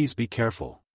 "Please be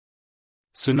careful."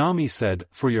 Tsunami said,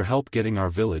 "For your help getting our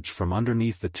village from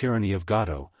underneath the tyranny of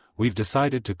Gato, we've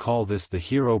decided to call this the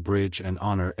Hero Bridge and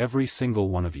honor every single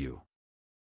one of you.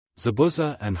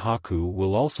 Zabuza and Haku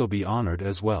will also be honored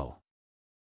as well."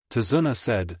 Tazuna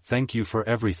said, "Thank you for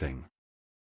everything."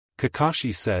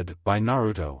 Kakashi said, "By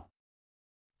Naruto."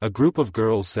 A group of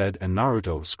girls said, and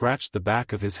Naruto scratched the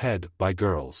back of his head. "By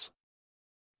girls."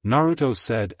 Naruto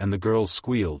said, and the girls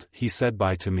squealed. "He said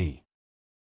bye to me."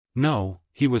 "No,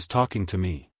 he was talking to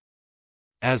me.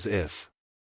 As if.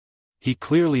 He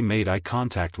clearly made eye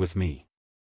contact with me."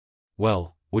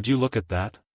 "Well, would you look at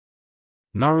that?"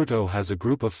 Naruto has a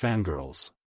group of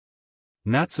fangirls.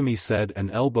 Natsumi said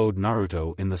and elbowed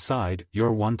Naruto in the side,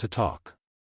 "You're one to talk.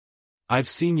 I've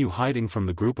seen you hiding from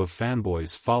the group of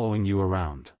fanboys following you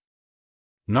around."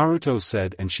 Naruto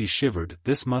said and she shivered,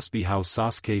 "This must be how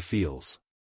Sasuke feels."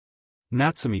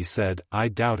 Natsumi said, "I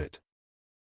doubt it.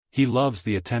 He loves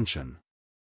the attention."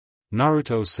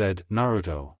 Naruto said,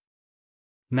 "Naruto.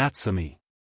 Natsumi.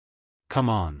 Come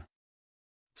on."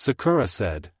 Sakura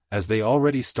said, as they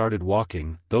already started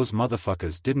walking, "Those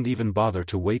motherfuckers didn't even bother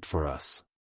to wait for us."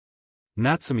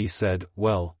 Natsumi said,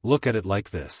 "Well, look at it like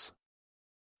this.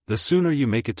 The sooner you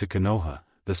make it to Konoha,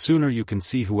 the sooner you can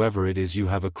see whoever it is you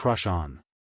have a crush on."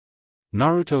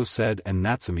 Naruto said and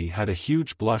Natsumi had a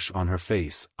huge blush on her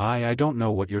face. I don't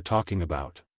know what you're talking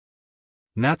about."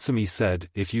 Natsumi said,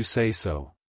 "If you say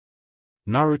so."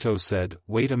 Naruto said,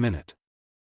 "Wait a minute.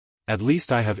 At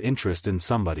least I have interest in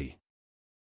somebody."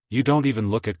 "You don't even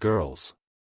look at girls."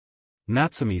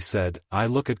 Natsumi said, "I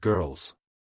look at girls.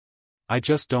 I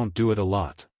just don't do it a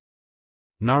lot."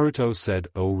 Naruto said,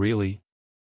 "Oh really?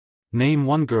 Name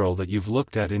one girl that you've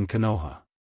looked at in Konoha."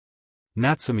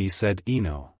 Natsumi said,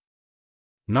 "Ino."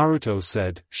 Naruto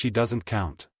said, "She doesn't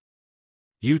count.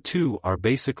 You two are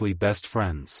basically best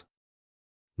friends."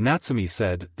 Natsumi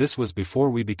said, "This was before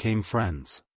we became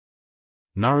friends."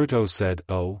 Naruto said,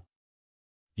 "Oh?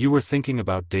 You were thinking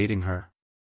about dating her?"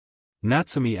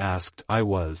 Natsumi asked, "I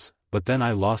was, but then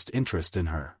I lost interest in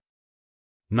her."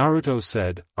 Naruto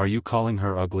said, "Are you calling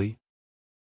her ugly?"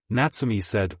 Natsumi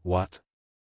said, "What?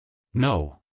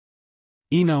 No.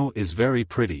 Ino is very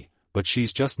pretty, but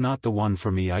she's just not the one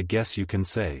for me, I guess you can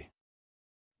say.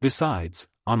 Besides,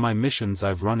 on my missions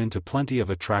I've run into plenty of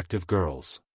attractive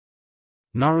girls."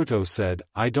 Naruto said,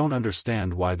 "I don't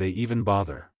understand why they even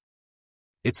bother.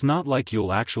 It's not like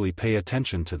you'll actually pay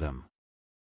attention to them."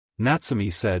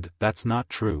 Natsumi said, "That's not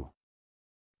true.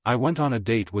 I went on a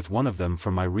date with one of them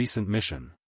for my recent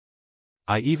mission.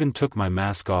 I even took my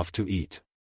mask off to eat."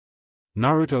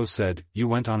 Naruto said, "You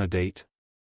went on a date?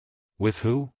 With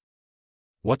who?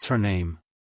 What's her name?"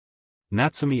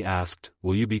 Natsumi asked,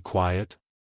 "Will you be quiet?"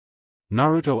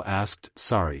 Naruto asked,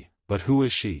 "Sorry, but who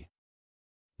is she?"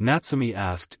 Natsumi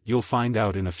asked, "You'll find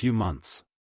out in a few months.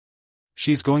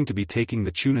 She's going to be taking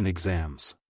the Chunin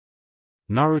exams."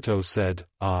 Naruto said,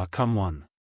 Come on.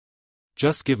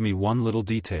 Just give me one little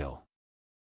detail."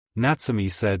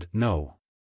 Natsumi said, "No.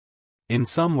 In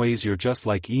some ways you're just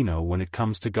like Ino when it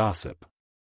comes to gossip.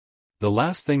 The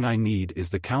last thing I need is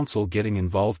the council getting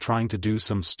involved trying to do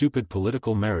some stupid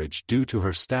political marriage due to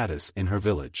her status in her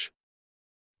village.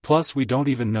 Plus we don't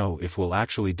even know if we'll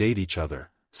actually date each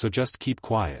other, so just keep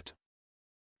quiet."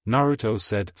 Naruto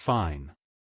said, "Fine."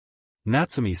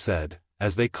 Natsumi said,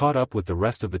 as they caught up with the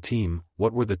rest of the team,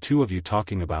 "What were the two of you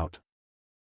talking about?"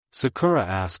 Sakura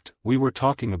asked, "We were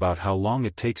talking about how long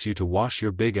it takes you to wash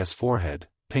your big-ass forehead,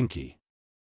 Pinky."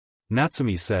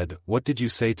 Natsumi said, "What did you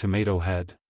say, tomato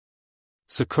head?"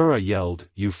 Sakura yelled,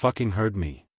 "You fucking heard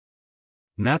me."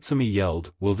 Natsumi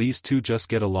yelled, "Will these two just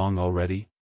get along already?"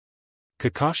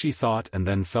 Kakashi thought and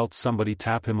then felt somebody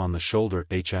tap him on the shoulder.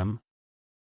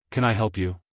 Can I help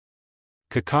you?"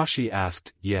 Kakashi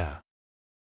asked, "Yeah.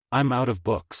 I'm out of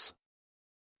books.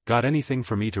 Got anything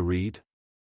for me to read?"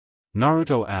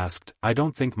 Naruto asked, "I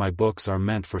don't think my books are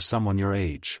meant for someone your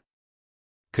age."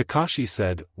 Kakashi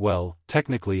said, "Well,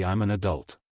 technically I'm an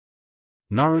adult."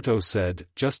 Naruto said,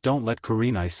 "Just don't let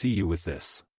Kurenai see you with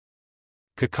this."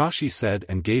 Kakashi said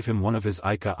and gave him one of his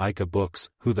Ika books.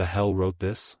 "Who the hell wrote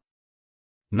this?"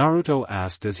 Naruto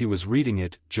asked as he was reading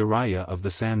it, "Jiraiya of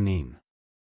the Sannin.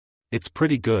 It's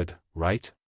pretty good,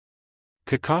 right?"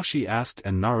 Kakashi asked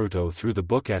and Naruto threw the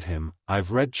book at him.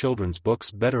 "I've read children's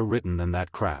books better written than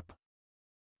that crap."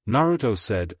 Naruto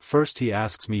said, "First he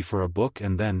asks me for a book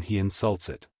and then he insults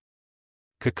it."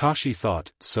 Kakashi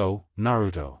thought, "So,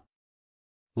 Naruto.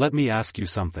 Let me ask you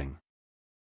something."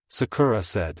 Sakura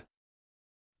said.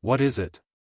 "What is it?"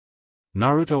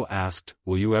 Naruto asked,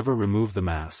 "Will you ever remove the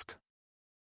mask?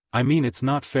 I mean, it's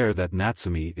not fair that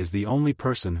Natsumi is the only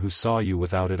person who saw you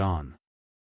without it on."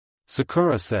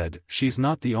 Sakura said, "She's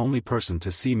not the only person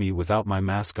to see me without my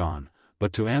mask on,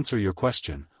 but to answer your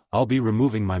question, I'll be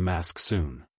removing my mask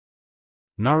soon."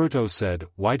 Naruto said,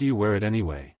 "Why do you wear it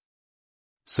anyway?"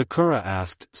 Sakura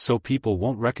asked, "So people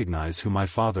won't recognize who my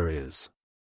father is.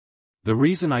 The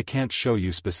reason I can't show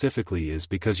you specifically is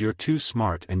because you're too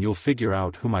smart and you'll figure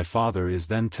out who my father is,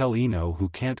 then tell Ino who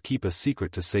can't keep a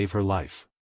secret to save her life."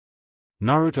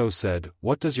 Naruto said,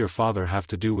 "What does your father have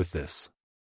to do with this?"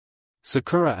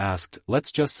 Sakura asked,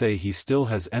 "Let's just say he still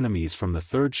has enemies from the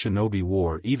Third Shinobi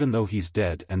War even though he's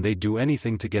dead and they'd do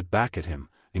anything to get back at him,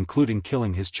 including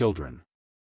killing his children.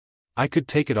 I could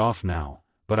take it off now,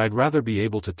 but I'd rather be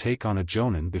able to take on a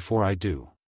jonin before I do.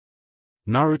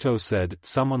 Naruto said,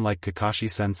 someone like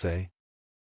Kakashi-sensei?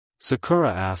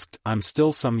 Sakura asked, I'm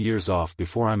still some years off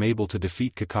before I'm able to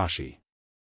defeat Kakashi.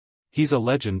 He's a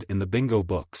legend in the bingo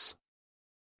books.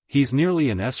 He's nearly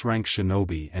an S-rank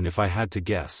shinobi, and if I had to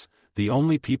guess, the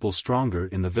only people stronger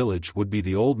in the village would be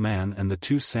the old man and the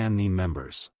 2 Sannin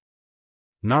members.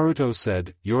 Naruto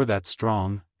said, you're that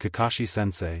strong,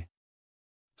 Kakashi-sensei?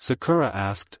 Sakura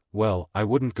asked, well, I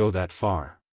wouldn't go that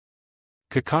far.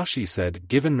 Kakashi said,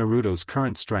 given Naruto's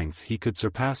current strength he could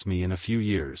surpass me in a few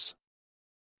years.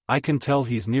 I can tell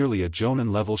he's nearly a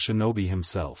jonin-level shinobi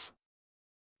himself.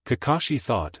 Kakashi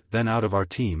thought, then out of our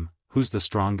team, who's the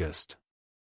strongest?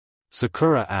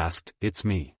 Sakura asked, it's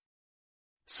me.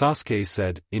 Sasuke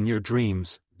said, in your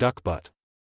dreams, duckbutt.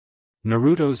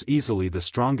 Naruto's easily the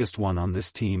strongest one on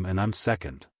this team and I'm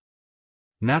second.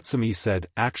 Natsumi said,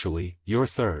 actually, you're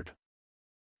third.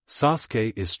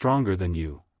 Sasuke is stronger than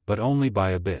you, but only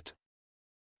by a bit.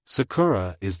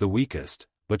 Sakura is the weakest,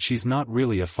 but she's not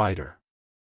really a fighter.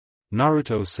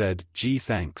 Naruto said, gee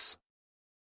thanks.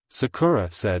 Sakura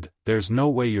said, there's no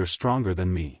way you're stronger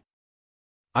than me.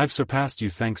 I've surpassed you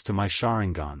thanks to my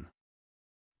Sharingan.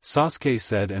 Sasuke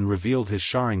said and revealed his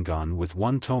Sharingan with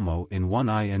 1 tomo in one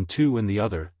eye and 2 in the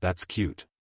other, that's cute.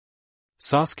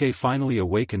 Sasuke finally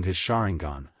awakened his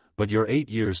Sharingan, but you're 8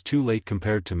 years too late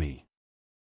compared to me.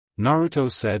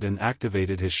 Naruto said and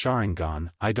activated his Sharingan,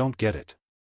 I don't get it.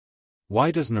 Why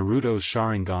does Naruto's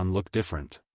Sharingan look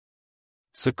different?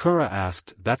 Sakura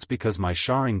asked, that's because my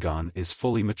Sharingan is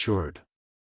fully matured.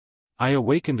 I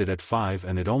awakened it at 5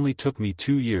 and it only took me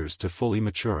 2 years to fully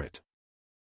mature it.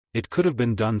 It could have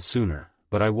been done sooner,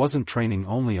 but I wasn't training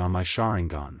only on my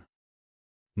Sharingan.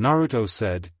 Naruto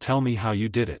said, tell me how you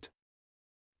did it.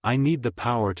 I need the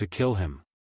power to kill him.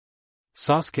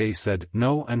 Sasuke said,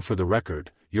 no, and for the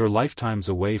record, you're lifetimes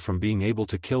away from being able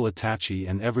to kill Itachi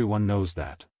and everyone knows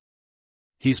that.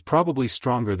 He's probably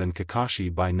stronger than Kakashi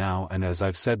by now and as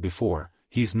I've said before,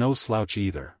 he's no slouch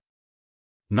either.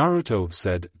 Naruto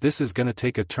said, this is gonna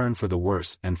take a turn for the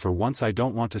worse and for once I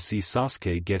don't want to see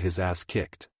Sasuke get his ass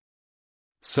kicked.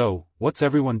 So, what's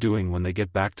everyone doing when they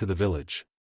get back to the village?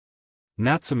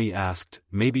 Natsumi asked,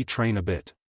 maybe train a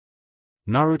bit.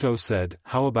 Naruto said,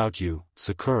 how about you,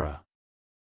 Sakura?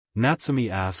 Natsumi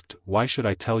asked, why should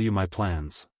I tell you my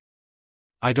plans?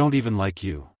 I don't even like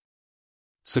you.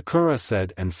 Sakura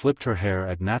said and flipped her hair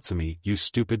at Natsumi, you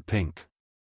stupid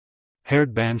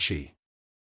pink-haired banshee.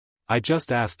 I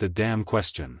just asked a damn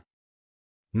question.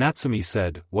 Natsumi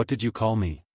said, what did you call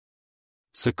me?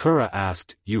 Sakura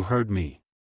asked, you heard me.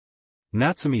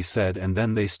 Natsumi said and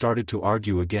then they started to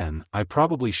argue again, I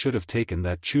probably should have taken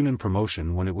that Chunin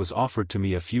promotion when it was offered to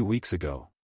me a few weeks ago.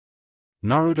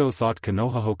 Naruto thought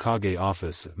Konoha Hokage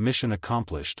office, mission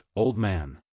accomplished, old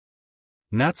man.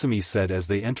 Natsumi said as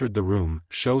they entered the room,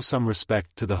 show some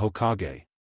respect to the Hokage.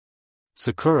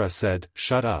 Sakura said,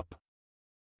 shut up.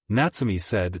 Natsumi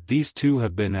said, these two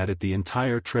have been at it the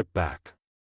entire trip back.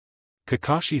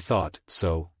 Kakashi thought,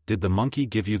 so, did the monkey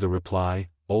give you the reply,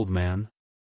 old man?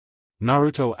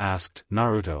 Naruto asked,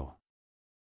 Naruto.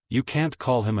 You can't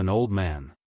call him an old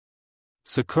man.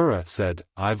 Sakura said,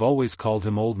 I've always called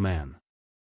him old man.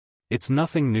 It's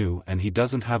nothing new and he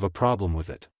doesn't have a problem with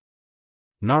it.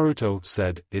 Naruto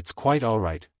said, it's quite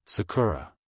alright,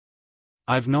 Sakura.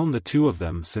 I've known the two of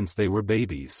them since they were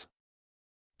babies.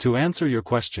 To answer your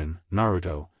question,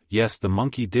 Naruto, yes, the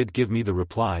monkey did give me the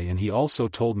reply and he also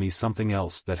told me something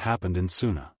else that happened in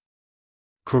Suna.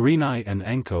 Kurenai and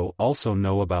Enko also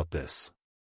know about this.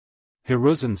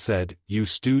 Hiruzen said, you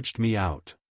stooged me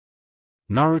out.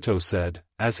 Naruto said,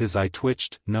 as his eye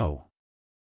twitched, no.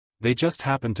 They just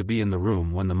happened to be in the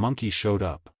room when the monkey showed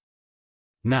up.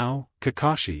 Now,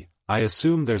 Kakashi, I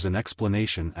assume there's an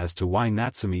explanation as to why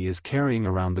Natsumi is carrying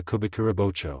around the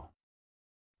Kubikurabocho.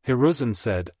 Hiruzen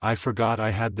said, I forgot I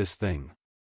had this thing.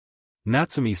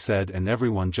 Natsumi said and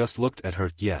everyone just looked at her,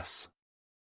 yes.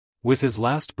 With his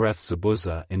last breath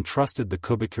Zabuza entrusted the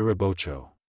Kubikurabocho.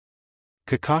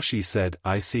 Kakashi said,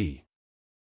 I see.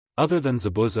 Other than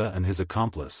Zabuza and his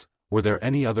accomplice, were there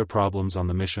any other problems on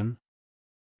the mission?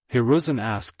 Hiruzen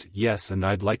asked, yes, and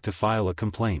I'd like to file a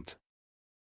complaint.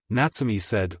 Natsumi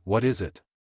said, what is it?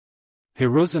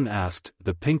 Hiruzen asked,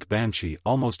 the pink banshee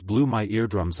almost blew my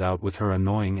eardrums out with her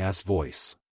annoying-ass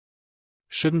voice.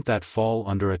 Shouldn't that fall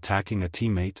under attacking a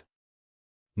teammate?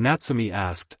 Natsumi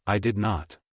asked, I did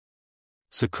not.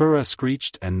 Sakura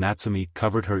screeched and Natsumi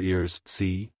covered her ears,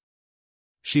 see?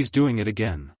 She's doing it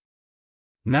again.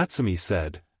 Natsumi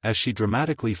said, as she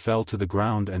dramatically fell to the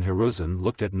ground and Hiruzen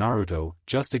looked at Naruto,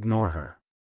 just ignore her.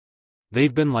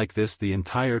 They've been like this the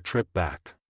entire trip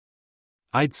back.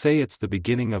 I'd say it's the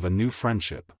beginning of a new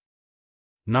friendship.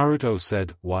 Naruto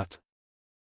said, what?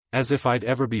 As if I'd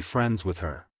ever be friends with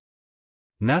her.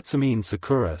 Natsumi and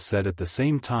Sakura said at the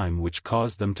same time, which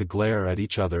caused them to glare at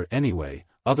each other anyway.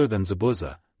 Other than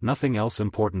Zabuza, nothing else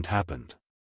important happened.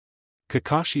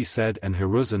 Kakashi said and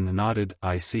Hiruzen nodded,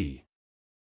 I see.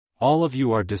 All of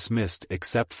you are dismissed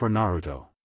except for Naruto.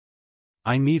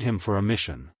 I need him for a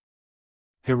mission.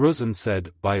 Hiruzen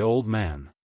said, by old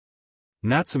man.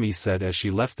 Natsumi said as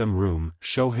she left them room,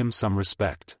 show him some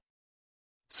respect.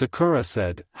 Sakura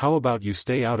said, how about you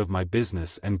stay out of my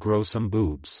business and grow some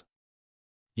boobs?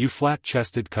 You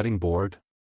flat-chested cutting board?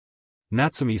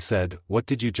 Natsumi said, what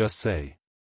did you just say?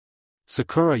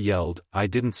 Sakura yelled, I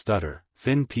didn't stutter,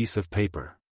 thin piece of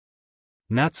paper.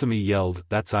 Natsumi yelled,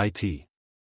 that's it.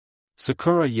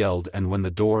 Sakura yelled, and when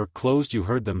the door closed you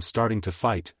heard them starting to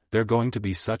fight. They're going to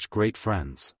be such great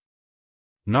friends.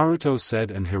 Naruto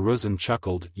said and Hiruzen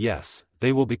chuckled, yes,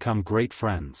 they will become great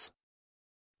friends.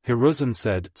 Hiruzen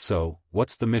said, so,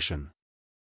 what's the mission?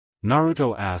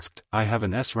 Naruto asked, I have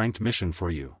an S-ranked mission for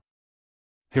you.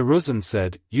 Hiruzen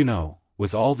said, you know,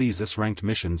 with all these S-ranked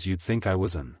missions you'd think I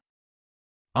was an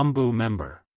UMBU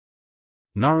member.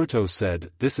 Naruto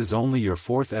said, this is only your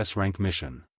 4th S-rank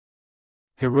mission.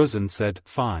 Hiruzen said,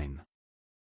 fine.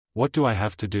 What do I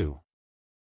have to do?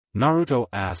 Naruto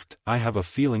asked, I have a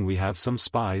feeling we have some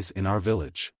spies in our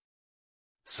village.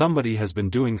 Somebody has been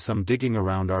doing some digging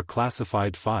around our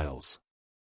classified files.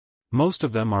 Most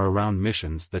of them are around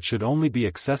missions that should only be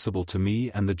accessible to me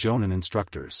and the Jonin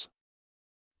instructors.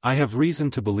 I have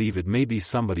reason to believe it may be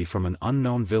somebody from an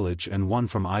unknown village and one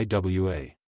from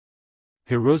IWA.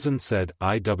 Hiruzen said,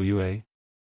 IWA?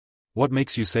 What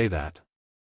makes you say that?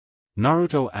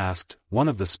 Naruto asked, one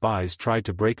of the spies tried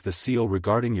to break the seal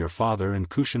regarding your father and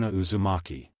Kushina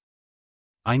Uzumaki.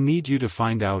 I need you to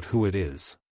find out who it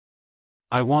is.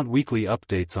 I want weekly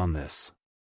updates on this.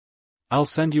 I'll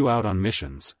send you out on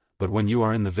missions, but when you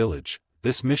are in the village,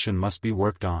 this mission must be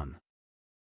worked on.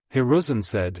 Hiruzen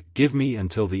said, give me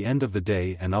until the end of the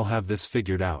day and I'll have this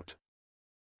figured out.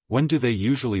 When do they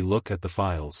usually look at the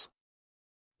files?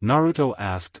 Naruto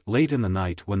asked, late in the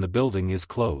night when the building is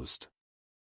closed.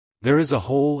 There is a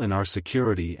hole in our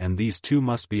security and these two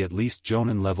must be at least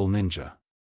Jonin level ninja.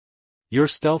 Your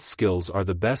stealth skills are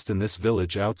the best in this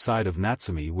village outside of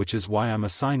Natsumi, which is why I'm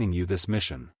assigning you this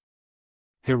mission.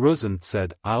 Hiruzen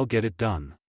said, I'll get it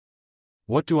done.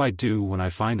 What do I do when I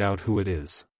find out who it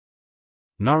is?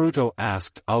 Naruto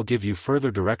asked, I'll give you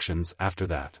further directions after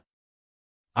that.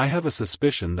 I have a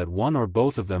suspicion that one or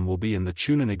both of them will be in the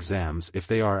Chunin exams if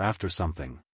they are after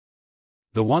something.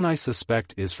 The one I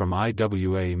suspect is from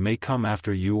IWA may come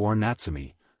after you or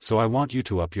Natsumi, so I want you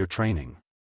to up your training.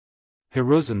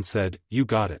 Hiruzen said, you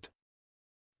got it.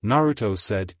 Naruto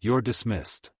said, you're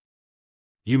dismissed.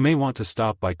 You may want to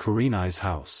stop by Kurenai's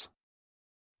house.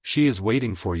 She is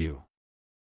waiting for you.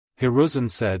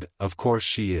 Hiruzen said, of course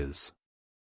she is.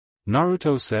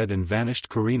 Naruto said and vanished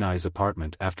Kurenai's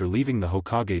apartment. After leaving the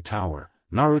Hokage tower,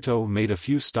 Naruto made a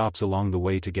few stops along the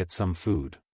way to get some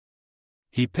food.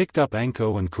 He picked up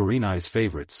Anko and Kurenai's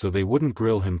favorites so they wouldn't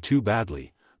grill him too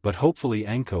badly, but hopefully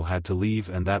Anko had to leave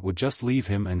and that would just leave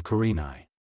him and Kurenai.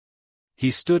 He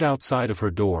stood outside of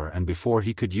her door and before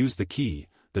he could use the key,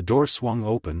 the door swung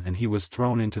open and he was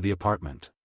thrown into the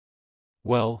apartment.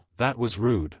 Well, that was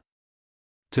rude.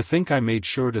 To think I made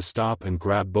sure to stop and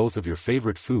grab both of your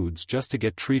favorite foods just to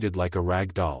get treated like a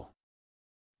rag doll.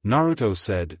 Naruto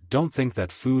said, don't think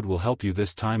that food will help you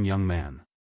this time, young man.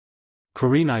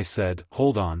 Kurenai said,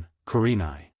 hold on,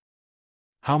 Kurenai.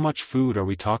 How much food are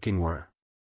we talking were?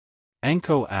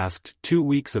 Anko asked, 2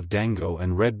 weeks of dango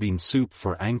and red bean soup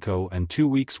for Anko and 2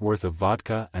 weeks worth of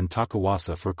vodka and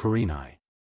takawasa for Kurenai.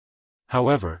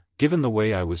 However, given the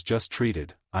way I was just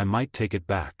treated, I might take it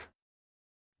back.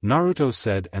 Naruto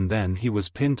said and then he was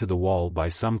pinned to the wall by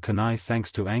some kunai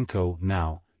thanks to Anko.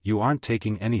 Now, you aren't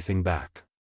taking anything back.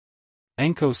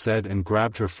 Anko said and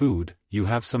grabbed her food, you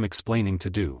have some explaining to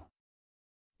do.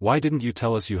 Why didn't you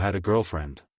tell us you had a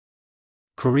girlfriend?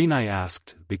 Kurenai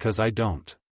asked, because I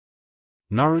don't.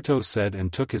 Naruto said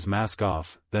and took his mask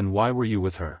off, then why were you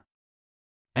with her?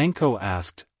 Anko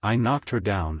asked, I knocked her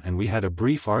down and we had a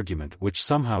brief argument which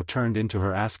somehow turned into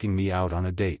her asking me out on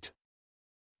a date.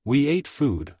 We ate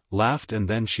food, laughed and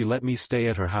then she let me stay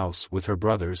at her house with her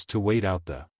brothers to wait out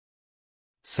the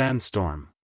sandstorm.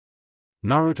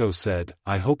 Naruto said,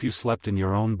 I hope you slept in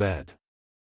your own bed.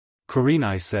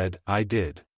 Kurenai said, I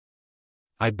did.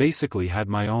 I basically had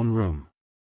my own room.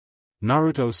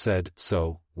 Naruto said,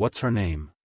 so, what's her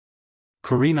name?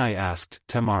 Kurenai asked,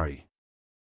 Temari.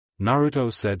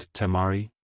 Naruto said, Temari?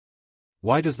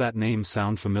 Why does that name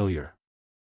sound familiar?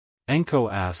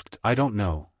 Enko asked, I don't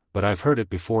know, but I've heard it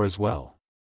before as well.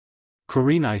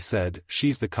 Kurenai said,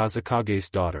 she's the Kazekage's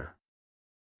daughter.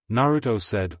 Naruto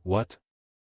said, what?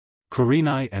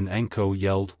 Kurenai and Enko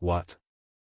yelled, what?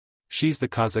 She's the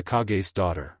Kazekage's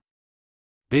daughter.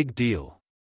 Big deal.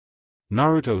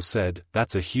 Naruto said,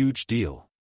 that's a huge deal.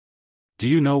 Do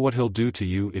you know what he'll do to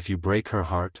you if you break her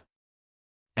heart?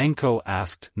 Enko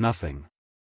asked, nothing.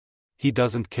 He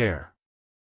doesn't care.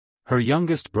 Her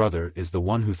youngest brother is the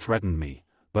one who threatened me,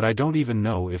 but I don't even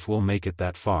know if we'll make it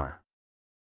that far.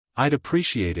 I'd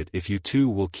appreciate it if you two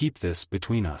will keep this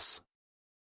between us.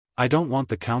 I don't want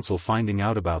the council finding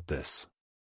out about this.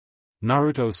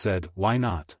 Naruto said, why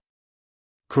not?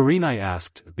 Kurenai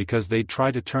asked, because they'd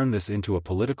try to turn this into a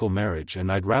political marriage and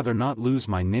I'd rather not lose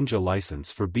my ninja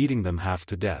license for beating them half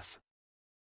to death.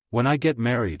 When I get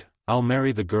married, I'll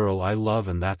marry the girl I love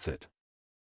and that's it.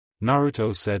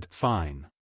 Naruto said, fine.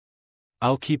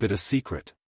 I'll keep it a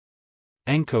secret.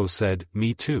 Enko said,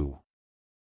 me too.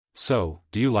 So,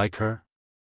 do you like her?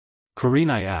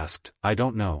 Kurenai asked, I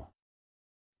don't know.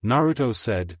 Naruto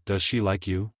said, does she like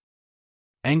you?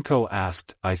 Enko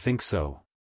asked, I think so.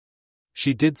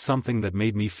 She did something that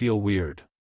made me feel weird.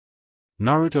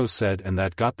 Naruto said, and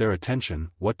that got their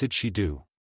attention, what did she do?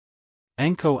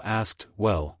 Enko asked,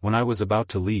 well, when I was about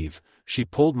to leave, she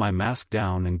pulled my mask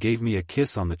down and gave me a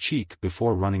kiss on the cheek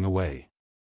before running away.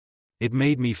 It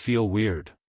made me feel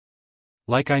weird.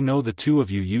 Like I know the two of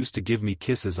you used to give me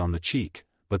kisses on the cheek,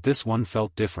 but this one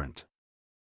felt different.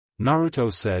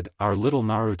 Naruto said, our little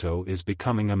Naruto is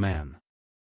becoming a man.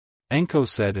 Enko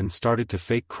said and started to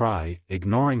fake cry,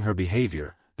 ignoring her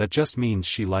behavior, that just means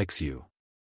she likes you.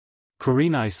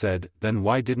 Kurenai said, then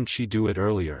why didn't she do it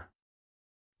earlier?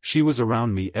 She was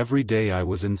around me every day I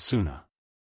was in Suna.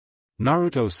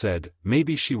 Naruto said,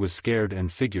 maybe she was scared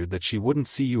and figured that she wouldn't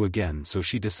see you again so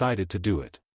she decided to do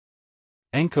it.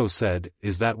 Enko said,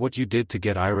 is that what you did to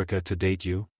get Irika to date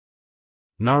you?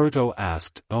 Naruto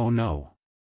asked, oh no.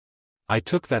 I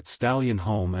took that stallion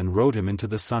home and rode him into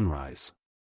the sunrise.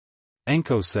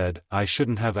 Enko said, I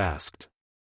shouldn't have asked.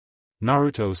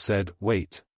 Naruto said,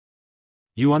 wait.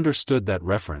 You understood that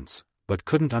reference, but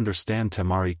couldn't understand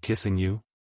Temari kissing you?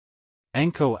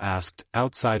 Enko asked,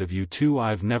 outside of you two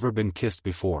I've never been kissed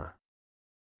before.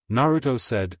 Naruto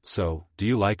said, so, do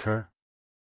you like her?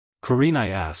 Kurenai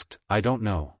asked, I don't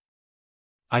know.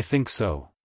 I think so.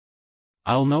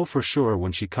 I'll know for sure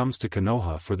when she comes to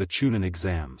Konoha for the Chunin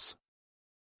exams.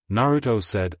 Naruto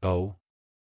said, oh?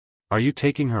 Are you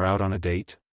taking her out on a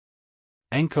date?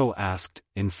 Enko asked,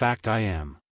 in fact I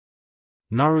am.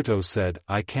 Naruto said,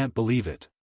 I can't believe it.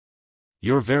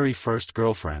 Your very first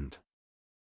girlfriend.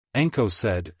 Enko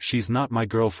said, she's not my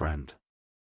girlfriend.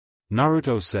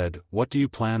 Naruto said, what do you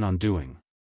plan on doing?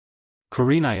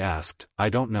 Kurenai asked, I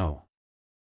don't know.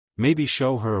 Maybe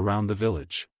show her around the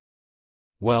village.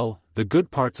 Well, the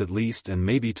good parts at least, and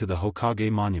maybe to the Hokage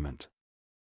monument.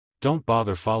 Don't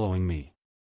bother following me.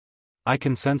 I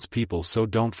can sense people, so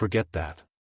don't forget that.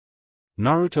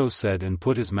 Naruto said and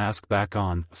put his mask back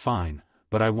on, fine,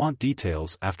 but I want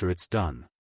details after it's done.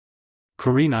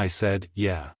 Kurenai said,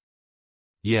 yeah.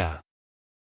 Yeah.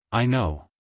 I know.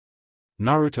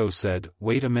 Naruto said,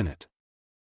 wait a minute.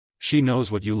 She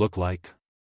knows what you look like.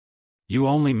 You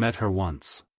only met her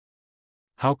once.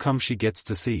 How come she gets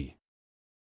to see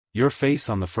your face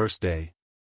on the first day?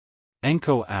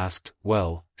 Enko asked,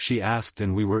 well, she asked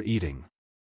and we were eating.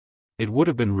 It would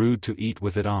have been rude to eat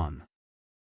with it on.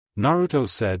 Naruto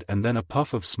said, and then a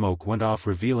puff of smoke went off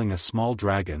revealing a small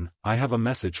dragon. I have a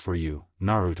message for you,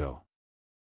 Naruto.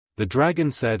 The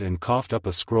dragon said and coughed up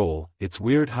a scroll. It's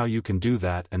weird how you can do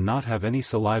that and not have any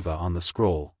saliva on the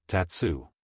scroll, Tatsu.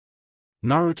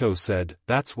 Naruto said,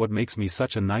 that's what makes me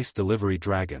such a nice delivery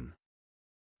dragon.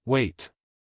 Wait.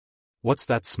 What's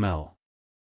that smell?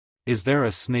 Is there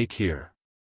a snake here?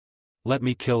 Let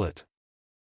me kill it.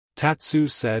 Tatsu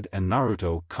said, and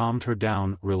Naruto calmed her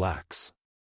down, relax.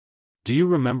 Do you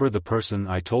remember the person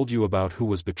I told you about who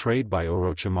was betrayed by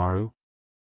Orochimaru?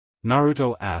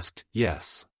 Naruto asked,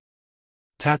 yes.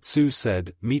 Tatsu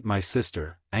said, meet my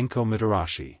sister, Anko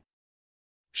Mitarashi.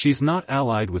 She's not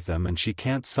allied with them and she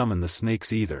can't summon the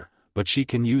snakes either, but she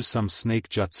can use some snake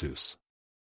jutsus.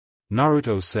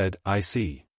 Naruto said, I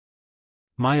see.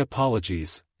 My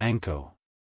apologies, Anko.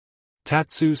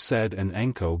 Tatsu said, and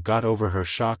Anko got over her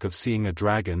shock of seeing a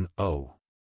dragon. Oh.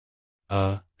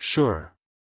 Sure.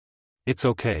 It's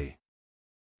okay.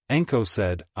 Anko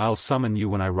said, I'll summon you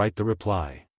when I write the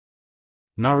reply.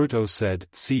 Naruto said,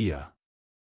 see ya.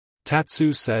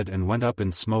 Tatsu said and went up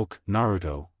in smoke.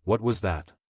 Naruto, what was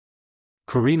that?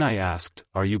 Kurenai asked,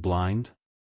 are you blind?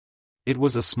 It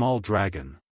was a small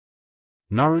dragon.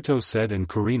 Naruto said, and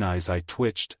Kurenai's eye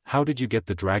twitched. How did you get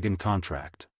the dragon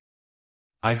contract?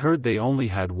 I heard they only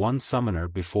had one summoner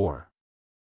before.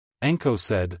 Enko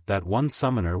said, that one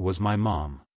summoner was my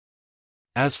mom.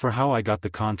 As for how I got the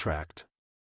contract,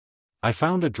 I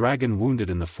found a dragon wounded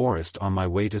in the forest on my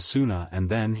way to Suna, and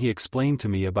then he explained to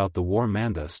me about the war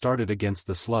Manda started against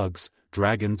the slugs,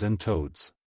 dragons and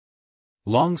toads.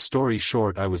 Long story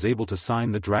short, I was able to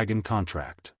sign the dragon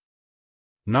contract.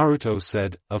 Naruto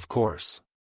said, of course.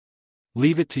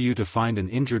 Leave it to you to find an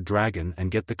injured dragon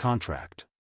and get the contract.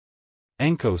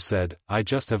 Enko said, I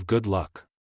just have good luck.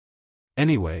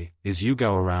 Anyway, is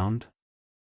Yugao around?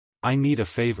 I need a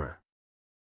favor.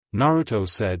 Naruto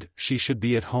said, she should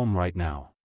be at home right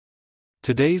now.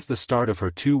 Today's the start of her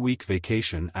 2-week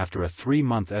vacation after a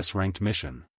 3-month S-ranked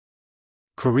mission.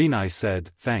 Kurenai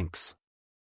said, thanks.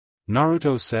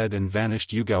 Naruto said and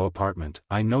vanished. Yugao apartment.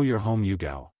 I know you're home,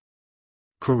 Yugao.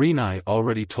 Kurenai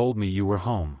already told me you were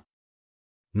home.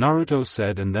 Naruto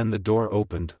said, and then the door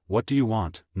opened. What do you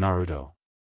want, Naruto?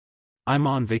 I'm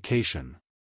on vacation.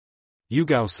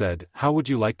 Yugao said, how would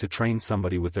you like to train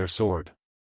somebody with their sword?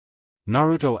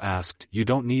 Naruto asked, you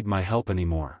don't need my help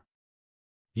anymore.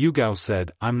 Yugao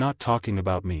said, I'm not talking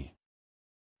about me.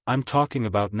 I'm talking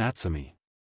about Natsumi.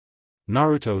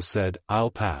 Naruto said,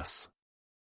 I'll pass.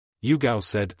 Yugao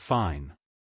said, fine.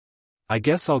 I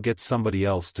guess I'll get somebody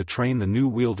else to train the new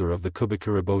wielder of the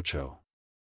Kubikuribocho.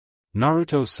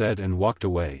 Naruto said and walked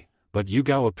away, but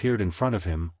Yugao appeared in front of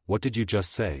him. What did you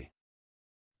just say?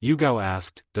 Yugao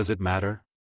asked, does it matter?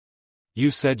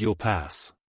 You said you'll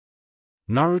pass.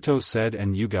 Naruto said,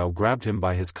 and Yugao grabbed him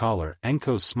by his collar.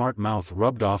 Enko's smart mouth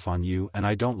rubbed off on you and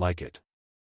I don't like it.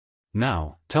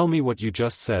 Now, tell me what you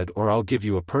just said or I'll give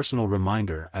you a personal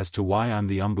reminder as to why I'm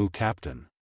the Umbu captain.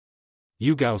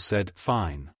 Yugao said,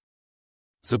 fine.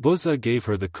 Zabuza gave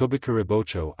her the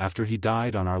Kubikuribocho after he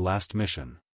died on our last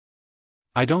mission.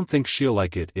 I don't think she'll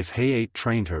like it if Hayate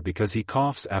trained her because he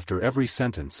coughs after every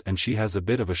sentence and she has a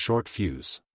bit of a short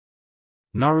fuse.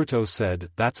 Naruto said,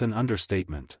 that's an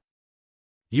understatement.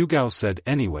 Yugao said,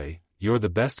 anyway, you're the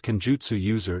best Kenjutsu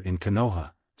user in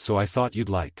Konoha, so I thought you'd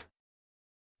like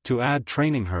to add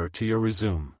training her to your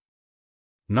resume.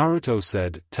 Naruto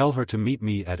said, tell her to meet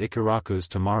me at Ikaraku's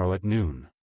tomorrow at noon.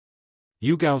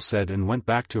 Yugao said and went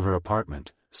back to her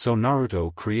apartment, so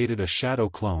Naruto created a shadow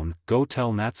clone. Go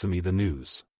tell Natsumi the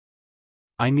news.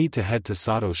 I need to head to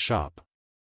Sato's shop.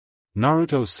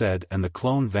 Naruto said, and the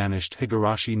clone vanished.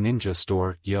 Higurashi Ninja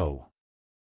Store. Yo.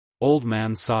 Old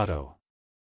man Sato.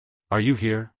 Are you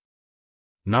here?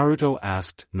 Naruto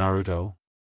asked. Naruto?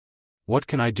 What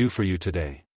can I do for you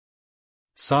today?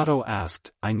 Sato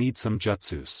asked, I need some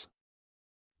jutsus.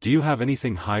 Do you have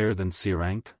anything higher than C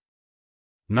rank?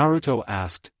 Naruto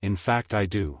asked, in fact I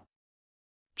do.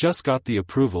 Just got the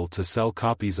approval to sell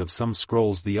copies of some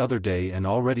scrolls the other day and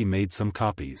already made some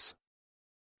copies.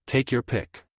 Take your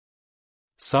pick.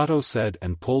 Sato said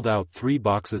and pulled out 3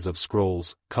 boxes of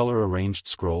scrolls, color-arranged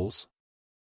scrolls.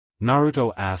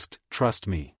 Naruto asked, trust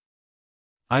me.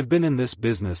 I've been in this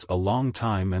business a long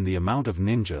time and the amount of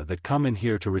ninja that come in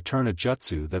here to return a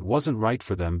jutsu that wasn't right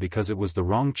for them because it was the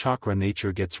wrong chakra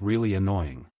nature gets really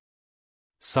annoying.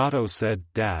 Sato said,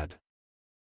 Dad.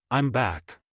 I'm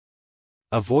back.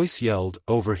 A voice yelled,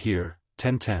 over here,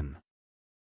 Tenten.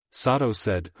 Sato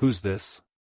said, who's this?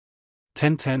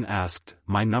 Tenten asked,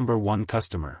 my number 1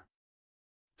 customer.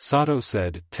 Sato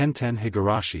said, Tenten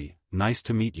Higurashi, nice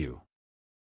to meet you.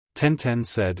 Tenten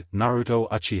said, Naruto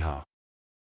Uchiha.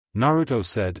 Naruto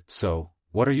said, so,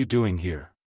 what are you doing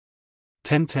here?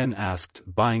 Tenten asked,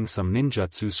 buying some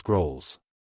ninjutsu scrolls.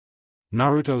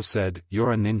 Naruto said,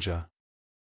 you're a ninja?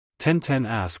 Tenten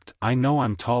asked, I know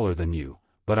I'm taller than you,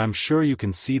 but I'm sure you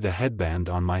can see the headband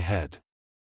on my head.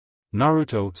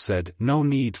 Naruto said, no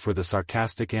need for the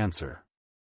sarcastic answer.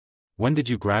 When did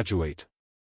you graduate?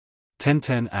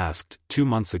 Tenten asked, 2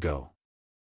 months ago.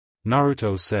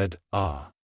 Naruto said,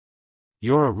 ah.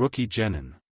 You're a rookie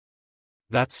genin.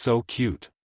 That's so cute.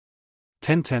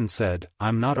 Tenten said,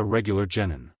 I'm not a regular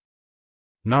genin.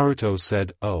 Naruto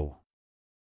said, oh.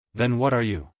 Then what are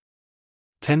you?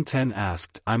 Tenten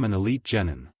asked, I'm an elite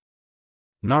genin.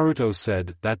 Naruto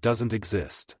said, that doesn't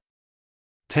exist.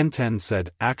 Tenten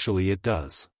said, actually it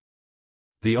does.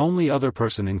 The only other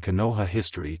person in Konoha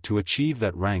history to achieve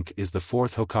that rank is the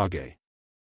 4th Hokage.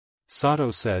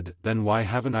 Sato said, then why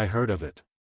haven't I heard of it?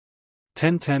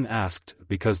 Tenten asked,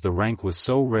 because the rank was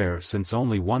so rare since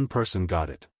only one person got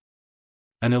it.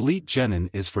 An elite genin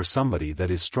is for somebody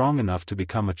that is strong enough to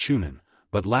become a chunin,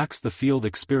 but lacks the field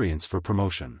experience for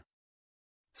promotion.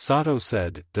 Sato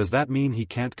said, does that mean he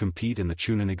can't compete in the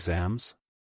chunin exams?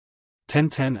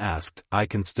 Tenten asked, I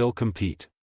can still compete.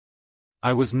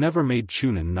 I was never made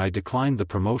Chunin and I declined the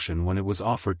promotion when it was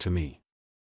offered to me.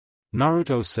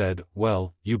 Naruto said,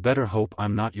 well, you better hope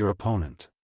I'm not your opponent.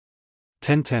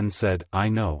 Tenten said, I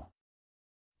know.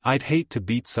 I'd hate to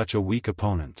beat such a weak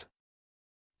opponent.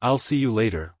 I'll see you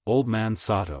later, old man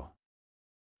Sato.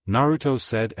 Naruto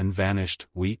said and vanished.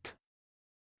 Weak?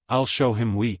 I'll show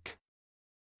him weak.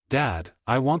 Dad,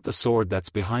 I want the sword that's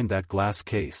behind that glass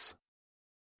case.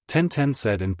 Tenten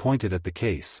said and pointed at the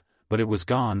case, but it was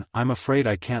gone. I'm afraid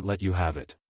I can't let you have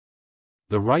it.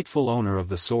 The rightful owner of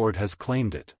the sword has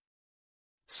claimed it.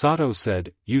 Sato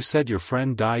said, you said your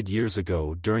friend died years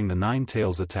ago during the Nine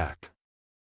Tails attack.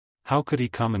 How could he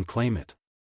come and claim it?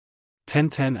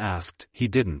 Tenten asked, he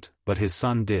didn't, but his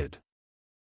son did.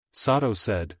 Sato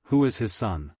said, who is his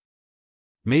son?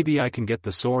 Maybe I can get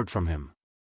the sword from him.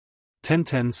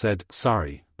 Tenten said,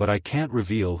 sorry, but I can't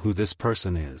reveal who this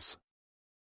person is.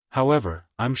 However,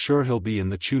 I'm sure he'll be in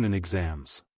the Chunin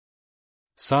exams.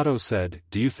 Sato said,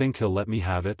 do you think he'll let me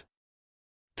have it?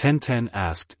 Tenten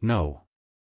asked, no.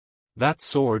 That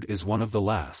sword is one of the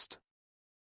last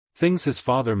things his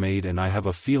father made, and I have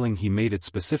a feeling he made it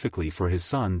specifically for his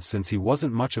son since he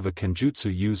wasn't much of a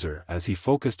kenjutsu user as he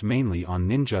focused mainly on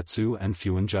ninjutsu and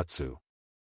fuinjutsu.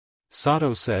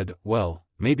 Sato said, well,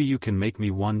 maybe you can make me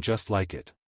one just like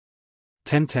it.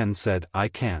 Tenten said, I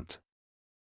can't.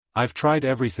 I've tried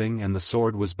everything and the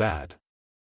sword was bad.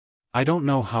 I don't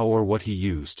know how or what he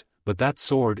used, but that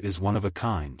sword is one of a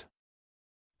kind.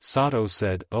 Sato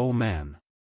said, oh man.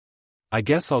 I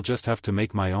guess I'll just have to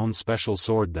make my own special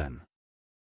sword then.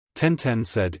 Tenten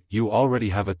said, you already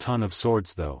have a ton of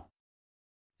swords though.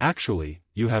 Actually,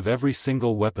 you have every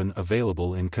single weapon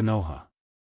available in Konoha.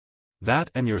 That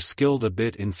and you're skilled a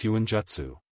bit in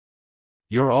fuinjutsu.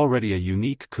 You're already a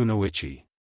unique kunoichi.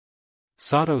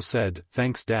 Sato said,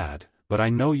 thanks Dad, but I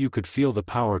know you could feel the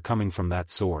power coming from that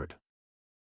sword.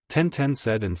 Tenten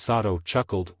said and Sato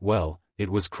chuckled, well, it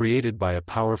was created by a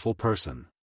powerful person.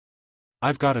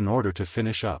 I've got an order to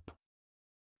finish up.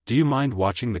 Do you mind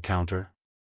watching the counter?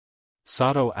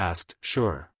 Sato asked,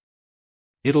 sure.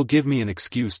 It'll give me an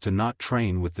excuse to not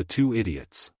train with the two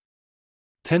idiots.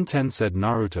 Tenten said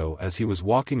Naruto as he was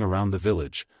walking around the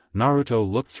village. Naruto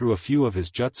looked through a few of his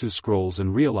jutsu scrolls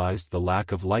and realized the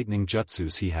lack of lightning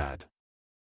jutsus he had.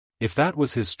 If that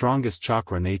was his strongest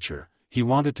chakra nature, he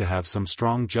wanted to have some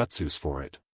strong jutsus for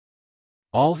it.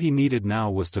 All he needed now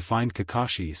was to find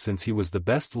Kakashi since he was the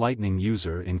best lightning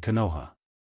user in Konoha.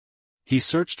 He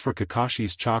searched for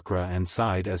Kakashi's chakra and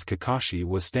sighed as Kakashi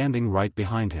was standing right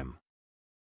behind him.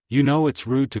 You know it's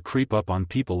rude to creep up on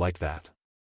people like that.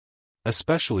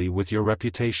 Especially with your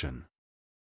reputation.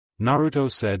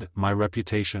 Naruto said, my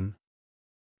reputation?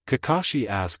 Kakashi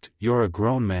asked, you're a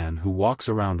grown man who walks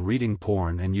around reading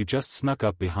porn and you just snuck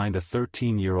up behind a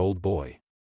 13-year-old boy.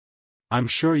 I'm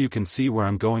sure you can see where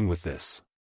I'm going with this.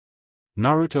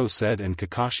 Naruto said and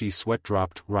Kakashi's sweat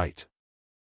dropped, right.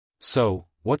 So,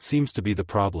 what seems to be the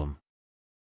problem?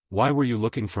 Why were you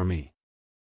looking for me?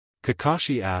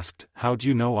 Kakashi asked, how'd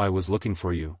you know I was looking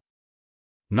for you?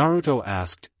 Naruto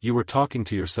asked, you were talking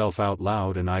to yourself out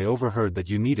loud and I overheard that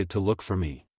you needed to look for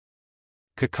me.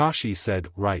 Kakashi said,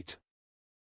 right.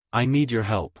 I need your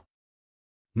help.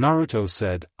 Naruto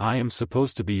said, I am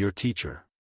supposed to be your teacher.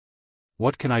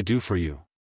 What can I do for you?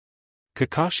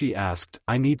 Kakashi asked,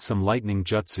 I need some lightning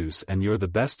jutsus and you're the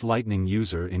best lightning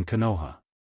user in Konoha.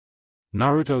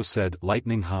 Naruto said,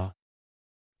 lightning huh?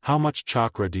 How much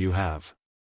chakra do you have?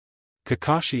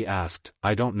 Kakashi asked,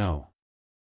 I don't know.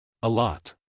 A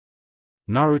lot.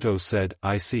 Naruto said,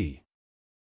 I see.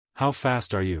 How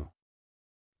fast are you?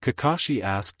 Kakashi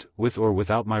asked, with or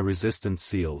without my resistance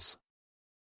seals?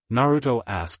 Naruto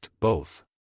asked, both.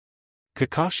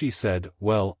 Kakashi said,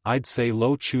 well, I'd say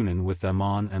low chunin with them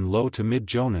on and low to mid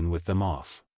jonin with them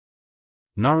off.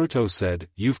 Naruto said,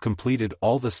 you've completed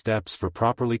all the steps for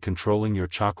properly controlling your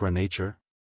chakra nature?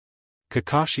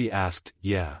 Kakashi asked,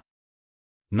 yeah.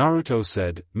 Naruto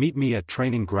said, meet me at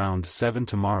training ground 7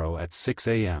 tomorrow at 6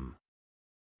 a.m.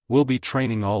 We'll be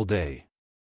training all day.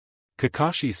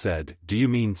 Kakashi said, do you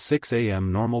mean 6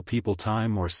 a.m. normal people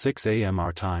time or 6 a.m.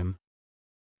 our time?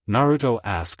 Naruto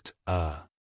asked,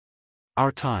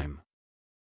 our time.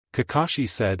 Kakashi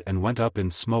said and went up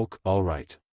in smoke,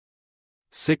 alright.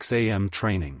 6 a.m.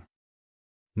 training.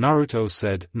 Naruto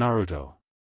said, Naruto.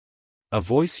 A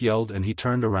voice yelled and he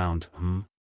turned around,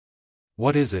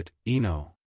 What is it,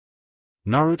 Ino?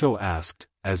 Naruto asked,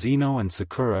 as Ino and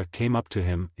Sakura came up to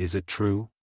him, is it true?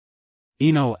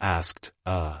 Ino asked,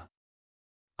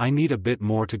 I need a bit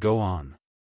more to go on.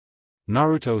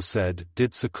 Naruto said,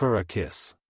 did Sakura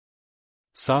kiss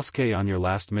Sasuke on your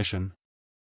last mission?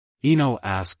 Ino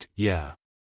asked, yeah.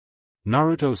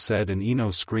 Naruto said, and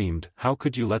Ino screamed, how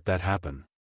could you let that happen?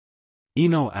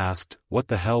 Ino asked, what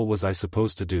the hell was I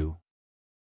supposed to do?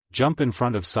 Jump in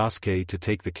front of Sasuke to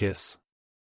take the kiss?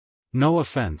 No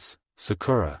offense,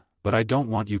 Sakura, but I don't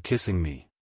want you kissing me.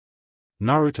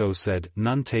 Naruto said,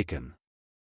 none taken.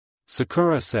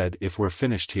 Sakura said, if we're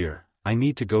finished here, I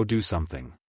need to go do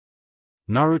something.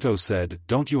 Naruto said,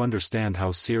 don't you understand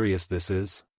how serious this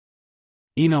is?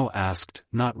 Ino asked,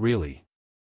 not really.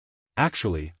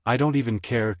 Actually, I don't even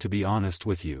care, to be honest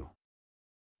with you.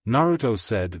 Naruto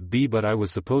said, but I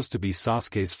was supposed to be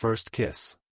Sasuke's first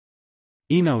kiss.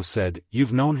 Ino said,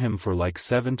 you've known him for like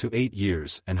 7 to 8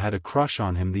 years and had a crush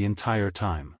on him the entire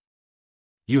time.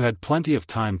 You had plenty of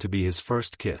time to be his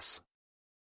first kiss.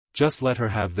 Just let her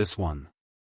have this one.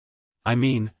 I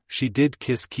mean, she did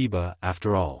kiss Kiba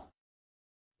after all.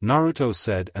 Naruto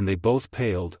said, and they both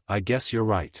paled, I guess you're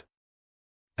right.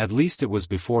 At least it was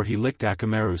before he licked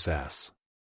Akamaru's ass.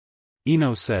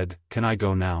 Ino said, can I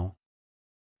go now?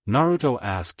 Naruto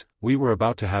asked, we were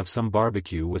about to have some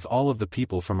barbecue with all of the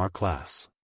people from our class.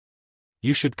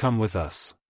 You should come with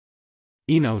us.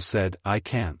 Ino said, I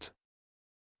can't.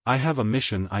 I have a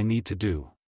mission I need to do.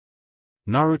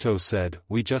 Naruto said,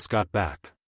 we just got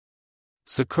back.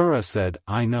 Sakura said,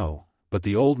 I know, but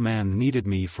the old man needed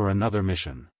me for another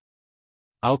mission.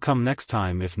 I'll come next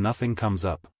time if nothing comes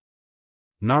up.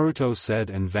 Naruto said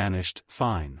and vanished,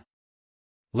 fine.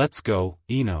 Let's go,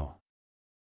 Ino.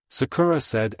 Sakura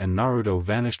said, and Naruto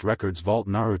vanished. Records Vault.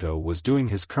 Naruto was doing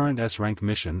his current S-rank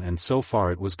mission, and so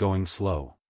far it was going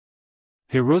slow.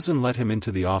 Hiruzen let him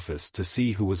into the office to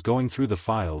see who was going through the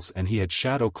files, and he had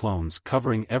shadow clones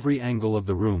covering every angle of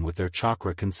the room with their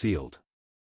chakra concealed.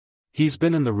 He's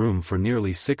been in the room for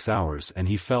nearly 6 hours, and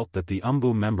he felt that the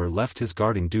Umbu member left his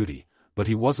guarding duty, but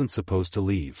he wasn't supposed to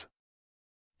leave.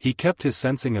 He kept his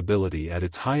sensing ability at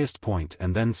its highest point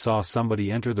and then saw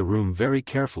somebody enter the room very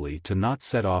carefully to not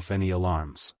set off any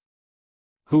alarms.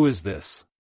 Who is this?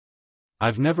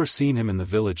 I've never seen him in the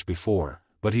village before,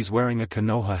 but he's wearing a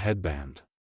Konoha headband.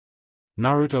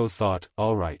 Naruto thought,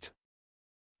 alright.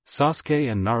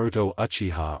 Sasuke and Naruto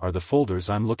Uchiha are the folders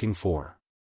I'm looking for.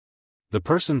 The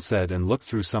person said and looked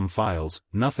through some files.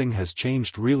 Nothing has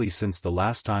changed really since the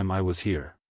last time I was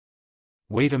here.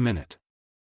 Wait a minute.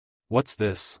 What's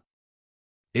this?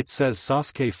 It says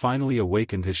Sasuke finally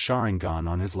awakened his Sharingan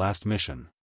on his last mission.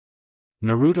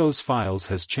 Naruto's files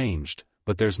has changed,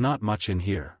 but there's not much in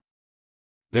here.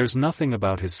 There's nothing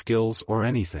about his skills or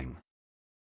anything.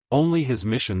 Only his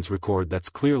missions record. That's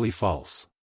clearly false.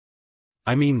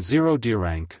 I mean 0 D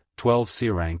rank, 12 C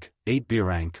rank, 8 B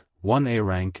rank, 1 A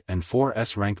rank and 4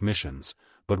 S rank missions,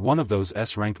 but one of those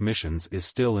S rank missions is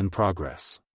still in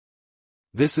progress.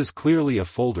 This is clearly a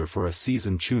folder for a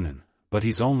seasoned chunin, but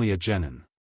he's only a genin.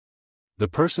 The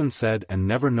person said and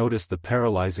never noticed the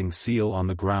paralyzing seal on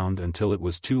the ground until it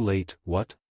was too late.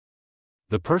 What?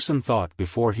 The person thought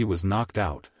before he was knocked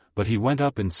out, but he went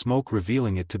up in smoke,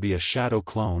 revealing it to be a shadow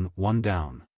clone. 1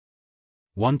 down.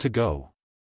 1 to go.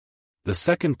 The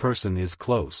second person is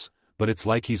close, but it's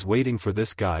like he's waiting for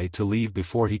this guy to leave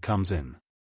before he comes in.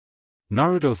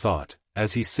 Naruto thought,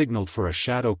 as he signaled for a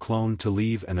shadow clone to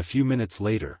leave, and a few minutes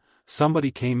later, somebody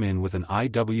came in with an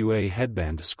IWA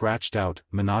headband scratched out.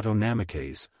 Minato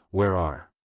Namikaze, where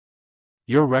are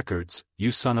your records,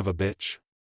 you son of a bitch?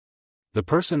 The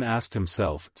person asked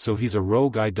himself, so he's a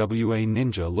rogue IWA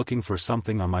ninja looking for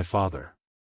something on my father.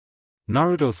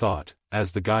 Naruto thought,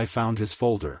 as the guy found his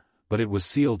folder, but it was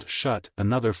sealed shut.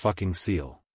 Another fucking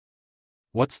seal.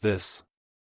 What's this?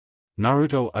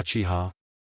 Naruto Uchiha?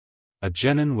 A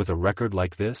genin with a record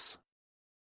like this?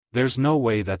 There's no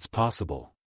way that's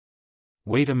possible.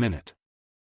 Wait a minute.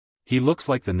 He looks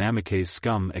like the Namikaze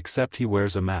scum, except he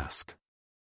wears a mask.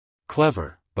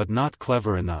 Clever, but not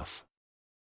clever enough.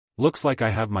 Looks like I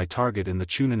have my target in the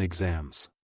Chunin exams.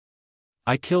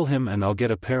 I kill him and I'll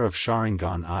get a pair of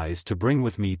Sharingan eyes to bring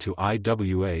with me to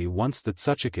IWA once the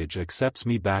Tsuchikage accepts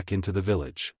me back into the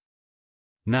village.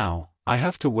 Now, I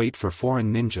have to wait for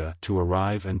foreign ninja to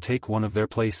arrive and take one of their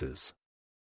places.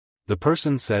 The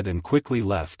person said and quickly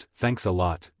left. Thanks a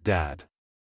lot, Dad.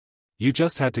 You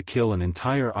just had to kill an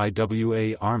entire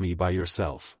IWA army by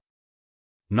yourself.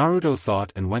 Naruto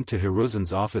thought and went to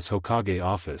Hiruzen's office. Hokage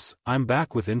office. I'm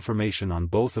back with information on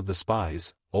both of the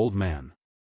spies, old man.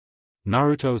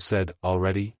 Naruto said,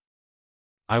 already?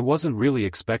 I wasn't really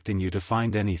expecting you to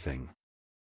find anything.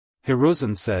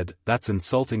 Hiruzen said, that's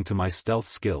insulting to my stealth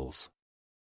skills.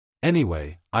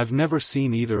 Anyway, I've never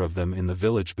seen either of them in the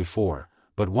village before,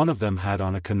 but one of them had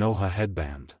on a Konoha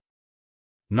headband.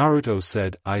 Naruto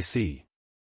said, I see.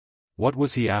 What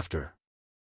was he after?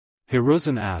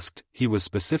 Hiruzen asked. He was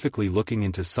specifically looking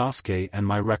into Sasuke and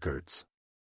my records.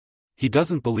 He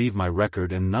doesn't believe my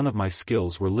record and none of my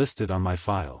skills were listed on my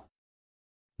file.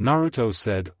 Naruto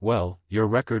said, well, your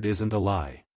record isn't a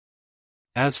lie.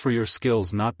 As for your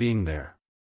skills not being there,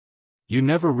 you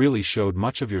never really showed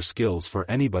much of your skills for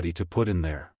anybody to put in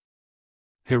there.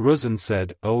 Hiruzen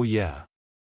said, oh yeah.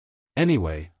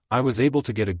 Anyway, I was able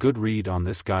to get a good read on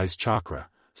this guy's chakra,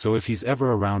 so if he's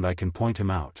ever around I can point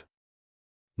him out.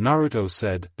 Naruto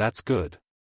said, that's good.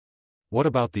 What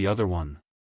about the other one?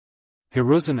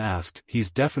 Hiruzen asked. He's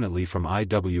definitely from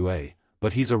IWA,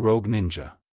 but he's a rogue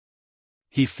ninja.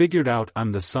 He figured out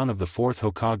I'm the son of the 4th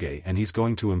Hokage and he's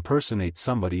going to impersonate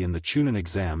somebody in the Chunin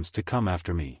exams to come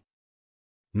after me.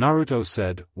 Naruto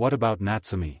said, what about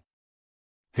Natsumi?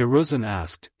 Hiruzen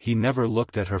asked. He never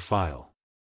looked at her file.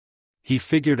 He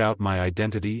figured out my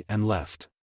identity and left.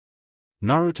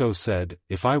 Naruto said,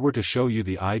 if I were to show you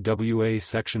the IWA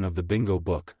section of the bingo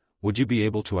book, would you be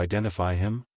able to identify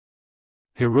him?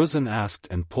 Hiruzen asked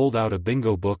and pulled out a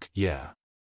bingo book. Yeah.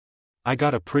 I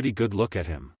got a pretty good look at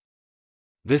him.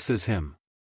 This is him.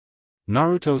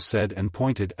 Naruto said and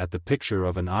pointed at the picture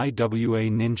of an IWA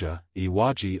ninja,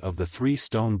 Iwaji of the 3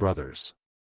 Stone Brothers.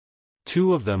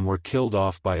 2 of them were killed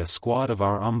off by a squad of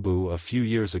our Umbu a few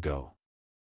years ago.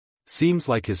 Seems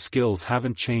like his skills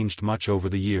haven't changed much over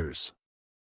the years.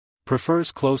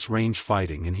 Prefers close-range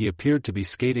fighting and he appeared to be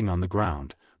skating on the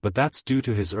ground, but that's due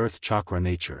to his earth chakra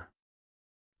nature.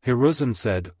 Hiruzen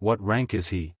said, what rank is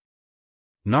he?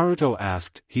 Naruto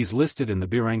asked. He's listed in the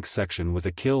B rank section with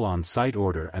a kill on sight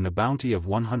order and a bounty of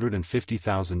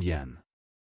 150,000 yen.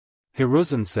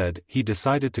 Hiruzen said, he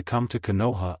decided to come to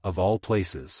Konoha of all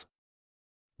places.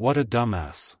 What a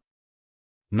dumbass.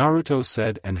 Naruto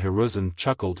said and Hiruzen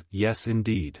chuckled, yes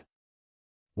indeed.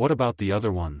 What about the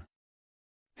other one?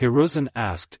 Hiruzen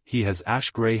asked. He has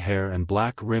ash-gray hair and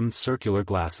black-rimmed circular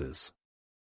glasses.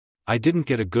 I didn't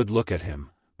get a good look at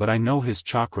him, but I know his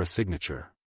chakra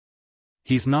signature.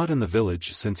 He's not in the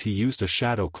village since he used a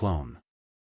shadow clone.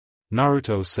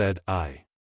 Naruto said, I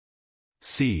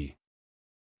see.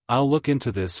 I'll look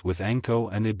into this with Anko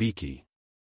and Ibiki.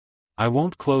 I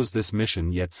won't close this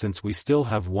mission yet since we still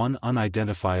have one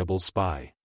unidentifiable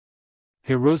spy.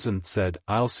 Hiruzen said,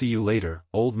 I'll see you later,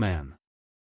 old man.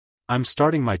 I'm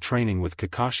starting my training with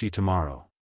Kakashi tomorrow.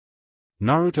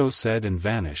 Naruto said and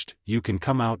vanished. You can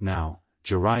come out now,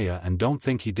 Jiraiya, and don't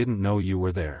think he didn't know you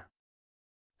were there.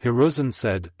 Hiruzen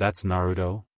said, that's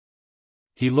Naruto?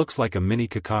 He looks like a mini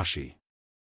Kakashi.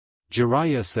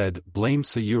 Jiraiya said, blame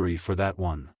Sayuri for that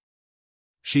one.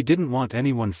 She didn't want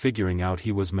anyone figuring out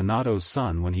he was Minato's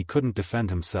son when he couldn't defend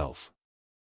himself.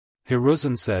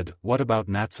 Hiruzen said, what about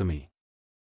Natsumi?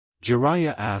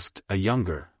 Jiraiya asked, a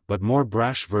younger, but more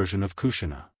brash version of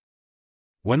Kushina.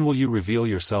 When will you reveal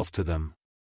yourself to them?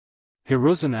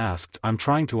 Hiruzen asked, I'm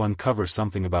trying to uncover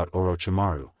something about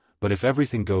Orochimaru, but if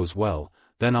everything goes well,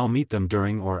 then I'll meet them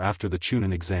during or after the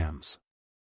Chunin exams.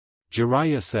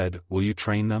 Jiraiya said, will you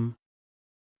train them?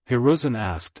 Hiruzen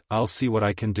asked, I'll see what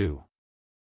I can do.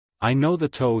 I know the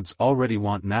Toads already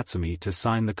want Natsumi to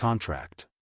sign the contract.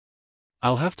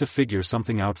 I'll have to figure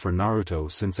something out for Naruto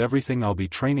since everything I'll be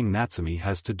training Natsumi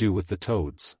has to do with the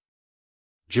Toads.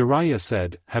 Jiraiya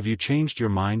said, have you changed your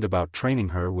mind about training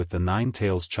her with the Nine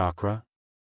Tails chakra?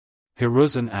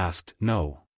 Hiruzen asked,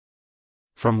 no.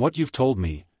 From what you've told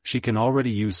me, she can already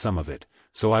use some of it,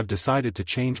 so I've decided to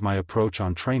change my approach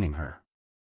on training her.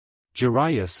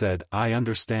 Jiraiya said, I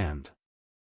understand.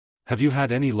 Have you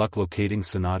had any luck locating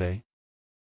Tsunade?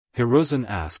 Hiruzen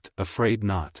asked, afraid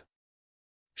not.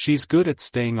 She's good at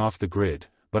staying off the grid,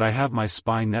 but I have my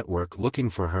spy network looking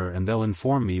for her and they'll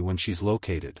inform me when she's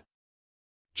located.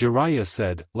 Jiraiya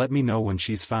said, let me know when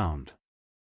she's found.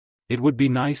 It would be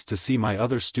nice to see my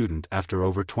other student after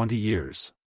over 20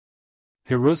 years.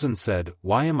 Hiruzen said,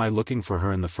 why am I looking for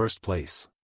her in the first place?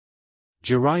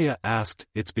 Jiraiya asked,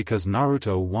 it's because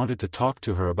Naruto wanted to talk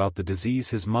to her about the disease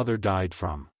his mother died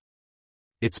from.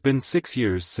 It's been 6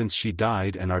 years since she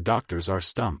died and our doctors are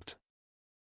stumped.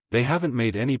 They haven't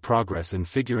made any progress in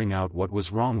figuring out what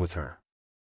was wrong with her.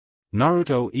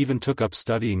 Naruto even took up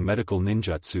studying medical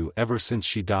ninjutsu ever since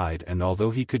she died, and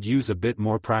although he could use a bit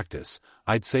more practice,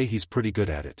 I'd say he's pretty good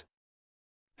at it.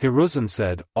 Hiruzen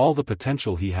said, all the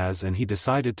potential he has, and he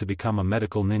decided to become a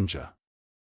medical ninja.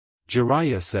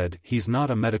 Jiraiya said, he's not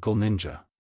a medical ninja.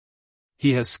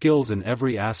 He has skills in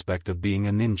every aspect of being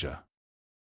a ninja.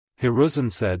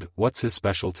 Hiruzen said, what's his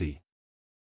specialty?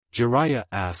 Jiraiya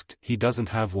asked, he doesn't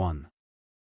have one.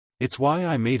 It's why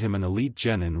I made him an elite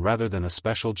genin rather than a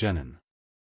special genin.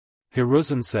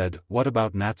 Hiruzen said, what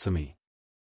about Natsumi?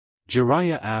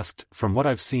 Jiraiya asked, from what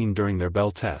I've seen during their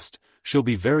bell test, she'll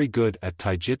be very good at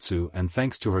taijutsu, and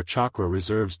thanks to her chakra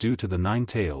reserves due to the 9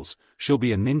 tails, she'll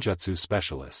be a ninjutsu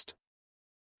specialist.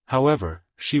 However,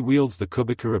 she wields the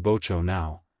Kubikuribocho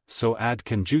now, so add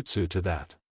Kenjutsu to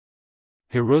that.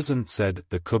 Hiruzen said,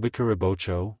 the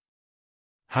Kubikuribocho?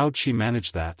 How'd she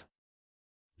manage that?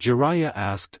 Jiraiya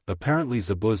asked. Apparently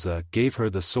Zabuza gave her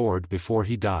the sword before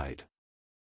he died.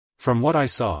 From what I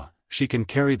saw, she can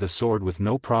carry the sword with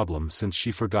no problem since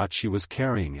she forgot she was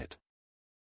carrying it.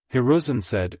 Hiruzen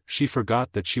said, she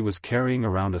forgot that she was carrying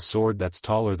around a sword that's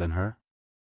taller than her?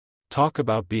 Talk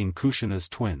about being Kushina's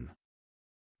twin.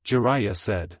 Jiraiya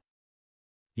said.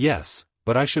 Yes,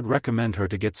 but I should recommend her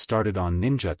to get started on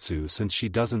ninjutsu since she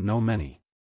doesn't know many.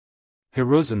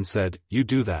 Hiruzen said, you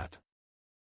do that.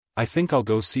 I think I'll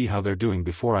go see how they're doing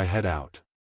before I head out.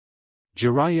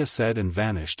 Jiraiya said and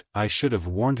vanished. I should have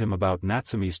warned him about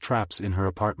Natsume's traps in her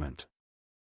apartment.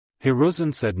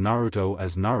 Hiruzen said Naruto.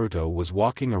 As Naruto was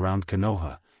walking around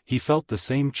Konoha, he felt the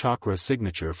same chakra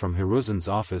signature from Hiruzen's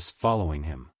office following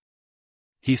him.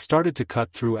 He started to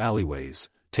cut through alleyways,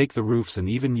 take the roofs, and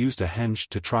even used a henge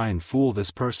to try and fool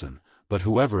this person, but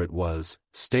whoever it was,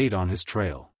 stayed on his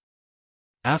trail.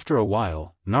 After a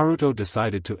while, Naruto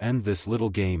decided to end this little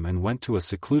game and went to a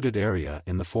secluded area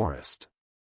in the forest.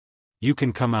 You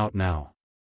can come out now.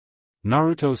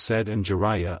 Naruto said, and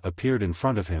Jiraiya appeared in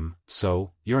front of him.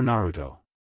 So, you're Naruto.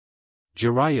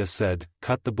 Jiraiya said,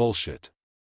 cut the bullshit.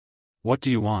 What do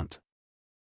you want?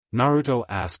 Naruto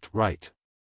asked. Right.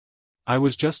 I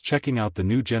was just checking out the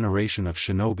new generation of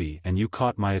shinobi and you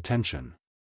caught my attention.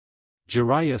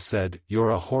 Jiraiya said,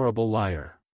 you're a horrible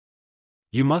liar.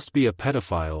 You must be a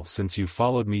pedophile since you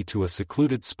followed me to a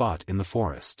secluded spot in the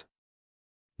forest.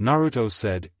 Naruto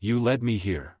said, you led me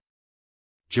here.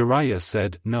 Jiraiya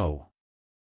said, no.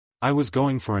 I was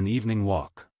going for an evening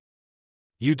walk.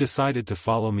 You decided to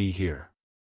follow me here.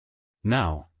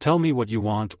 Now, tell me what you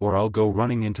want or I'll go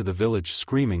running into the village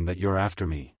screaming that you're after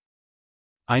me.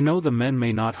 I know the men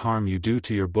may not harm you due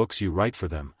to your books you write for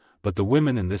them, but the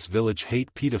women in this village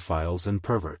hate pedophiles and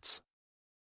perverts.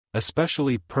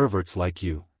 Especially perverts like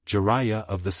you, Jiraiya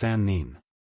of the Sannin.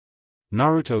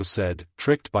 Naruto said,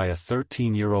 tricked by a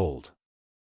 13-year-old.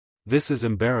 This is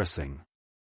embarrassing.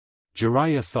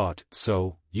 Jiraiya thought,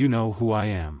 so, you know who I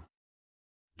am.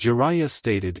 Jiraiya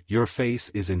stated, your face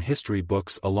is in history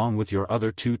books along with your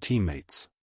other 2 teammates.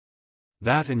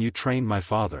 That and you trained my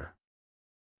father.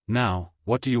 Now,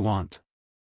 what do you want?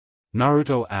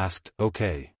 Naruto asked.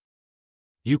 Okay.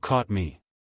 You caught me.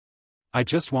 I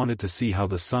just wanted to see how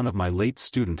the son of my late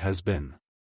student has been.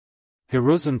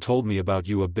 Hiruzen told me about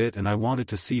you a bit and I wanted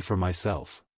to see for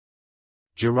myself.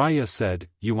 Jiraiya said,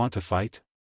 you want to fight?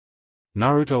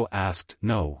 Naruto asked.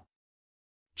 No.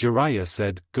 Jiraiya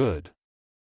said, good.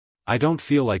 I don't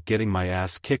feel like getting my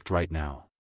ass kicked right now.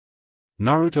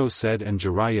 Naruto said, and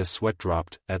Jiraiya's sweat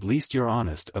dropped. At least you're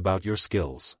honest about your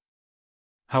skills.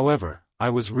 However, I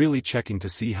was really checking to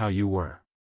see how you were.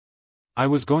 I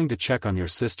was going to check on your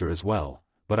sister as well,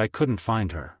 but I couldn't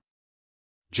find her.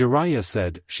 Jiraiya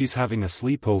said, she's having a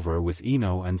sleepover with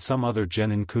Ino and some other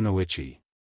genin kunoichi.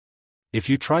 If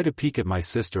you try to peek at my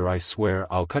sister, I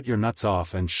swear I'll cut your nuts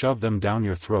off and shove them down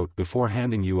your throat before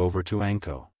handing you over to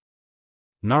Anko.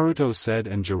 Naruto said,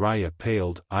 and Jiraiya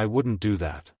paled. I wouldn't do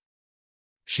that.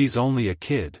 She's only a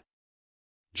kid.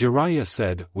 Jiraiya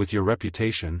said, with your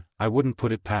reputation, I wouldn't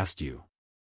put it past you.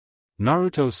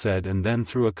 Naruto said, and then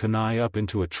threw a kunai up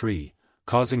into a tree,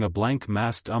 causing a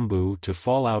blank-masked umbu to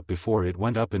fall out before it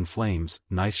went up in flames.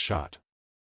 Nice shot.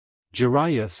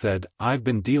 Jiraiya said, I've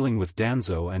been dealing with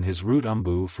Danzo and his root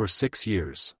umbu for 6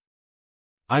 years.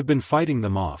 I've been fighting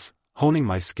them off, honing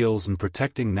my skills and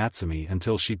protecting Natsume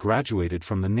until she graduated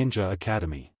from the Ninja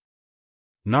Academy.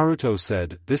 Naruto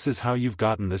said, this is how you've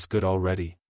gotten this good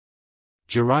already?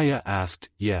 Jiraiya asked,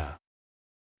 yeah.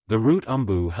 The root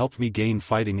umbu helped me gain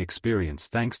fighting experience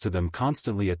thanks to them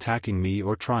constantly attacking me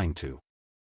or trying to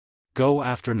go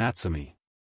after Natsume.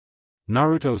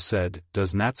 Naruto said,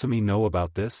 does Natsume know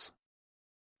about this?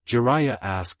 Jiraiya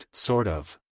asked, sort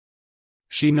of.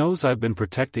 She knows I've been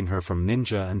protecting her from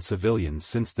ninja and civilians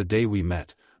since the day we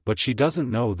met, but she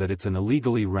doesn't know that it's an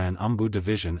illegally ran umbu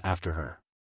division after her.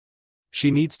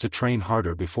 She needs to train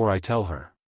harder before I tell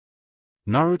her.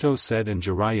 Naruto said, and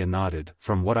Jiraiya nodded.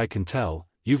 From what I can tell,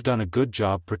 you've done a good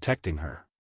job protecting her.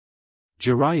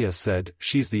 Jiraiya said,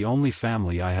 she's the only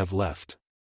family I have left.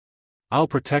 I'll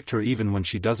protect her even when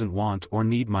she doesn't want or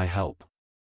need my help.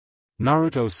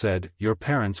 Naruto said, your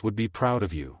parents would be proud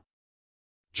of you.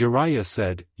 Jiraiya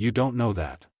said, you don't know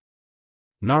that.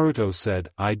 Naruto said,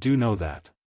 I do know that.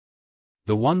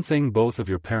 The one thing both of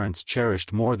your parents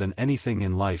cherished more than anything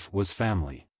in life was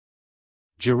family.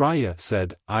 Jiraiya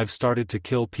said, I've started to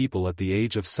kill people at the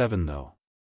age of 7 though.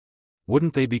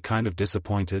 Wouldn't they be kind of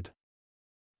disappointed?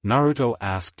 Naruto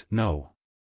asked, no.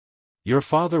 Your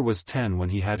father was 10 when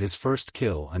he had his first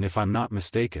kill, and if I'm not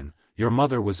mistaken, your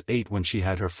mother was 8 when she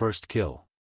had her first kill.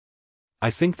 I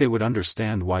think they would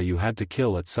understand why you had to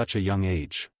kill at such a young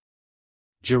age.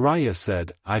 Jiraiya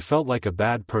said, I felt like a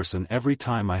bad person every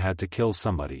time I had to kill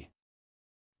somebody.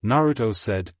 Naruto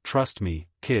said, trust me,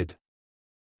 kid.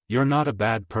 You're not a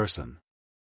bad person.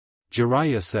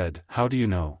 Jiraiya said, how do you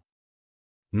know?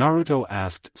 Naruto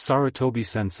asked,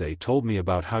 Sarutobi-sensei told me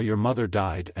about how your mother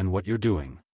died and what you're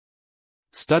doing.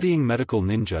 Studying medical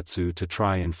ninjutsu to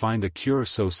try and find a cure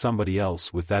so somebody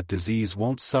else with that disease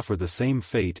won't suffer the same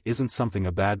fate isn't something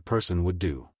a bad person would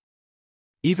do.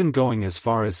 Even going as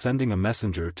far as sending a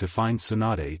messenger to find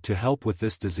Tsunade to help with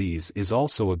this disease is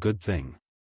also a good thing.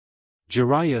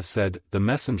 Jiraiya said, the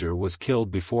messenger was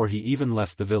killed before he even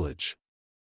left the village.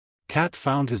 Cat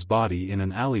found his body in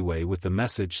an alleyway with the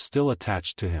message still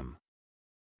attached to him.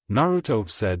 Naruto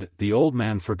said, the old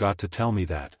man forgot to tell me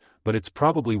that, but it's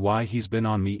probably why he's been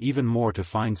on me even more to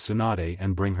find Tsunade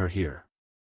and bring her here.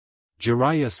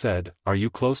 Jiraiya said, are you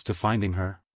close to finding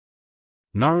her?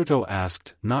 Naruto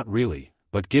asked, not really,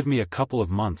 but give me a couple of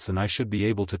months and I should be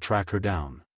able to track her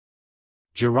down.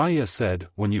 Jiraiya said,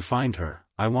 when you find her,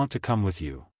 I want to come with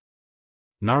you.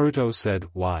 Naruto said,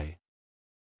 why?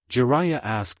 Jiraiya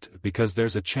asked, because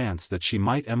there's a chance that she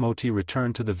might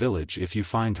return to the village if you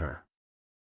find her.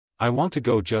 I want to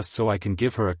go just so I can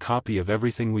give her a copy of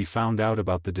everything we found out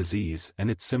about the disease and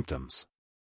its symptoms.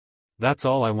 That's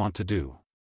all I want to do.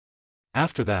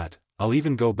 After that, I'll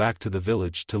even go back to the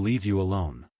village to leave you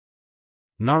alone.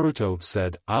 Naruto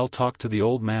said, I'll talk to the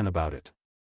old man about it.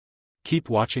 Keep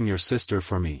watching your sister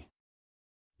for me.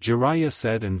 Jiraiya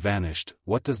said and vanished.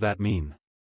 What does that mean?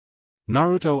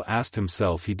 Naruto asked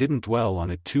himself. He didn't dwell on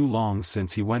it too long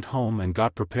since he went home and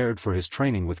got prepared for his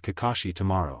training with Kakashi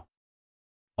tomorrow.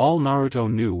 All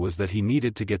Naruto knew was that he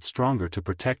needed to get stronger to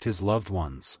protect his loved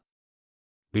ones.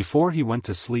 Before he went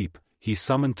to sleep, he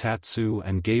summoned Tatsu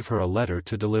and gave her a letter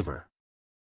to deliver.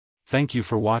 Thank you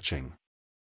for watching.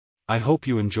 I hope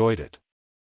you enjoyed it.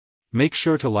 Make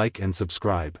sure to like and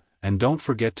subscribe, and don't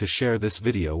forget to share this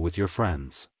video with your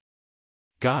friends.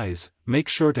 Guys, make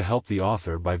sure to help the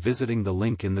author by visiting the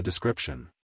link in the description.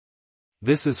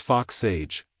 This is Fox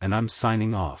Sage, and I'm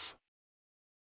signing off.